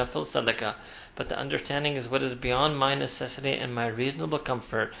may be nafil sadaqah, but the understanding is what is beyond my necessity and my reasonable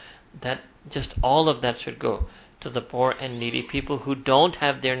comfort, that just all of that should go to the poor and needy, people who don't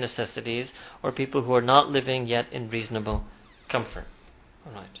have their necessities, or people who are not living yet in reasonable comfort.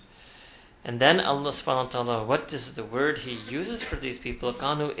 Alright. And then Allah subhanahu wa ta'ala, what is the word He uses for these people?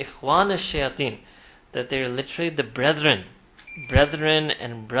 Kanu ikhwana shayateen, that they're literally the brethren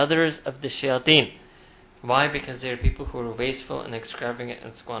and brothers of the shayateen. Why? Because they are people who are wasteful and extravagant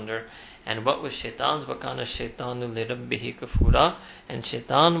and squander. And what was shaitan's? وَكَانَ الشَّيْطَانُ لِرَبِّهِ كَفُورًا. And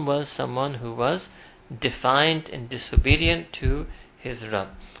shaitan was someone who was defiant and disobedient to his Rabb.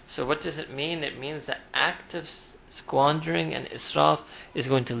 So what does it mean? It means the act of squandering and israf is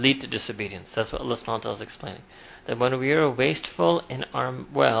going to lead to disobedience. That's what Allah subhanahu wa ta'ala is explaining. That when we are wasteful in our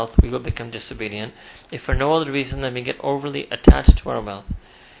wealth, we will become disobedient, if for no other reason than we get overly attached to our wealth.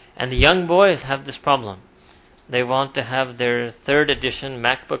 And the young boys have this problem. They want to have their 3rd edition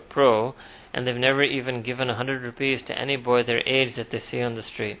MacBook Pro, and they've never even given 100 rupees to any boy their age that they see on the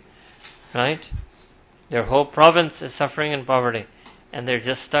street. Right? Their whole province is suffering in poverty, and they're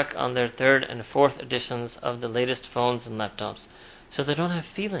just stuck on their 3rd and 4th editions of the latest phones and laptops. So they don't have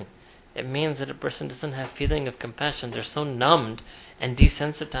feeling. It means that a person doesn't have feeling of compassion. They're so numbed and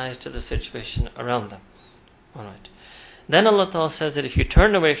desensitized to the situation around them. Alright. Then Allah Ta'ala says that if you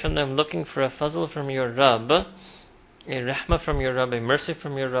turn away from them looking for a fazl from your Rabb, a rahmah from your Rabb, a mercy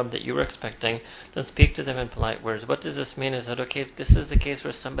from your Rabb that you were expecting, then speak to them in polite words. What does this mean? Is that, okay, if this is the case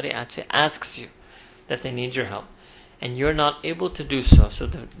where somebody actually asks you that they need your help, and you're not able to do so, so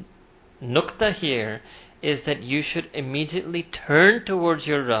the nukta here is that you should immediately turn towards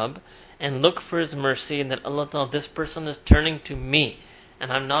your Rabb and look for His mercy, and that Allah Ta'ala, this person is turning to me,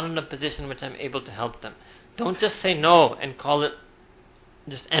 and I'm not in a position in which I'm able to help them. Don't just say no and call it,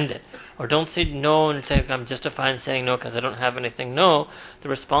 just end it. Or don't say no and say, I'm justified in saying no because I don't have anything. No, the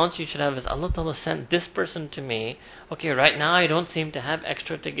response you should have is, Allah Ta'ala sent this person to me. Okay, right now I don't seem to have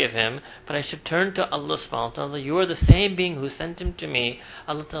extra to give him, but I should turn to Allah subhanahu wa ta'ala. You are the same being who sent him to me.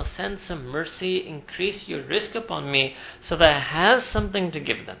 Allah Ta'ala, send some mercy, increase your risk upon me so that I have something to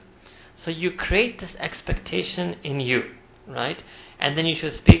give them. So you create this expectation in you, right? And then you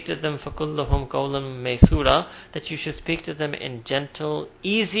should speak to them فَكُلُّهُمْ قَوْلًا مَيْسُورًا, that you should speak to them in gentle,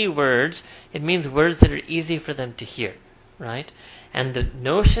 easy words. It means words that are easy for them to hear, right? And the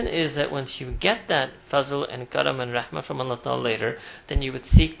notion is that once you get that fazl and karam and rahmah from Allah Ta'ala later, then you would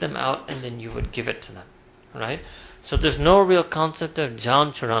seek them out and then you would give it to them, right? So there's no real concept of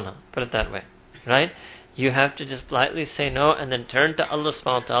jaan churana, put it that way, right? You have to just politely say no and then turn to Allah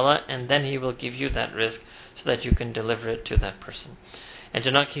subhanahu wa ta'ala, and then He will give you that rizq so that you can deliver it to that person. And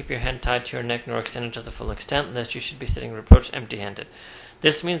do not keep your hand tied to your neck nor extend it to the full extent, lest you should be sitting reproached empty-handed.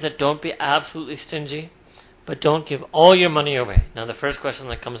 This means that don't be absolutely stingy, but don't give all your money away. Now the first question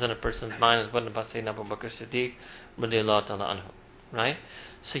that comes in a person's mind is, what about Sayyidina Abu Bakr Siddiq radiyallahu ta'ala anhu, right?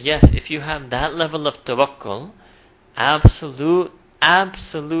 So yes, if you have that level of tawakkul, absolute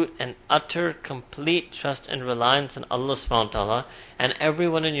and utter complete trust and reliance on Allah subhanahu wa ta'ala, and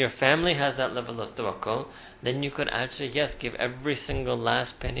everyone in your family has that level of tawakkul, then you could actually, yes, give every single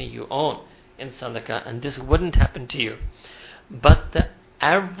last penny you own in sadaqah, and this wouldn't happen to you. But the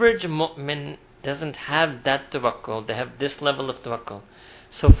average mu'min doesn't have that tawakkul. They have this level of tawakkul.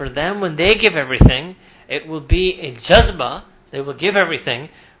 So for them, when they give everything, it will be a jazba. They will give everything,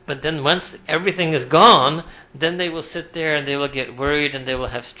 but then once everything is gone, then they will sit there and they will get worried and they will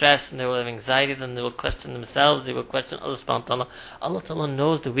have stress and they will have anxiety, then they will question themselves, they will question Allah subhanahu wa ta'ala. Allah ta'ala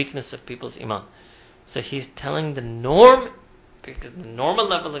knows the weakness of people's iman. So He's telling the norm, because the normal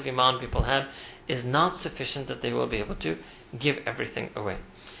level of iman people have is not sufficient that they will be able to give everything away.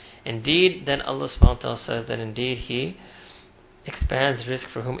 Indeed, then Allah subhanahu wa ta'ala says that indeed He expands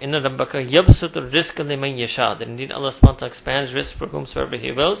rizq for whom. Inna rabbaka yabsutu rizqa liman yasha. That indeed Allah subhanahu wa ta'ala expands rizq for whomsoever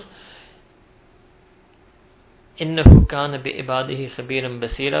He wills. Innahu kana bi ibadihi khabiran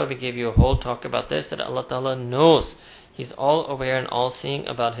basira. We gave you a whole talk about this, that Allah ta'ala knows. He's all aware and all seeing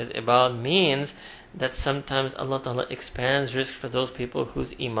about His ibad, means that sometimes Allah Ta'ala expands rizq for those people whose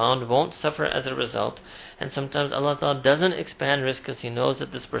iman won't suffer as a result, and sometimes Allah Ta'ala doesn't expand rizq because He knows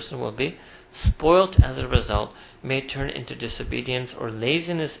that this person will be spoilt as a result, may turn into disobedience or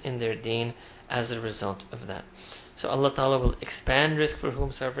laziness in their deen as a result of that. So Allah Ta'ala will expand rizq for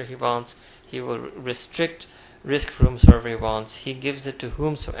whomsoever He wants. He will restrict rizq for whomsoever He wants. He gives it to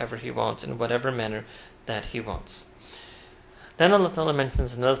whomsoever He wants in whatever manner that He wants. Then Allah Ta'ala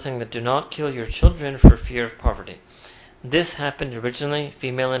mentions another thing, that do not kill your children for fear of poverty. This happened originally,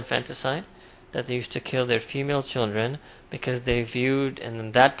 female infanticide, that they used to kill their female children because they viewed, and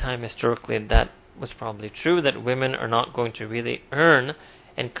in that time historically that was probably true, that women are not going to really earn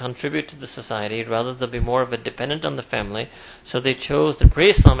and contribute to the society, rather they'll be more of a dependent on the family. So they chose the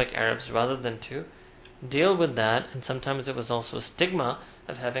pre-Islamic Arabs rather than to deal with that, and sometimes it was also a stigma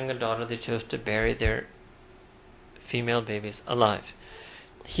of having a daughter. They chose to bury their female babies alive.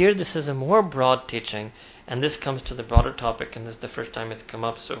 Here this is a more broad teaching, and this comes to the broader topic, and this is the first time it's come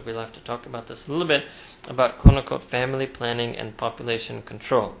up, so we'll have to talk about this a little bit, about quote-unquote family planning and population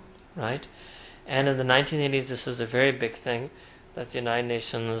control, right? And in the 1980s this was a very big thing, that the United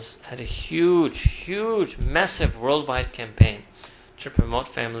Nations had a huge, massive worldwide campaign to promote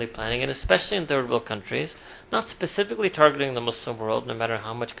family planning, and especially in third world countries, not specifically targeting the Muslim world, no matter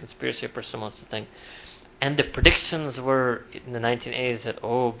how much conspiracy a person wants to think. And the predictions were in the 1980s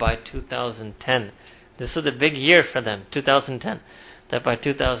that, by 2010, this was a big year for them, 2010, that by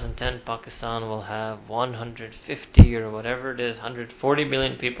 2010 Pakistan will have 150 or whatever it is, 140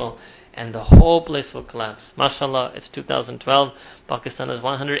 million people, and the whole place will collapse. MashaAllah, it's 2012, Pakistan has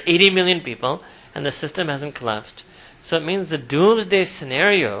 180 million people, and the system hasn't collapsed. So it means the doomsday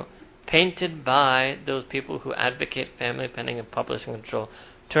scenario painted by those people who advocate family planning and population control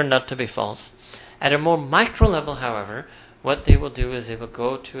turned out to be false. At a more micro level, however, what they will do is they will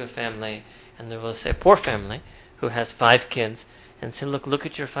go to a family and they will say, a poor family who has 5 kids, and say, look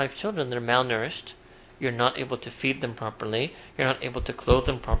at your 5 children, they're malnourished, you're not able to feed them properly, you're not able to clothe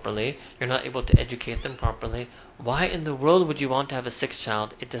them properly, you're not able to educate them properly. Why in the world would you want to have a 6th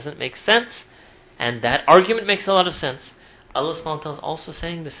child? It doesn't make sense. And that argument makes a lot of sense. Allah subhanahu wa ta'ala is also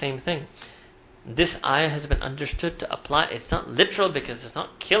saying the same thing. This ayah has been understood to apply. It's not literal because it's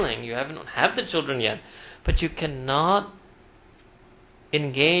not killing. You haven't have the children yet. But you cannot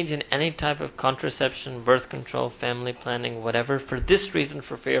engage in any type of contraception, birth control, family planning, whatever, for this reason,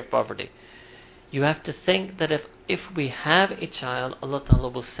 for fear of poverty. You have to think that if we have a child, Allah Ta'ala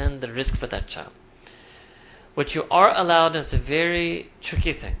will send the rizq for that child. What you are allowed is a very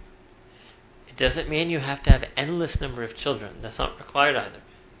tricky thing. It doesn't mean you have to have an endless number of children. That's not required either.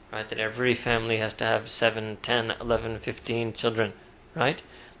 Right, that every family has to have 7, 10, 11, 15 children, right?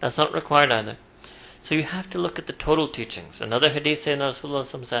 That's not required either. So you have to look at the total teachings. Another hadith Sayyidina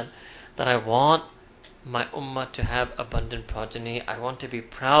Rasulullah said that I want my ummah to have abundant progeny. I want to be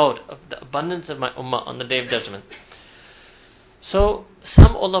proud of the abundance of my ummah on the Day of Judgment. So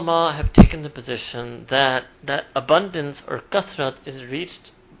some ulama have taken the position that that abundance or kathrat is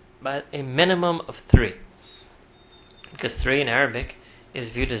reached by a minimum of 3. Because 3 in Arabic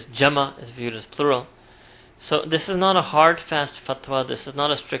is viewed as jama, is viewed as plural. So this is not a hard, fast fatwa, this is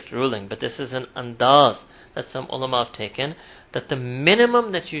not a strict ruling, but this is an andaz that some ulama have taken, that the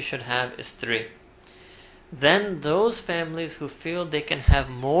minimum that you should have is 3. Then those families who feel they can have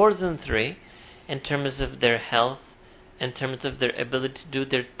more than 3 in terms of their health, in terms of their ability to do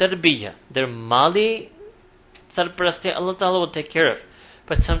their tarbiyah, their mali sarprasti, Allah Ta'ala will take care of.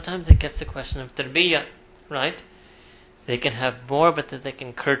 But sometimes it gets a question of tarbiyah, right? They can have more, but that they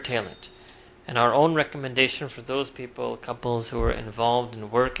can curtail it. And our own recommendation for those people, couples who are involved in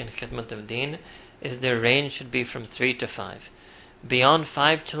work and khidmat of deen, is their range should be from 3 to 5. Beyond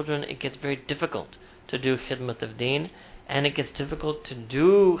 5 children, it gets very difficult to do khidmat of deen, and it gets difficult to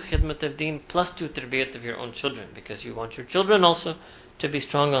do khidmat of deen plus do tarbiyat of your own children, because you want your children also to be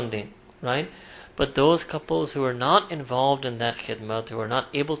strong on deen, right? But those couples who are not involved in that khidmat, who are not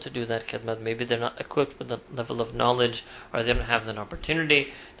able to do that khidmat, maybe they're not equipped with that level of knowledge, or they don't have that opportunity,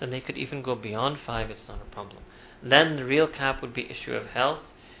 then they could even go beyond 5, it's not a problem. Then the real cap would be issue of health,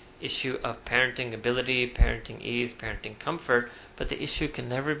 issue of parenting ability, parenting ease, parenting comfort, but the issue can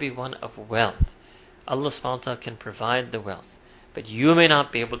never be one of wealth. Allah subhanahu wa ta'ala can provide the wealth, but you may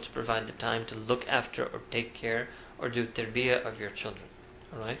not be able to provide the time to look after or take care or do tarbiyah of your children.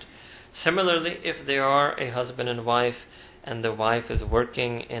 Alright? Similarly, if they are a husband and wife, and the wife is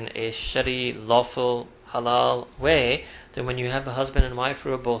working in a shari, lawful, halal way, then when you have a husband and wife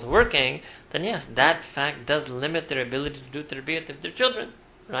who are both working, then yes, that fact does limit their ability to do tarbiyat of their children,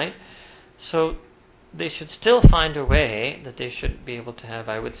 right? So they should still find a way that they should be able to have,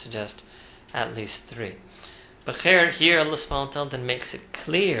 I would suggest, at least 3. But here Allah subhanahu wa ta'ala then makes it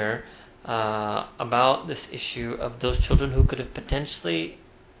clear about this issue of those children who could have potentially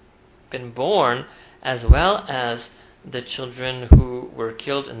been born, as well as the children who were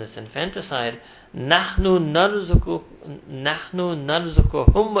killed in this infanticide. Nahnu narzuquhum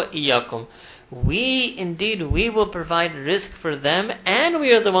wa iyyakum. We will provide risk for them, and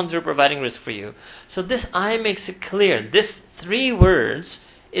we are the ones who are providing risk for you. So this ayah makes it clear. This 3 words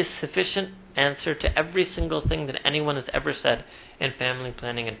is sufficient answer to every single thing that anyone has ever said in family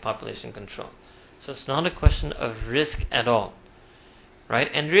planning and population control. So it's not a question of risk at all. Right?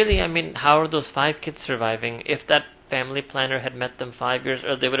 And really, I mean, how are those 5 kids surviving? If that family planner had met them 5 years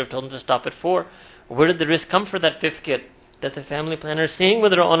earlier, they would have told them to stop at 4. Where did the risk come for that 5th kid that the family planner is seeing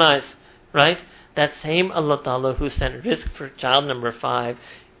with their own eyes? Right? That same Allah Ta'ala who sent risk for child number 5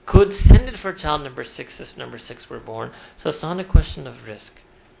 could send it for child number 6 if number 6 were born. So it's not a question of risk.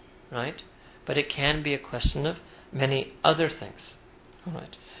 Right? But it can be a question of many other things.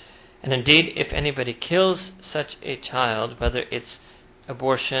 Alright. And indeed, if anybody kills such a child, whether it's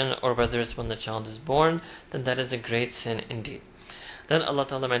abortion or whether it's when the child is born, then that is a great sin indeed. Then Allah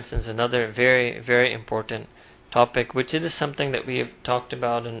Ta'ala mentions another very, very important topic, which is something that we have talked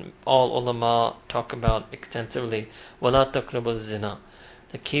about and all ulama talk about extensively. وَلَا تَقْرَبُوا الزِّنَا.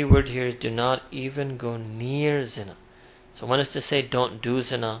 The key word here is do not even go near zina. So one is to say don't do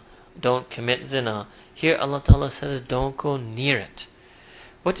zina, don't commit zina. Here Allah Ta'ala says don't go near it.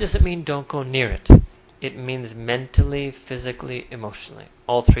 What does it mean don't go near it? It means mentally, physically, emotionally.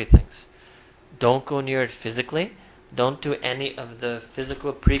 All 3 things. Don't go near it physically. Don't do any of the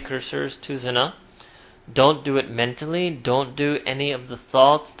physical precursors to zina. Don't do it mentally. Don't do any of the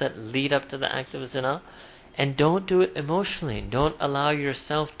thoughts that lead up to the act of zina. And don't do it emotionally. Don't allow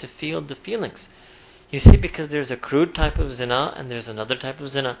yourself to feel the feelings. You see, because there's a crude type of zina and there's another type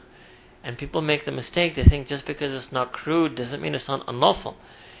of zina. And people make the mistake, they think just because it's not crude doesn't mean it's not unlawful.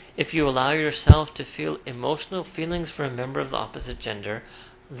 If you allow yourself to feel emotional feelings for a member of the opposite gender,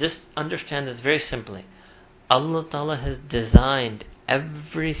 just understand this very simply. Allah Ta'ala has designed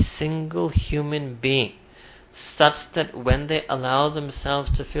every single human being such that when they allow themselves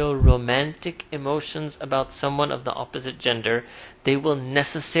to feel romantic emotions about someone of the opposite gender, they will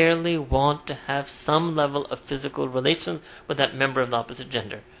necessarily want to have some level of physical relations with that member of the opposite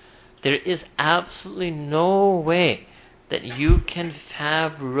gender. There is absolutely no way that you can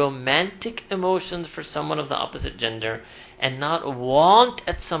have romantic emotions for someone of the opposite gender and not want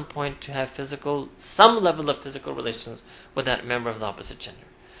at some point to have some level of physical relations with that member of the opposite gender.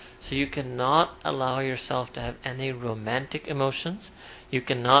 So you cannot allow yourself to have any romantic emotions. You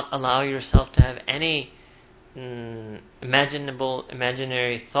cannot allow yourself to have any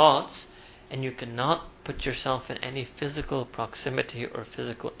imaginary thoughts, and you cannot put yourself in any physical proximity or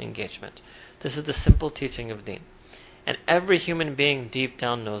physical engagement. This is the simple teaching of deen. And every human being deep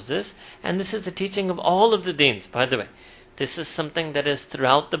down knows this. And this is the teaching of all of the deens, by the way. This is something that is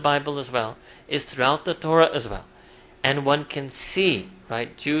throughout the Bible as well, is throughout the Torah as well. And one can see,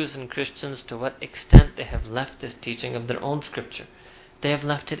 right, Jews and Christians, to what extent they have left this teaching of their own scripture. They have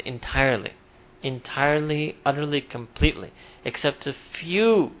left it entirely, utterly, completely, except a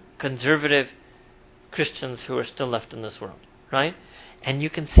few conservative Christians who are still left in this world, right? And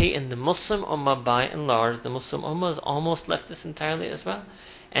you can see in the Muslim Ummah, by and large, the Muslim Ummah has almost left this entirely as well,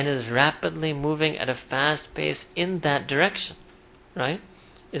 and is rapidly moving at a fast pace in that direction, right?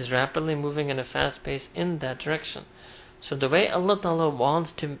 Is rapidly moving at a fast pace in that direction. So the way Allah Ta'ala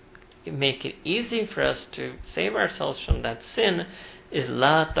wants to make it easy for us to save ourselves from that sin is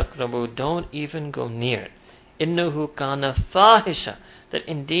La taqrabu, don't even go near it. Innahu kana fahisha, that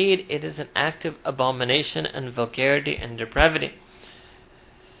indeed it is an act of abomination and vulgarity and depravity.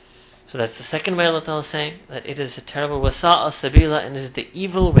 So that's the second way Allah Ta'ala is saying that it is a terrible wasa'a sabila, and it is the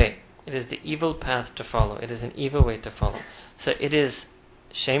evil way. It is the evil path to follow. It is an evil way to follow. So it is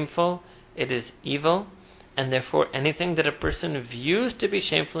shameful, it is evil, and therefore anything that a person views to be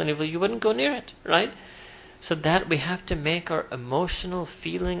shameful and evil, you wouldn't go near it, right? So that we have to make our emotional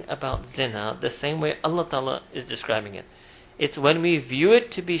feeling about zina the same way Allah Ta'ala is describing it. It's when we view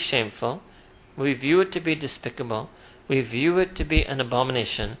it to be shameful, we view it to be despicable, we view it to be an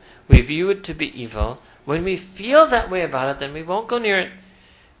abomination, we view it to be evil. When we feel that way about it, then we won't go near it.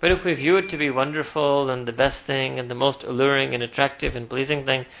 But if we view it to be wonderful and the best thing and the most alluring and attractive and pleasing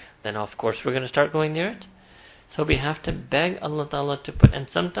thing, then of course we're going to start going near it. So we have to beg Allah Ta'ala to put, and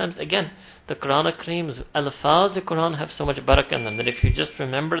sometimes again, the Quran Kareem's alfaz, the Quran have so much barakah in them that if you just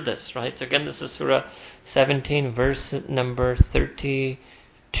remember this, right? So again, this is Surah 17, verse number 32.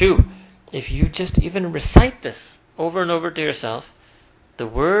 If you just even recite this over and over to yourself, the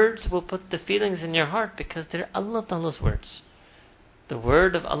words will put the feelings in your heart because they're Allah Ta'ala's words. The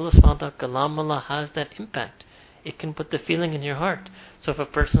word of Allah subhanahu wa ta'ala, Kalam Allah, has that impact. It can put the feeling in your heart. So if a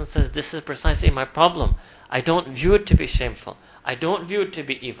person says, this is precisely my problem, I don't view it to be shameful, I don't view it to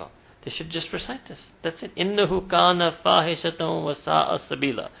be evil, they should just recite this. That's it. Innahu kana fahishatan wa sa'a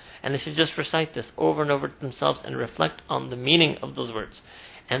sabila. And they should just recite this over and over to themselves and reflect on the meaning of those words.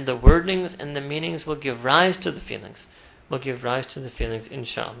 And the wordings and the meanings will give rise to the feelings. Will give rise to the feelings,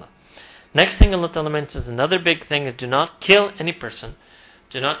 inshallah. Next thing Allah Ta'ala mentions, another big thing, is do not kill any person.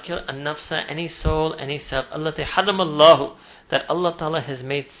 Do not kill a nafsa, any soul, any self. Allati haramallahu, that Allah Ta'ala has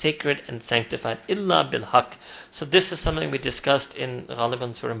made sacred and sanctified. Illa bil haq. So this is something we discussed in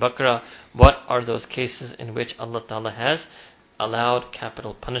Ghaliban Surah Baqarah. What are those cases in which Allah Ta'ala has allowed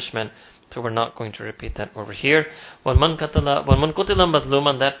capital punishment? So we're not going to repeat that over here. وَمَنْ قُتِلَ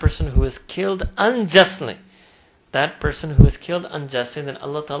مَظْلُومًا, that person who is killed unjustly. That person who is killed unjustly, then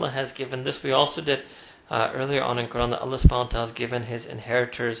Allah Ta'ala has given this. We also did earlier on in Quran that Allah subhanahu wa ta'ala has given his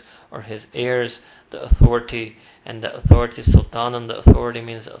inheritors or his heirs the authority, and the authority sultan, and the authority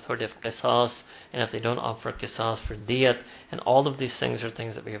means the authority of qisas, and if they don't offer qisas for diyat, and all of these things are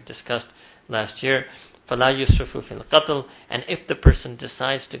things that we have discussed last year. فَلَا يُسْرِفُ فِي الْقَتْلِ, and if the person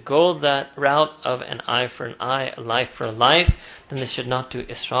decides to go that route of an eye for an eye, a life for a life, then they should not do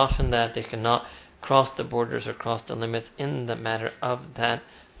israf in that. They cannot cross the borders or cross the limits in the matter of that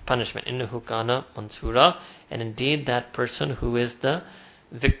punishment. Innahu kana mansura, and indeed that person who is the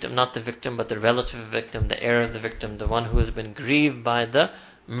victim, not the victim but the relative victim, the heir of the victim, the one who has been grieved by the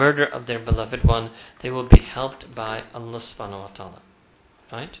murder of their beloved one, they will be helped by Allah subhanahu wa ta'ala.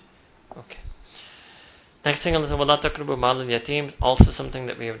 Right? Okay. Next thing, Allah says, وَلَا تَقْرَبُوا مَالَ الْيَتِيمِ, also something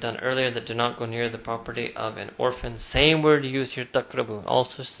that we have done earlier, that do not go near the property of an orphan. Same word used here, taqrabu,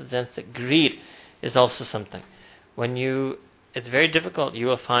 also suggests that greed is also something. It's very difficult. You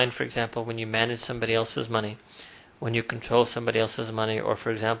will find, for example, when you manage somebody else's money, when you control somebody else's money, or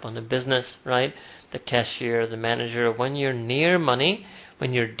for example in a business, right, the cashier, the manager, when you're near money,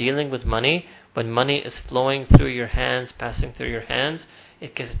 when you're dealing with money, when money is flowing through your hands, passing through your hands,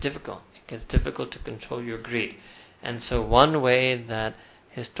 it gets difficult. It gets difficult to control your greed. And so one way that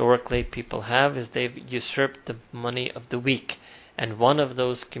historically people have is they've usurped the money of the weak. And one of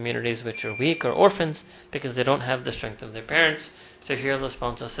those communities which are weak are orphans, because they don't have the strength of their parents. So here Allah subhanahu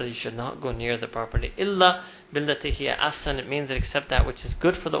wa ta'ala says you should not go near the property. Illa billati hiya ahsan. It means that except that which is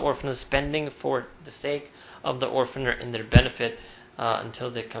good for the orphan, spending for the sake of the orphan or in their benefit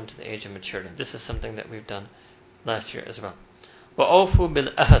until they come to the age of maturity. This is something that we've done last year as well. وَأَوْفُوا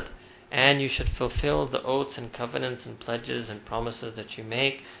بِالْأَهْدِ, and you should fulfill the oaths and covenants and pledges and promises that you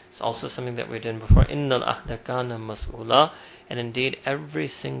make. It's also something that we did before. Innal ahda kana mas'ula. And indeed,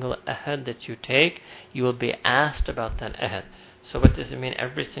 every single ahad that you take, you will be asked about that ahad. So what does it mean?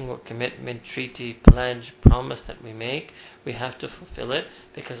 Every single commitment, treaty, pledge, promise that we make, we have to fulfill it,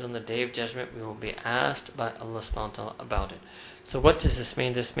 because on the Day of Judgment we will be asked by Allah subhanahu wa ta'ala about it. So what does this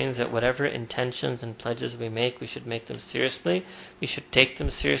mean? This means that whatever intentions and pledges we make, we should make them seriously, we should take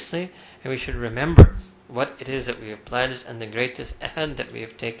them seriously, and we should remember what it is that we have pledged. And the greatest ahad that we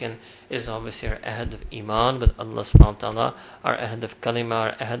have taken is obviously our ahad of iman with Allah subhanahu wa ta'ala, our ahad of kalima,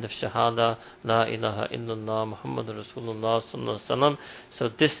 our ahad of shahada, la ilaha illallah Muhammadur Rasulullah sallallahu alaihi wasallam. So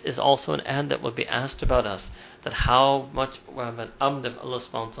this is also an ahad that will be asked about us, that how much of an abd of Allah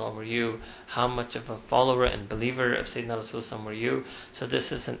subhanahu wa ta'ala were you, how much of a follower and believer of Sayyidina Rasulullah were you. So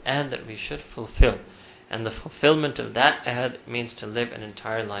this is an ahad that we should fulfill, and the fulfillment of that ahad means to live an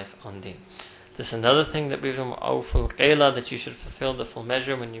entire life on deen. This is another thing that we've done, awful qayla, that you should fulfill the full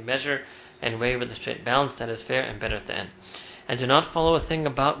measure when you measure, and weigh with a straight balance that is fair and better at the end. And do not follow a thing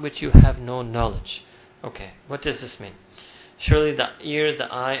about which you have no knowledge. Okay, what does this mean? Surely the ear,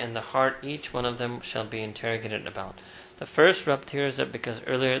 the eye, and the heart, each one of them shall be interrogated about. The first rabt here is that because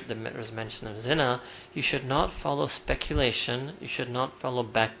earlier there was mention of zina, you should not follow speculation, you should not follow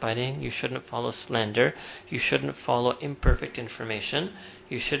backbiting, you shouldn't follow slander, you shouldn't follow imperfect information,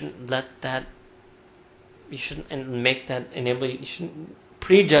 you shouldn't let that, you shouldn't make that enable you, you shouldn't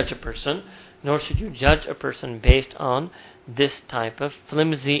prejudge a person, nor should you judge a person based on this type of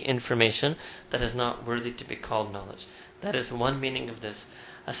flimsy information that is not worthy to be called knowledge. That is one meaning of this.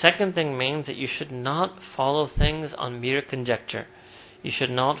 A second thing means that you should not follow things on mere conjecture. You should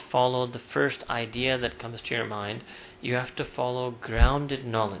not follow the first idea that comes to your mind. You have to follow grounded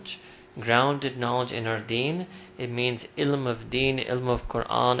knowledge. Grounded knowledge in our deen, it means ilm of deen, ilm of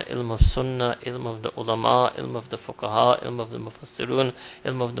Quran, ilm of sunnah, ilm of the ulama, ilm of the fuqaha, ilm of the mufassirun,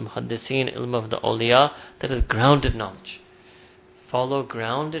 ilm of the muhaddiseen, ilm of the awliya. That is grounded knowledge. Follow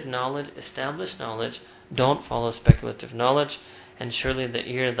grounded knowledge, established knowledge. Don't follow speculative knowledge. And surely the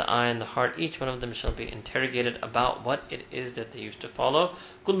ear, the eye, and the heart, each one of them shall be interrogated about what it is that they used to follow.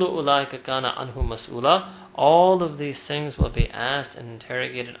 Kullu ulaika kana anhu mas'ula. All of these things will be asked and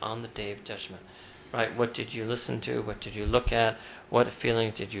interrogated on the Day of Judgment. Right? What did you listen to? What did you look at? What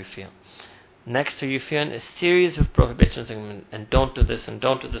feelings did you feel? Next to you feel a series of prohibitions, and don't do this, and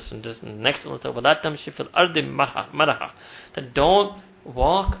don't do this, and this. And next one, وَلَا تَمْشِ فِي الْأَرْضِ مَرَحًا. That don't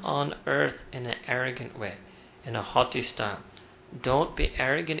walk on earth in an arrogant way, in a haughty style. Don't be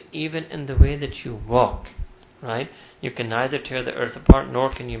arrogant even in the way that you walk, right? You can neither tear the earth apart,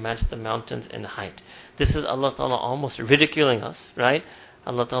 nor can you match the mountains in height. This is Allah Ta'ala almost ridiculing us, right?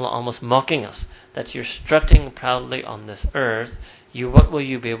 Allah Ta'ala almost mocking us, that you're strutting proudly on this earth. What will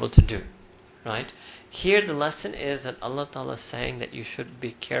you be able to do, right? Here the lesson is that Allah Ta'ala is saying that you should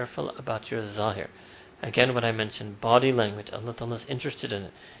be careful about your zahir. Again, what I mentioned, body language, Allah Ta'ala is interested in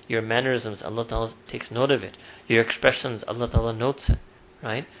it. Your mannerisms, Allah Ta'ala takes note of it. Your expressions, Allah Ta'ala notes it.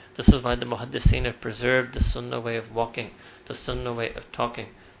 Right? This is why the muhaddiseen have preserved the sunnah way of walking, the sunnah way of talking,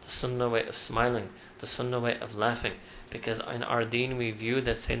 the sunnah way of smiling, the sunnah way of laughing. Because in our deen we view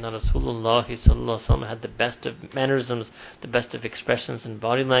that Sayyidina Rasulullah had the best of mannerisms, the best of expressions and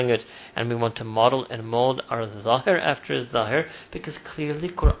body language, and we want to model and mold our zahir after his zahir, because clearly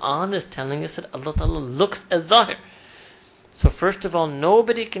Quran is telling us that Allah Ta'ala looks at zahir. So first of all,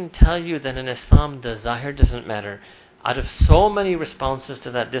 nobody can tell you that in Islam the zahir doesn't matter. Out of so many responses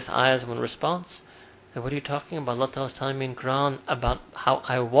to that, this ayah is one response. And what are you talking about? Allah Ta'ala is telling me in Quran about how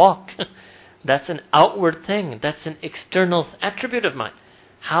I walk. That's an outward thing. That's an external attribute of mine.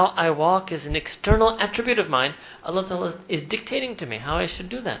 How I walk is an external attribute of mine. Allah Ta'ala is dictating to me how I should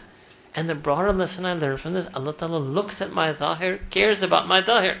do that. And the broader lesson I learned from this, Allah Ta'ala looks at my zahir, cares about my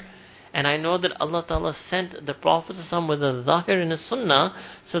zahir. And I know that Allah Ta'ala sent the Prophet with a zahir and a sunnah.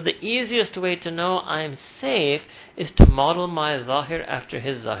 So the easiest way to know I am safe is to model my zahir after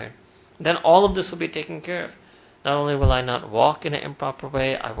his zahir. Then all of this will be taken care of. Not only will I not walk in an improper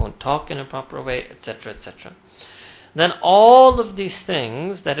way, I won't talk in an improper way, etc., etc. Then all of these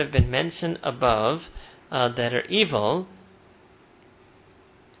things that have been mentioned above that are evil,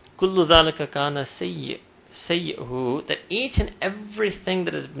 كُلُّ ذَلِكَ كَانَ سَيِّئُهُ, that each and everything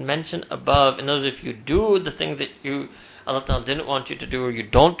that has been mentioned above, in other words, if you do the thing that Allah Ta'ala didn't want you to do, or you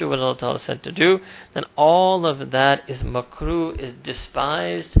don't do what Allah Ta'ala said to do, then all of that is makruh, is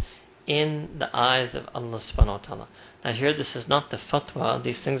despised in the eyes of Allah subhanahu wa ta'ala. Now here this is not the fatwa,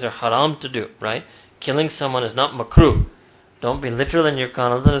 these things are haram to do, right? Killing someone is not makruh. Don't be literal in your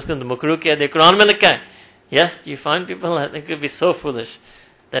Quran. Yes, you find people that they could be so foolish.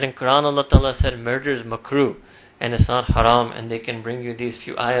 That in Quran Allah Ta'ala said murder is makruh and it's not haram, and they can bring you these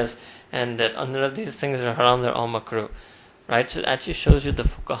few ayahs and that none of these things are haram, they're all makruh. Right? So it actually shows you the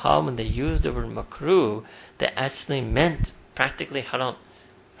fuqaha, when they used the word makruh, they actually meant practically haram.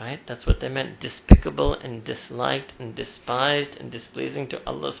 Right? That's what they meant. Despicable and disliked and despised and displeasing to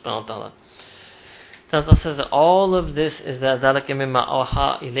Allah subhanahu wa ta'ala. Allah says that all of this is that ذَلَكَ مِمَّا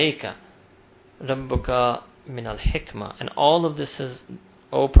أَوْحَى إِلَيْكَ رَبُّكَ مِنَ الْحِكْمَةِ. And all of this is,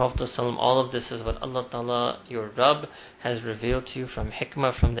 O Prophet ﷺ, all of this is what Allah Ta'ala, your Rabb, has revealed to you from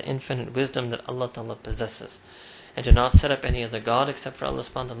hikmah, from the infinite wisdom that Allah Ta'ala possesses. And do not set up any other God except for Allah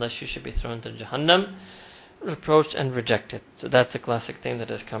subhanahu wa ta'ala, unless you should be thrown into Jahannam, reproached and rejected. So that's the classic thing that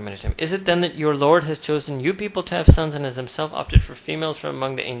has come into him. Is it then that your Lord has chosen you people to have sons and has himself opted for females from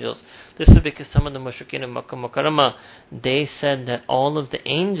among the angels? This is because some of the mushrikeen of Makkah Mukarramah, they said that all of the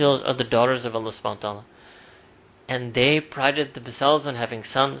angels are the daughters of Allah subhanahu wa ta'ala. And they prided themselves on having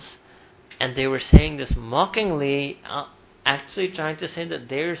sons. And they were saying this mockingly, actually trying to say that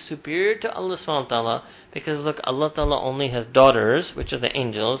they're superior to Allah subhanahu wa ta'ala, because look, Allah ta'ala only has daughters, which are the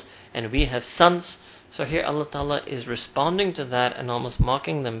angels, and we have sons. So here Allah Ta'ala is responding to that and almost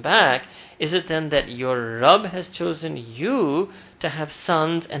mocking them back. Is it then that your Rabb has chosen you to have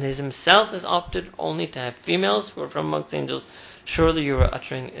sons and He himself has opted only to have females who are from amongst angels? Surely you are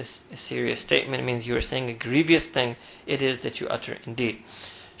uttering a serious statement. It means you are saying a grievous thing. It is that you utter indeed.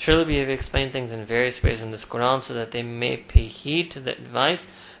 Surely we have explained things in various ways in this Quran so that they may pay heed to the advice,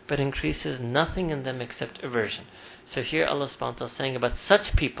 but increases nothing in them except aversion. So here Allah subhanahu wa ta'ala is saying about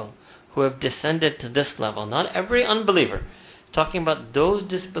such people who have descended to this level, not every unbeliever, talking about those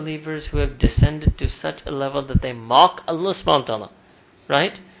disbelievers who have descended to such a level that they mock Allah subhanahu wa ta'ala,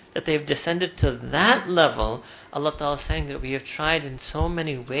 right? That they've descended to that level. Allah Ta'ala is saying that we have tried in so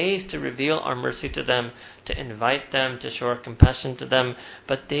many ways to reveal our mercy to them, to invite them, to show our compassion to them,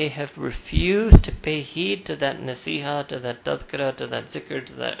 but they have refused to pay heed to that nasiha, to that tadhkirah, to that zikr,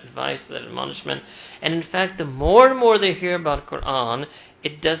 to that advice, to that admonishment. And in fact, the more and more they hear about Quran,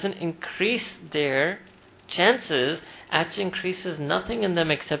 it doesn't increase their chances, actually increases nothing in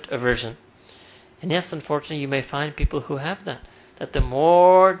them except aversion. And yes, unfortunately, you may find people who have that the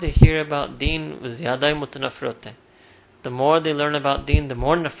more they hear about deen, ziyadai mutanafrat, the more they learn about deen, the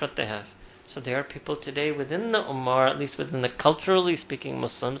more nafrat they have. So there are people today within the ummah, at least within the culturally speaking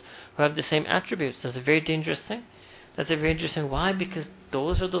Muslims, who have the same attributes. That's a very dangerous thing. That's a very dangerous thing. Why? Because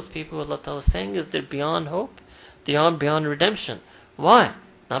those are those people who Allah Ta'ala is saying is they're beyond hope, they are beyond redemption. Why?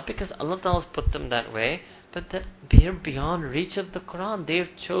 Not because Allah Ta'ala has put them that way, but that they're beyond reach of the Quran. They have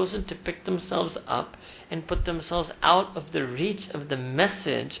chosen to pick themselves up and put themselves out of the reach of the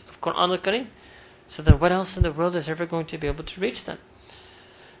message of Quran al-Kareem. So then what else in the world is ever going to be able to reach them?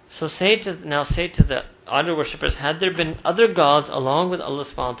 So say to the idol worshippers, had there been other gods along with Allah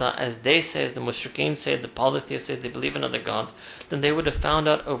subhanahu wa ta'ala, as they say, as the mushrikeen say, the polytheists say, they believe in other gods, then they would have found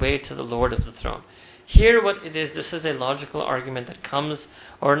out a way to the Lord of the throne. Here what it is, this is a logical argument that comes,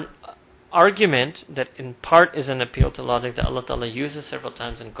 or an argument that in part is an appeal to logic that Allah Ta'ala uses several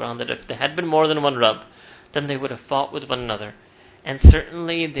times in Quran, that if there had been more than one Rabb, then they would have fought with one another. And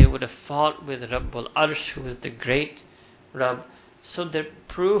certainly they would have fought with Rabbul Arsh, who is the great Rabb. So the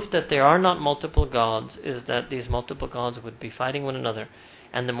proof that there are not multiple gods is that these multiple gods would be fighting one another.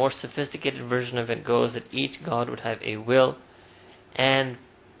 And the more sophisticated version of it goes that each god would have a will, and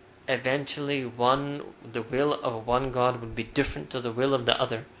eventually the will of one god would be different to the will of the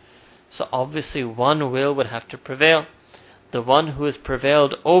other. So obviously one will would have to prevail. The one who is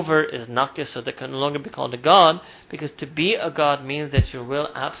prevailed over is naqis, so they can no longer be called a god, because to be a god means that your will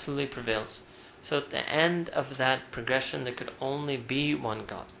absolutely prevails. So at the end of that progression, there could only be one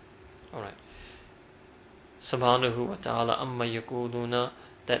God. Alright. Subhanahu wa ta'ala amma yakuluna,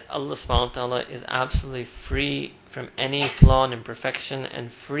 that Allah subhanahu wa ta'ala is absolutely free from any flaw and imperfection,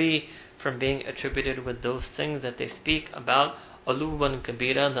 and free from being attributed with those things that they speak about. Uluwan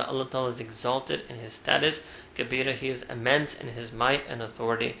kabira, that Allah Ta'ala is exalted in His status. Kabira, He is immense in His might and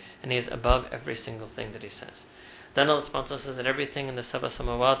authority, and He is above every single thing that He says. Then Allah subhanahu wa ta'ala says that everything in the Sabah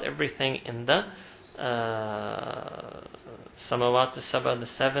Samawat, everything in the Samawat Sabah, the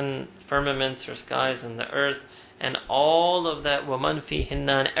seven firmaments or skies and the earth, and all of that, waman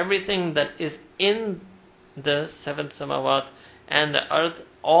fihinna, and everything that is in the seven Samawat and the earth,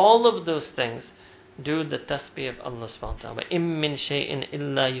 all of those things do the tasbih of Allah subhanahu wa ta'ala. Im min shay'in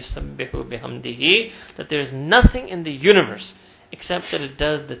illa yusabbihu bihamdihi, that there is nothing in the universe except that it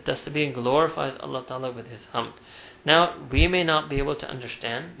does the tasbih and glorifies Allah Ta'ala with His hamd. Now, we may not be able to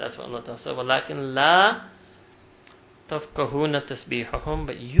understand, that's what Allah Ta'ala said, وَلَكِنْ لَا تَفْقَهُونَ تَسْبِيحَهُمْ,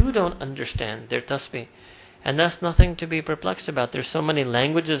 but you don't understand their tasbih. And that's nothing to be perplexed about. There's so many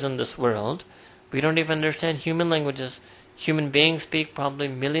languages in this world. We don't even understand human languages. Human beings speak probably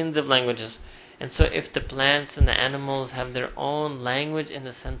millions of languages. And so if the plants and the animals have their own language in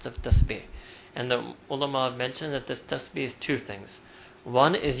the sense of tasbih, and the ulama have mentioned that this tasbih is two things.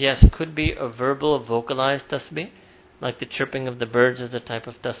 One is, yes, could be a verbal, vocalized tasbih, like the chirping of the birds is a type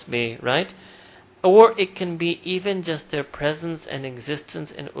of tasbih, right? Or it can be even just their presence and existence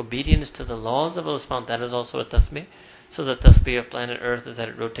in obedience to the laws of Allah subhanahu wa ta'ala. That is also a tasbih. So the tasbih of planet Earth is that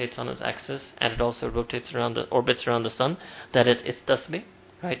it rotates on its axis, and it also orbits around the sun. That it's tasbih,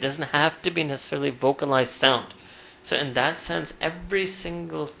 right? It doesn't have to be necessarily vocalized sound. So in that sense, every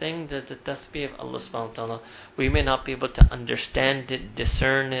single thing that the tasbih of Allah subhanahu wa ta'ala, we may not be able to understand it,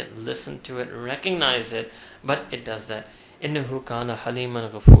 discern it, listen to it, recognize it, but it does that. Innahu kana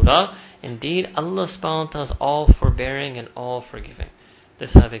haliman ghafura. Indeed, Allah subhanahu wa ta'ala is all forbearing and all forgiving.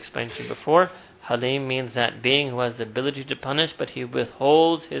 This I've explained to you before. Halim means that being who has the ability to punish, but he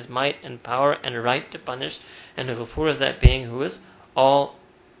withholds his might and power and right to punish. And Ghafur is that being who is all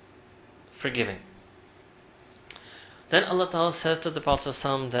forgiving. Then Allah Ta'ala says to the Prophet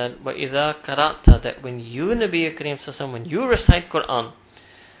ﷺ that وَإِذَا قَرَأْتَ, that when you, Nabi Kareem ﷺ, when you recite Quran,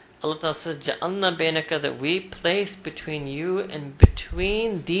 Allah Ta'ala says جَعَلْنَا بَيْنَكَ, that we place between you and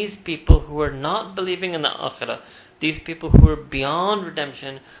between these people who are not believing in the Akhirah, these people who are beyond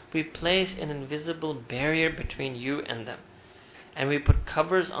redemption, we place an invisible barrier between you and them. And we put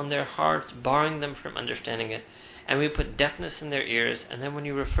covers on their hearts, barring them from understanding it. And we put deafness in their ears. And then when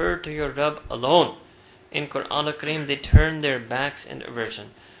you refer to your Rabb alone, in Quran al-Kareem, they turn their backs in aversion.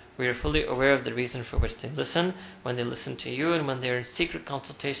 We are fully aware of the reason for which they listen, when they listen to you, and when they are in secret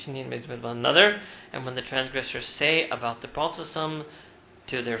consultation with one another, and when the transgressors say about the Prophet ﷺ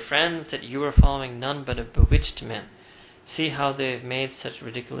to their friends that you are following none but a bewitched man. See how they have made such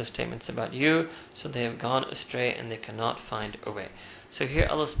ridiculous statements about you, so they have gone astray and they cannot find a way. So here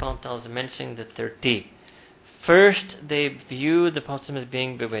Allah subhanahu wa ta'ala is mentioning the third deed. First, they view the Prophet as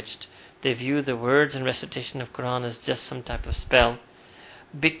being bewitched. They view the words and recitation of Quran as just some type of spell.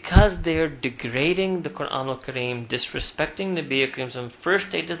 Because they are degrading the Quran al-Kareem, disrespecting the Nabi Kareem, first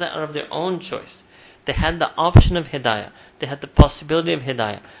they did that out of their own choice. They had the option of Hidayah. They had the possibility of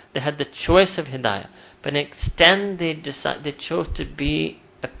Hidayah. They had the choice of Hidayah. But instead they chose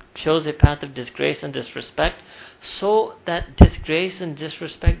a path of disgrace and disrespect, so that disgrace and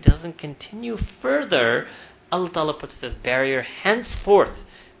disrespect doesn't continue further. Allah Ta'ala puts this barrier henceforth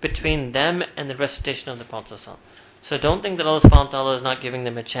between them and the recitation of the Prophet. So don't think that Allah subhanahu wa ta'ala is not giving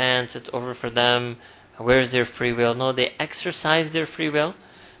them a chance, it's over for them, where's their free will? No, they exercise their free will,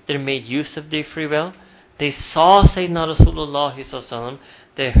 they made use of their free will, they saw Sayyidina Rasulullah sallallahu alaihi wasallam,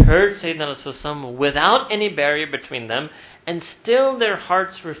 they heard Sayyidina Rasulullah without any barrier between them, and still their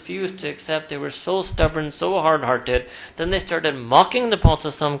hearts refused to accept. They were so stubborn, so hard-hearted. Then they started mocking the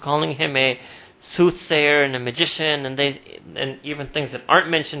Prophet, calling him a soothsayer and a magician, and even things that aren't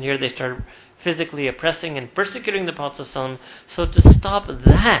mentioned here. They started physically oppressing and persecuting the Prophet. So to stop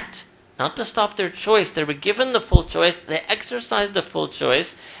that, not to stop their choice, they were given the full choice, they exercised the full choice,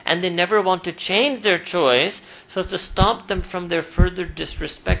 and they never want to change their choice. So to stop them from their further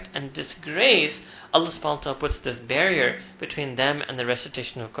disrespect and disgrace, Allah subhanahu wa ta'ala puts this barrier between them and the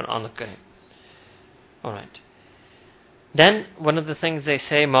recitation of Quran al-Karim. Alright. Then, one of the things they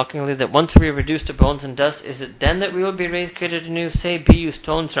say mockingly, that once we are reduced to bones and dust, is it then that we will be raised, created anew? Say, be you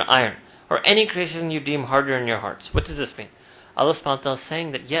stones or iron, or any creation you deem harder in your hearts. What does this mean? Allah subhanahu wa ta'ala is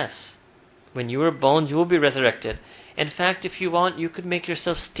saying that yes, when you are bones, you will be resurrected. In fact, if you want, you could make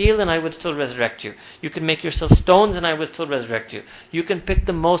yourself steel and I would still resurrect you. You could make yourself stones and I would still resurrect you. You can pick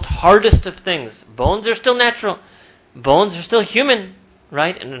the most hardest of things. Bones are still natural. Bones are still human,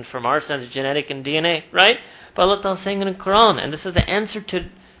 right? And from our sense, genetic and DNA, right? But Allah Ta'ala is saying in the Quran, and this is the answer to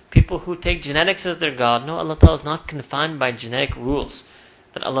people who take genetics as their God. No, Allah Ta'ala is not confined by genetic rules,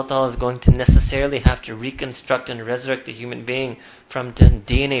 that Allah Ta'ala is going to necessarily have to reconstruct and resurrect the human being from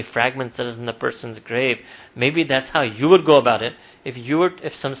DNA fragments that is in the person's grave. Maybe that's how you would go about it.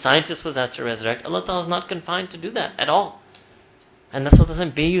 If some scientist was asked to resurrect, Allah Ta'ala is not confined to do that at all. And that's what Allah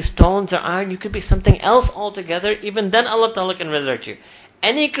says, be you stones or iron, you could be something else altogether. Even then Allah Ta'ala can resurrect you.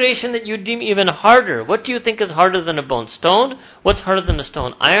 Any creation that you deem even harder, what do you think is harder than a bone? Stone? What's harder than a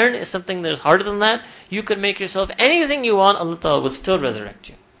stone? Iron is something that is harder than that. You could make yourself anything you want, Allah Ta'ala will still resurrect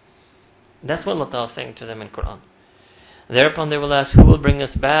you. That's what Allah Ta'ala is saying to them in Quran. Thereupon they will ask, who will bring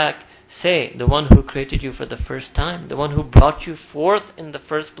us back? Say, the one who created you for the first time, the one who brought you forth in the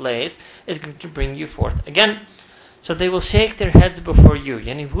first place, is going to bring you forth again. So they will shake their heads before you.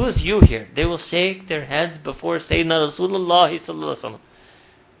 Yani, who is you here? They will shake their heads before Sayyidina Rasulullah sallallahu alaihi wasallam.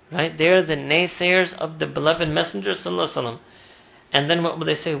 Right? They are the naysayers of the beloved Messenger sallallahu alaihi wasallam. And then what will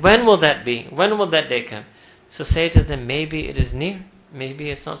they say? When will that be? When will that day come? So say to them, maybe it is near. Maybe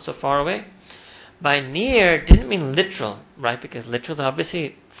it's not so far away. By near didn't mean literal, right? Because literal,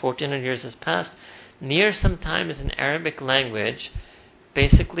 obviously, 1400 years has passed. Near sometimes in Arabic language,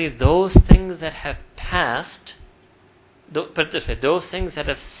 basically those things that have passed, put it this way, those things that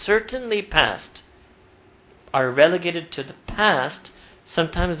have certainly passed are relegated to the past.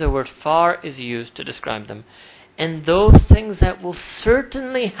 Sometimes the word far is used to describe them. And those things that will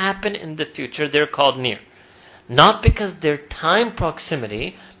certainly happen in the future, they're called near. Not because they're time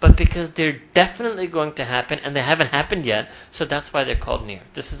proximity, but because they're definitely going to happen and they haven't happened yet, so that's why they're called near.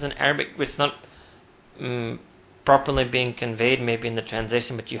 This is an Arabic which is not properly being conveyed maybe in the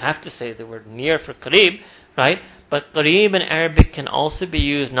translation, but you have to say the word near for qareeb, right? But qareeb in Arabic can also be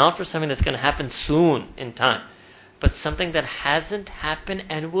used not for something that's going to happen soon in time, but something that hasn't happened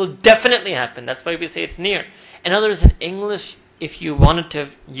and will definitely happen. That's why we say it's near. In other words, in English, if you wanted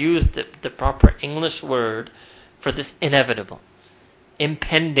to use the proper English word for this inevitable,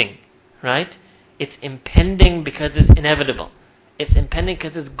 impending, right? It's impending because it's inevitable. It's impending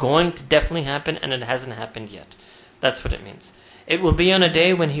because it's going to definitely happen and it hasn't happened yet. That's what it means. It will be on a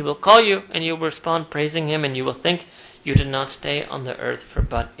day when He will call you and you will respond praising Him, and you will think you did not stay on the earth for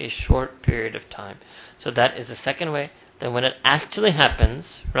but a short period of time. So that is the second way. Then when it actually happens,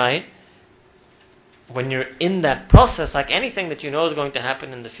 right? When you're in that process, like anything that you know is going to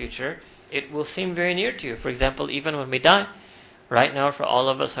happen in the future, it will seem very near to you. For example, even when we die, right now for all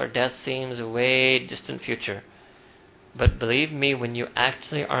of us, our death seems a way distant future. But believe me, when you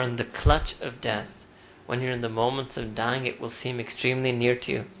actually are in the clutch of death, when you're in the moments of dying, it will seem extremely near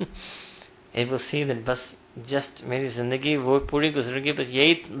to you. It will seem that just meri zindagi wo puri guzargi, bas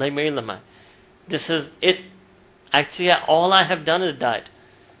yahi meri lamai. This is it. Actually, all I have done is died.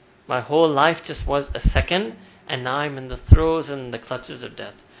 My whole life just was a second, and now I'm in the throes and the clutches of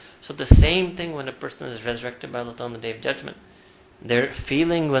death. So the same thing when a person is resurrected by Allah on the Day of Judgment. They're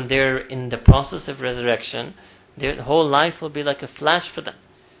feeling when they're in the process of resurrection, their whole life will be like a flash for them.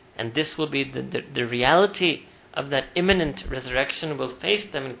 And this will be the reality of that imminent resurrection will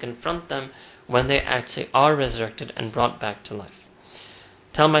face them and confront them when they actually are resurrected and brought back to life.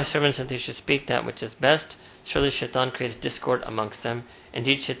 Tell my servants that they should speak that which is best. Surely shaitan creates discord amongst them.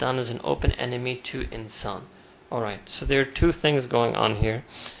 Indeed, shaitan is an open enemy to insan. Alright, so there are two things going on here.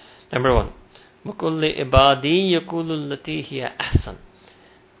 Number one, وَكُلِّ إِبَادِي يَقُولُ الَّتِي هِيَ أَحْسَنُ.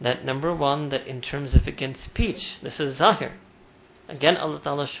 That number one, that in terms of again speech, this is zahir. Again, Allah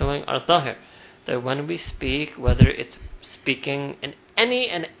Ta'ala is showing our zahir. That when we speak, whether it's speaking in any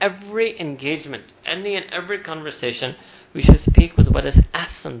and every engagement, any and every conversation, we should speak with what is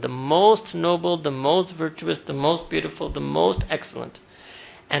ahsan, the most noble, the most virtuous, the most beautiful, the most excellent.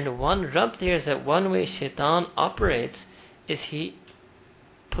 And one rub there is that one way shaitan operates is he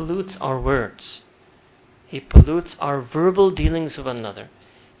pollutes our words. He pollutes our verbal dealings with one another.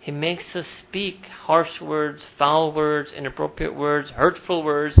 He makes us speak harsh words, foul words, inappropriate words, hurtful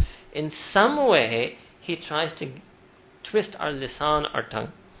words. In some way, he tries to twist our lisan, our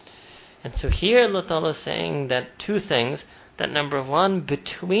tongue. And so here Allah Ta'ala is saying that two things, that number one,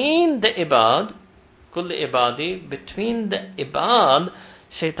 between the ibad, kulli ibadi, between the ibad,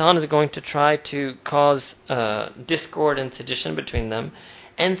 shaitan is going to try to cause discord and sedition between them.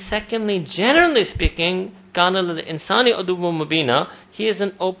 And secondly, generally speaking, kana lil insani aduwwun mubina, he is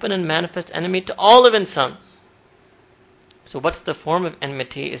an open and manifest enemy to all of insan. So what's the form of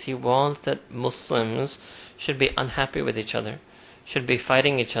enmity? Is he wants that Muslims should be unhappy with each other, should be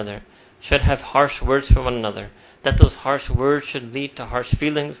fighting each other, should have harsh words for one another, that those harsh words should lead to harsh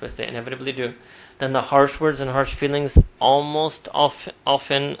feelings, which they inevitably do. Then the harsh words and harsh feelings almost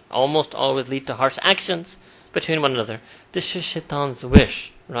always lead to harsh actions between one another. This is shaitan's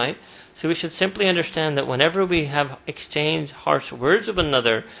wish, right? So we should simply understand that whenever we have exchanged harsh words with one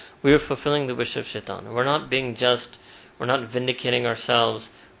another, we are fulfilling the wish of shaitan. We're not being just, we're not vindicating ourselves,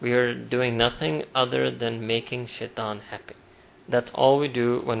 we are doing nothing other than making shaitan happy. That's all we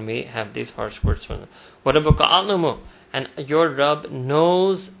do when we have these harsh words from them. What about a'lamu? And your Rabb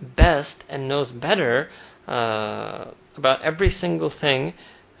knows best and knows better about every single thing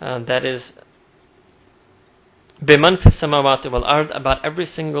that is biman fis samawati wal ard, about every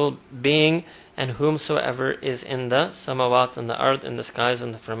single being and whomsoever is in the samawat, in the earth, in the skies,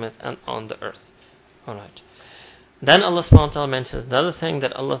 in the firmament, and on the earth. Alright. Then Allah subhanahu wa ta'ala mentions another thing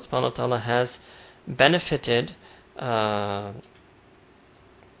that Allah subhanahu wa ta'ala has benefited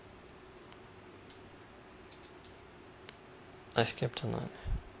I skipped a line.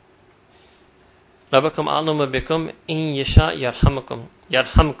 Rabbakum a'lamu bikum in yasha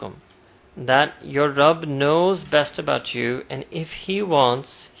yarhamkum. That your Rabb knows best about you, and if He wants,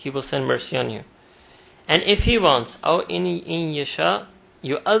 He will send mercy on you. And if He wants, aw in yasha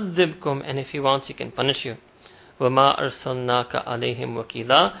yu'adhibkum, and if He wants, He can punish you. وَمَا أَرْسَلْنَاكَ عَلَيْهِمْ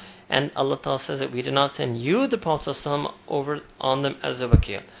وَكِيلًا. And Allah Ta'ala says that we did not send you, the Prophet ﷺ, over on them as a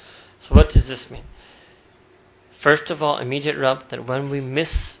wakil. So what does this mean? First of all, immediate rub, that when we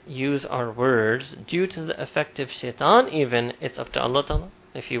misuse our words, due to the effect of shaitan even, it's up to Allah Ta'ala.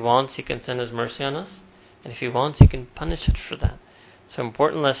 If He wants, He can send His mercy on us. And if He wants, He can punish us for that. So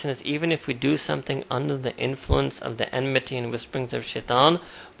important lesson is, even if we do something under the influence of the enmity and whisperings of shaitan,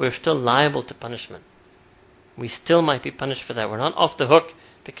 we're still liable to punishment. We still might be punished for that. We're not off the hook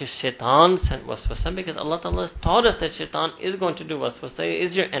because shaitan sent waswasa, because Allah Ta'ala has taught us that shaitan is going to do waswasa. He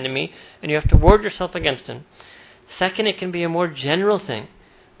is your enemy, and you have to ward yourself against him. Second, it can be a more general thing.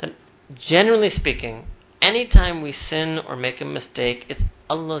 That generally speaking, anytime we sin or make a mistake, it's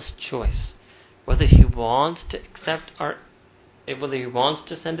Allah's choice. Whether He wants to accept whether He wants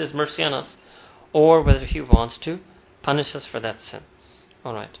to send His mercy on us, or whether He wants to punish us for that sin.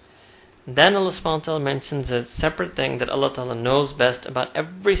 Alright. Then Allah subhanahu wa ta'ala mentions a separate thing, that Allah Ta'ala knows best about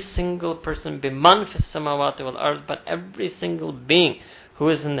every single person, biman fis samawati wal ard, but every single being who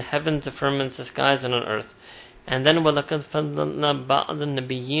is in the heavens, the firmaments, the skies, and on earth. And then وَلَقَدْ فَضَّلْنَا بَعْضَ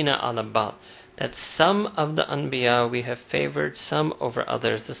النَّبِيِّينَ عَلَى بَعْضٍ, that some of the anbiya we have favored some over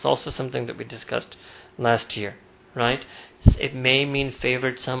others. This is also something that we discussed last year, right? It may mean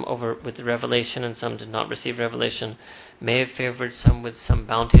favored some over with revelation, and some did not receive revelation. May have favored some with some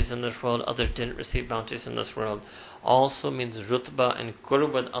bounties in this world, others didn't receive bounties in this world. Also means rutbah and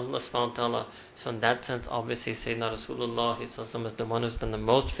qurb with Allah subhanahu wa ta'ala. So in that sense, obviously Sayyidina Rasulullah is the one who's been the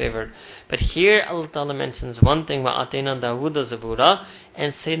most favored. But here Allah Ta'ala mentions one thing, وَأَتَيْنَا دَاوُودَ زَبُورًا,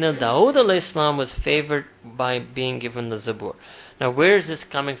 and Sayyidina Dawood alayhi salam was favored by being given the Zabur. Now where is this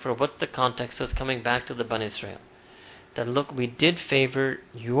coming from? What's the context? So it's coming back to the Bani Israel. That look, we did favor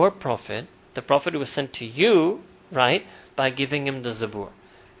your prophet, the prophet who was sent to you, right, by giving him the Zabur,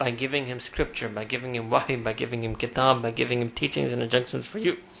 by giving him scripture, by giving him wahi, by giving him kitab, by giving him teachings and injunctions for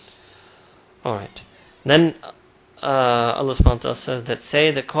you. Alright. Then Allah subhanahu wa ta'ala says that,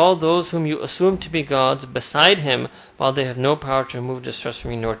 say that call those whom you assume to be gods beside Him, while they have no power to remove distress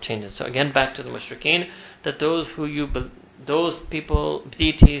from you nor change it. So again back to the mushrikeen, that those people,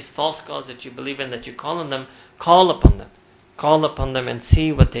 deities, false gods that you believe in, that you call on them, call upon them and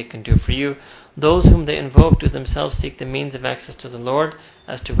see what they can do for you. Those whom they invoke do themselves seek the means of access to the Lord,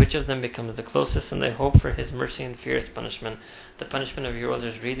 as to which of them becomes the closest, and they hope for His mercy and fear His punishment. The punishment of your Lord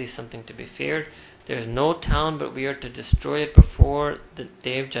is really something to be feared. There is no town but we are to destroy it before the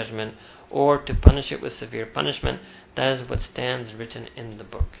day of judgment, or to punish it with severe punishment. That is what stands written in the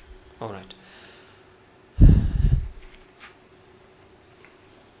book. Alright.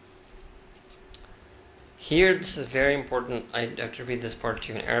 Here, this is very important. I have to read this part to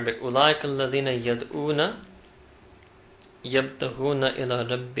you in Arabic. أُولَٰئِكَ الَّذِينَ يَدْعُونَ يَبْتَغُونَ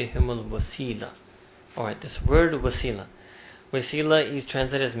إِلَىٰ رَبِّهِمُ الْوَسِيلَةَ. Alright, this word wasila. Wasila is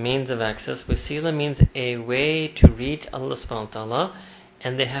translated as means of access. Wasila means a way to reach Allah subhanahu wa ta'ala,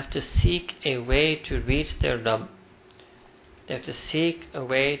 and they have to seek a way to reach their Rabb. They have to seek a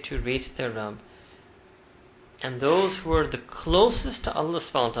way to reach their Rabb. And those who are the closest to Allah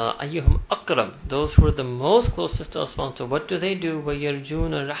subhanahu wa ta'ala, ayyuhum aqrab, those who are the most closest to Allah subhanahu wa ta'ala, what do?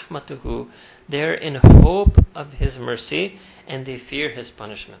 وَيَرْجُونَ رَحْمَتُهُ, they're in hope of His mercy, and they fear His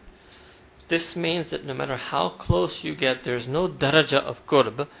punishment. This means that no matter how close you get, there's no daraja of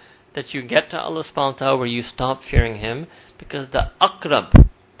qurb, that you get to Allah subhanahu wa ta'ala where you stop fearing Him, because the aqrab,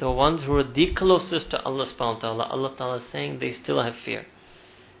 the ones who are the closest to Allah subhanahu wa ta'ala, Allah ta'ala is saying they still have fear.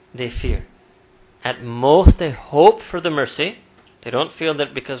 They fear. At most, they hope for the mercy. They don't feel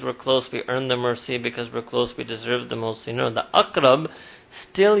that because we're close we earn the mercy, because we're close we deserve the mercy. No, the aqrab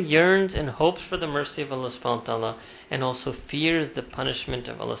still yearns and hopes for the mercy of Allah subhanahu wa ta'ala, and also fears the punishment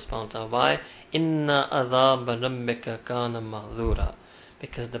of Allah subhanahu wa ta'ala. Why? Inna adhab rabbika kana mahdura.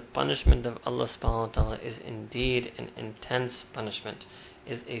 Because the punishment of Allah subhanahu wa ta'ala is indeed an intense punishment,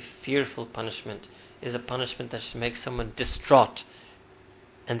 is a fearful punishment, is a punishment that should make someone distraught.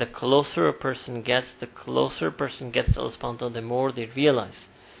 And the closer a person gets to Allah subhanahu wa ta'ala, the more they realize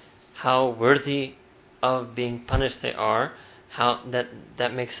how worthy of being punished they are, how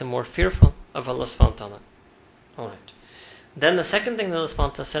that makes them more fearful of Allah subhanahu wa ta'ala. Alright. Then the second thing that Allah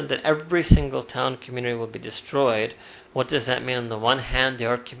subhanahu wa ta'ala said, that every single town community will be destroyed. What does that mean? On the one hand,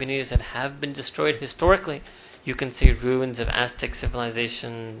 there are communities that have been destroyed historically. You can see ruins of Aztec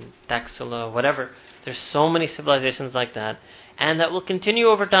civilization, Taxila, whatever. There's so many civilizations like that, and that will continue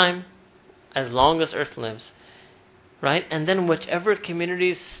over time. as long as earth lives. Right? And then whichever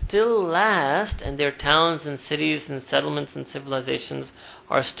communities still last, and their towns and cities and settlements and civilizations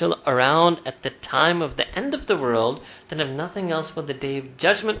are still around at the time of the end of the world, then if nothing else, the day of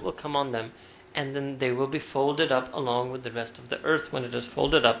judgment will come on them, and then they will be folded up along with the rest of the earth when it is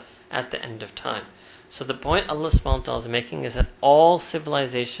folded up at the end of time. So the point Allah subhanahu wa ta'ala is making is that all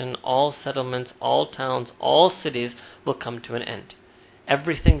civilization, all settlements, all towns, all cities will come to an end.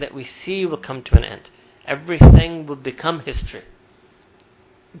 Everything that we see will come to an end. Everything will become history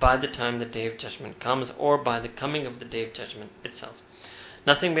by the time the Day of Judgment comes, or by the coming of the Day of Judgment itself.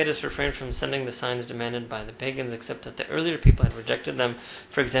 Nothing made us refrain from sending the signs demanded by the pagans, except that the earlier people had rejected them.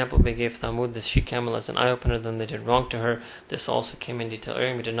 For example, we gave Thamud the she-camel as an eye-opener, then they did wrong to her. This also came in detail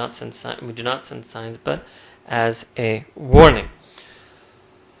earlier. We do not send signs, but as a warning.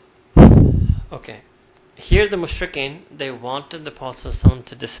 Okay. Here the mushrikeen, they wanted the Prophet ﷺ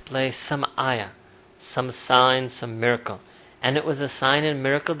to display some ayah, some sign, some miracle. And it was a sign and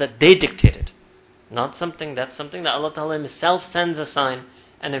miracle that they dictated. Not something that Allah Ta'ala Himself sends a sign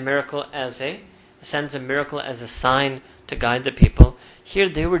and a miracle as a sign to guide the people. Here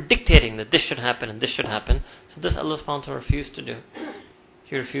they were dictating that this should happen and this should happen. So this Allah subhanahu wa ta'ala refused to do.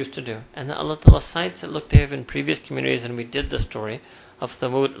 He refused to do. And then Allah Ta'ala cites that, look, they have in previous communities, and we did the story of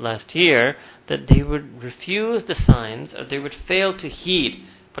Thamud last year, that they would refuse the signs, or they would fail to heed,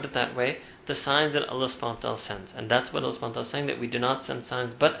 put it that way, the signs that Allah subhanahu wa ta'ala sends. And that's what Allah subhanahu wa ta'ala is saying, that we do not send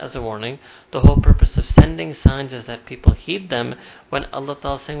signs but as a warning. The whole purpose of sending signs is that people heed them. When Allah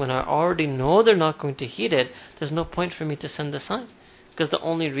ta'ala is saying, when I already know they're not going to heed it, there's no point for me to send the sign. Because the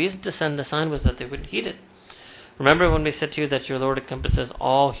only reason to send the sign was that they wouldn't heed it. Remember when we said to you that your Lord encompasses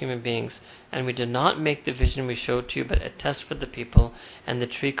all human beings, and we did not make the vision we showed to you but a test for the people, and the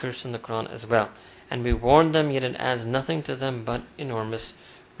tree curse in the Quran as well. And we warned them, yet it adds nothing to them but enormous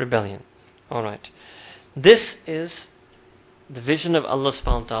rebellion. Alright. This is the vision of Allah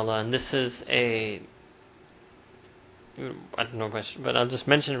subhanahu wa ta'ala, and this is I don't know, but I'll just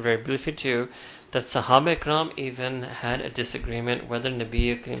mention it very briefly to you, that Sahaba Ikram even had a disagreement whether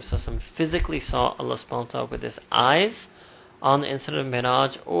Nabi Karim Sallallahu Alaihi Wasallam physically saw Allah subhanahu wa ta'ala with his eyes on the incident of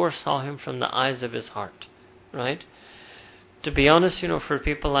Miraj, or saw Him from the eyes of his heart. Right? To be honest, for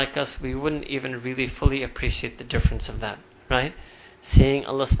people like us, we wouldn't even really fully appreciate the difference of that. Right? Seeing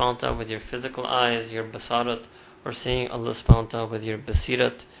Allah subhanahu wa ta'ala with your physical eyes, your basarat, or seeing Allah subhanahu wa ta'ala with your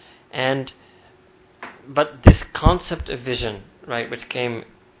basirat. But this concept of vision, right, which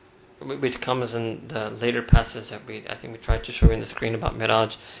comes in the later passages that I think we tried to show you on the screen about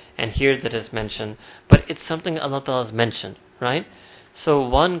Miraj, and here that is mentioned, but it's something Allah Ta'ala has mentioned, right? So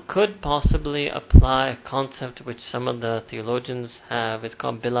one could possibly apply a concept which some of the theologians have. It's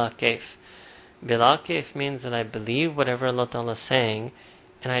called Bila Kaif. Bila Kaif means that I believe whatever Allah Ta'ala is saying,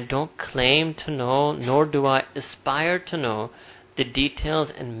 and I don't claim to know, nor do I aspire to know the details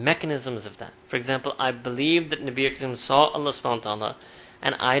and mechanisms of that. For example, I believe that Nabi Akram saw Allah subhanahu wa ta'ala,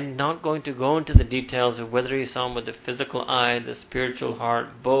 and I'm not going to go into the details of whether he saw him with the physical eye, the spiritual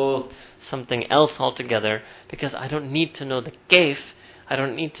heart, both, something else altogether, because I don't need to know the kaif, I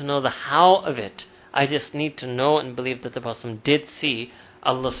don't need to know the how of it. I just need to know and believe that the Prophet did see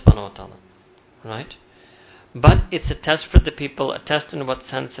Allah subhanahu wa ta'ala. Right? But it's a test for the people. A test in what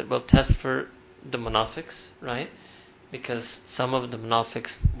sense? It will test for the munafiqs, right? Because some of the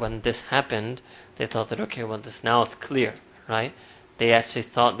munafiqs, when this happened, they thought that, okay, well, this now is clear, right? They actually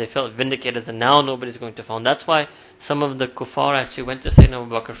thought, they felt vindicated that now nobody's going to fall. And that's why some of the kuffar actually went to Sayyidina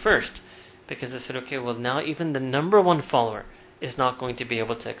Abu Bakr first. Because they said, okay, well, now even the number one follower is not going to be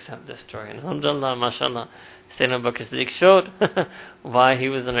able to accept this story. And alhamdulillah, mashallah, Sayyidina Abu Bakr Siddiq showed why he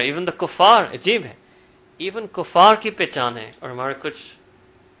was in there. Even the kuffar, ajeeb hai. Even kuffar ki pehchan hai. Aur hamare kuch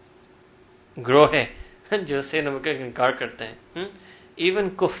groh hai, जो Sayyidina Abu Bakr का इनकार करते हैं.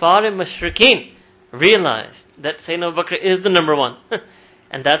 Even kuffar and mushrikeen realized that Sayyidina Abu Bakr is the number one.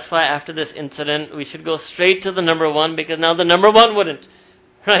 And that's why after this incident, we should go straight to the number one, because now the number one wouldn't,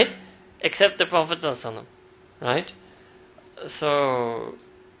 right, accept the Prophet ﷺ, right? So,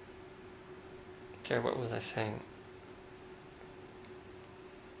 okay, what was I saying?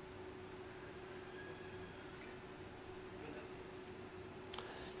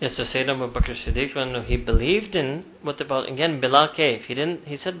 Yes, so Sayyidina Abu Bakr Siddiq, when he believed in what the Prophet, again, Bila Kaif,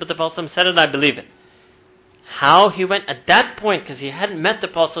 he said, but the Prophet said it, I believe it. How he went at that point, because he hadn't met the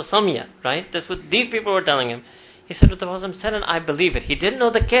Prophet yet, right? That's what these people were telling him. He said, but the Prophet said it, I believe it. He didn't know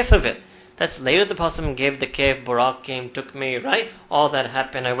the kaif of it. That's later the Prophet gave the kaif, Buraq came, took me, right? All that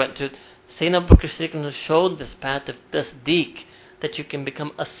happened, I went to Sayyidina Abu Bakr Siddiq showed this path of tasdeeq, that you can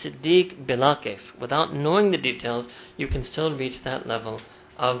become a Siddiq Bila Kaif. Without knowing the details, you can still reach that level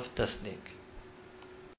of tasdeeq.